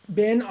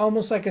been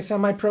almost like a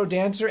semi pro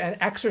dancer and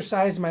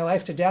exercised my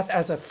life to death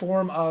as a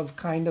form of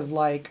kind of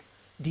like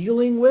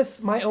dealing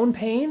with my own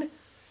pain,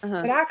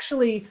 uh-huh. that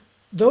actually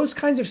those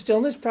kinds of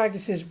stillness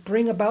practices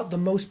bring about the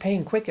most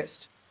pain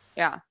quickest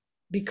Yeah,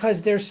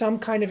 because there's some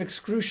kind of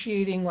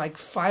excruciating, like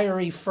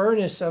fiery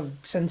furnace of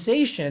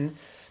sensation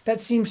that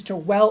seems to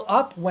well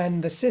up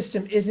when the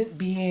system isn't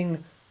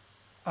being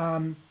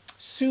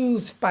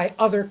soothed by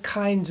other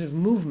kinds of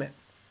movement.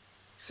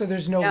 So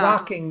there's no yeah,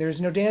 rocking,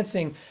 there's no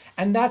dancing.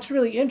 And that's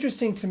really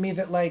interesting to me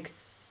that, like,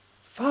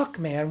 fuck,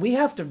 man, we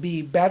have to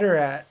be better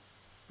at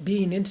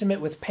being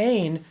intimate with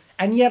pain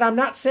And yet I'm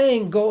not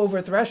saying go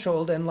over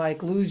threshold and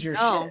like lose your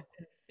shit. No.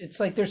 It's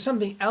like there's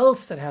something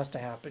else that has to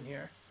happen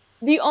here.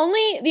 The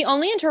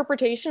only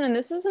interpretation, and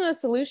this isn't a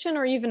solution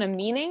or even a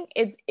meaning,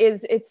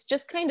 it's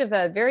just kind of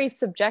a very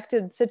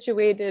subjected,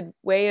 situated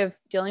way of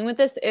dealing with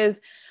this, is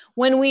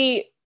when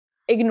we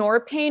ignore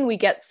pain, we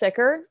get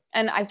sicker.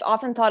 And I've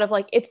often thought of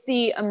like it's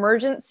the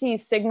emergency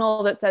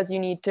signal that says you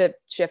need to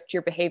shift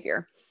your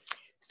behavior.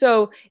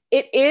 So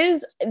it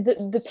is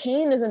the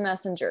pain is a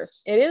messenger.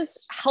 It is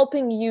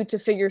helping you to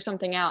figure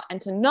something out,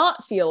 and to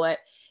not feel it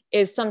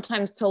is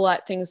sometimes to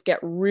let things get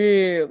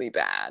really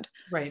bad.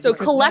 Right. So Because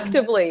then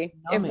collectively,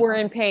 if numbing. we're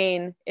in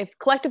pain, if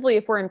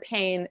we're in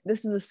pain,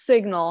 this is a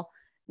signal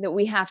that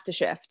we have to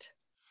shift.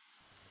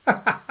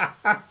 Yeah.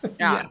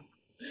 Yeah.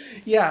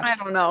 Yeah. I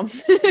don't know.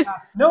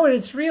 No, and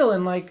it's real.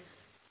 And like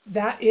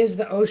that is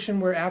the ocean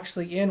we're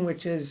actually in,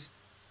 which is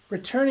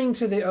returning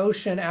to the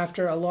ocean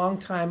after a long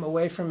time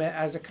away from it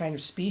as a kind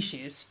of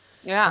species,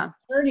 Yeah.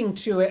 returning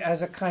to it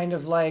as a kind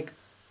of like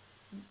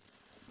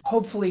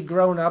hopefully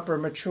grown up or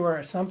mature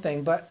or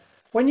something. But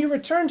when you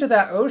return to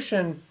that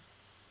ocean,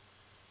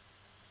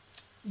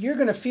 you're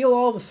going to feel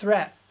all the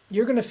threat.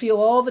 You're going to feel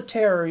all the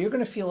terror. You're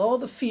going to feel all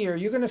the fear.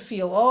 You're going to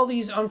feel all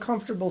these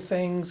uncomfortable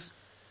things.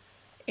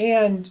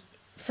 And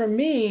for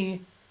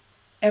me,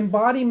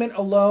 embodiment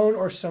alone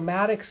or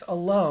somatics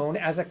alone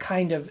as a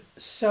kind of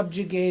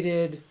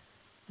subjugated,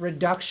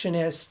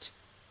 reductionist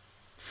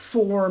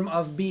form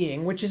of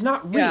being, which is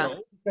not Yeah.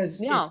 real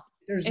because No.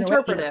 there's no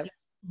evidence. Interpretive.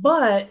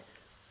 But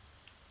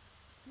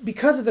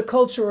because of the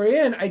culture we're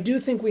in, I do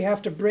think we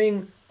have to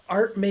bring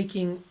art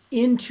making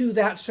into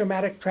that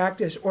somatic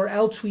practice, or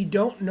else we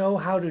don't know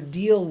how to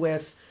deal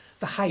with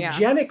the Yeah.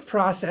 hygienic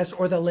process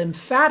or the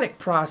lymphatic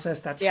process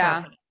that's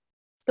Yeah. happening.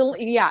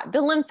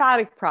 The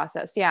lymphatic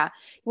process. Yeah.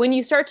 When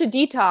you start to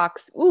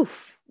detox,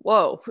 oof,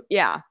 whoa,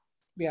 yeah.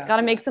 Yeah, Got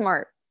to make some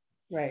art.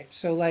 right.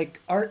 So like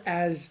art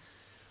as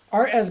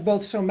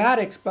both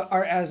somatics, but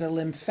art as a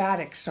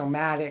lymphatic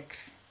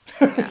somatics.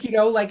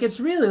 Yeah. Like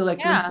it's really like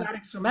Yeah.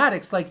 lymphatic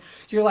somatics. Like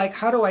you're like,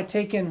 how do I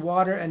take in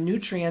water and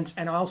nutrients,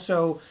 and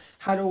also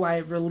how do I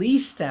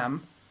release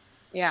them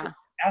so Yeah.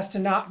 as to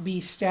not be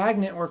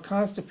stagnant or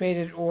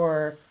constipated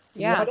or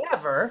Yeah.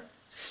 whatever,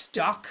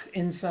 stuck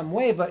in some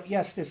way. But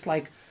yes, this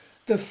like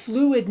the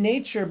fluid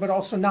nature, but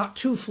also not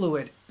too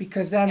fluid,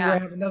 because then we Yeah.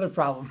 have another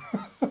problem.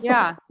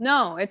 Yeah.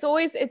 No, it's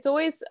always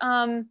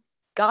God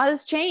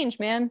has changed,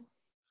 man.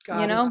 You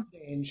God is know?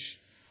 change.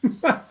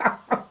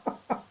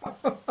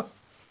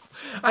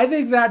 I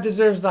think that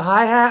deserves the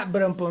hi hat,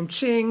 but boom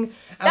ching.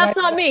 And I That's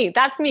not me.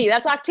 That's me.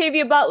 That's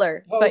Octavia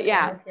Butler. But okay,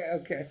 yeah.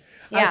 okay.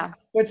 Yeah.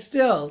 But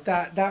still,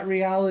 that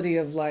reality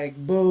of like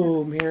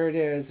boom, here it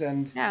is,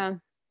 and Yeah.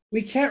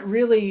 we can't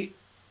really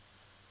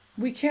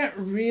we can't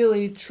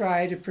really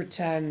try to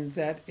pretend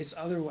that it's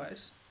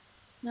otherwise.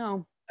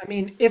 No. I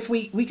mean, if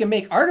we can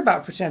make art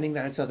about pretending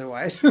that it's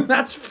otherwise,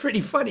 that's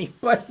pretty funny.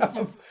 But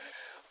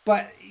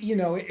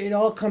it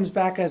all comes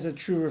back as a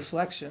true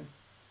reflection.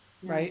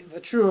 Yeah. Right? The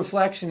true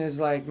reflection is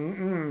like,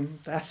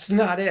 that's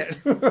not it.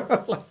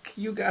 Like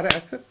you're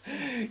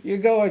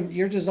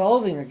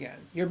dissolving again.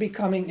 You're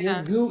becoming,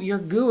 Yeah. you're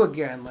goo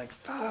again. Like,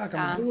 fuck,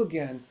 I'm Yeah. goo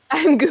again.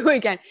 I'm goo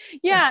again.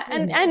 Yeah,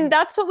 and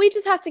that's what we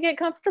just have to get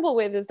comfortable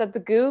with, is that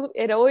the goo,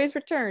 it always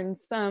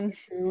returns. Goo it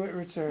Yeah.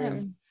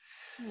 returns.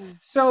 Yeah.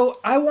 So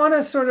I want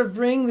to sort of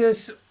bring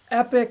this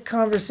epic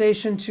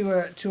conversation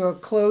to a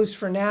close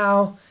for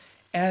now.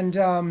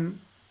 And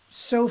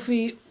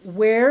Sophie,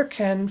 where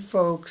can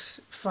folks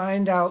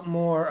find out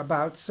more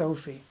about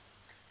Sophie?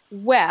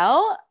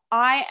 Well,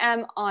 I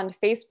am on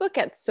Facebook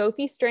at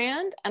Sophie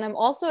Strand, and I'm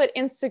also at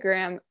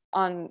Instagram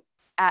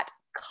at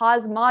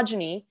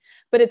Cosmogony,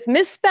 but it's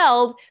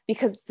misspelled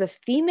because it's a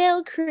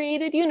female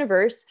created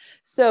universe.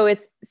 So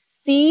it's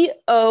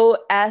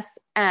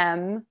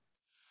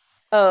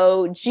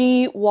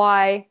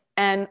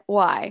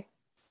COSMOGYNY.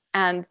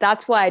 And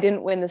that's why I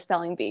didn't win the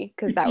spelling bee,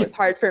 because that was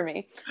hard for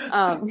me.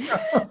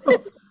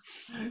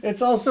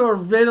 It's also a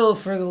riddle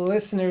for the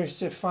listeners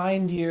to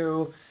find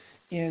you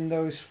in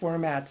those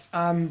formats.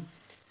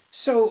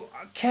 So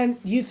can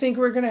you think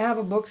we're going to have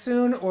a book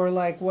soon, or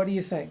like, what do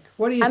you think?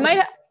 What do you I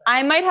think?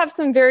 might have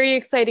some very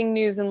exciting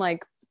news in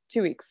like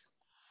 2 weeks.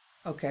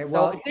 Okay, So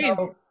well, we'll see.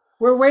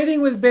 we're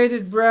waiting with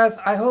bated breath.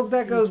 I hope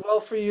that goes well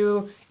for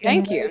you in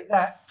Thank you. ways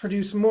that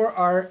produce more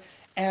art,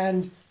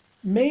 and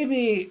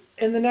maybe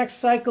in the next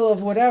cycle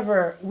of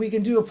whatever, we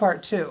can do a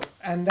part two.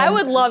 And I then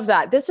would love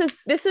that. This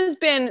has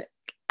been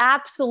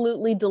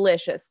absolutely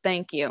delicious.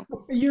 Thank you.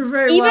 you're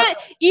very Even welcome.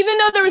 even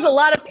though there was a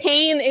lot of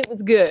pain, it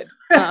was good.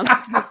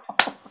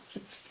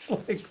 It's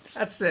like,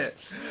 that's it.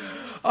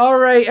 All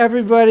right,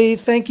 everybody.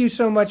 Thank you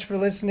so much for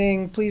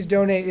listening. Please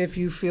donate if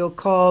you feel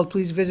called.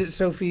 Please visit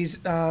Sophie's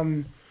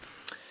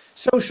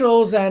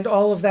socials and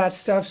all of that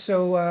stuff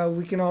so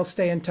we can all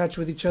stay in touch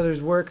with each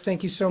other's work.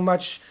 Thank you so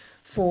much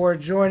for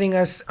joining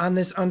us on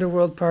this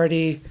underworld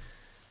party.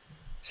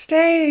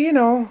 Stay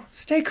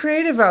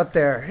creative out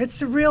there.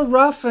 It's real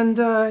rough, and,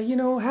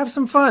 have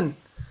some fun.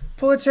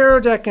 Pull a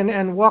tarot deck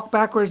and walk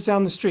backwards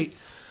down the street.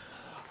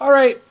 All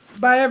right.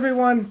 Bye,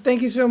 everyone.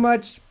 Thank you so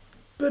much.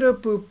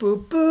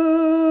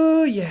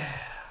 Ba-da-boo-boo-boo,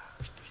 yeah.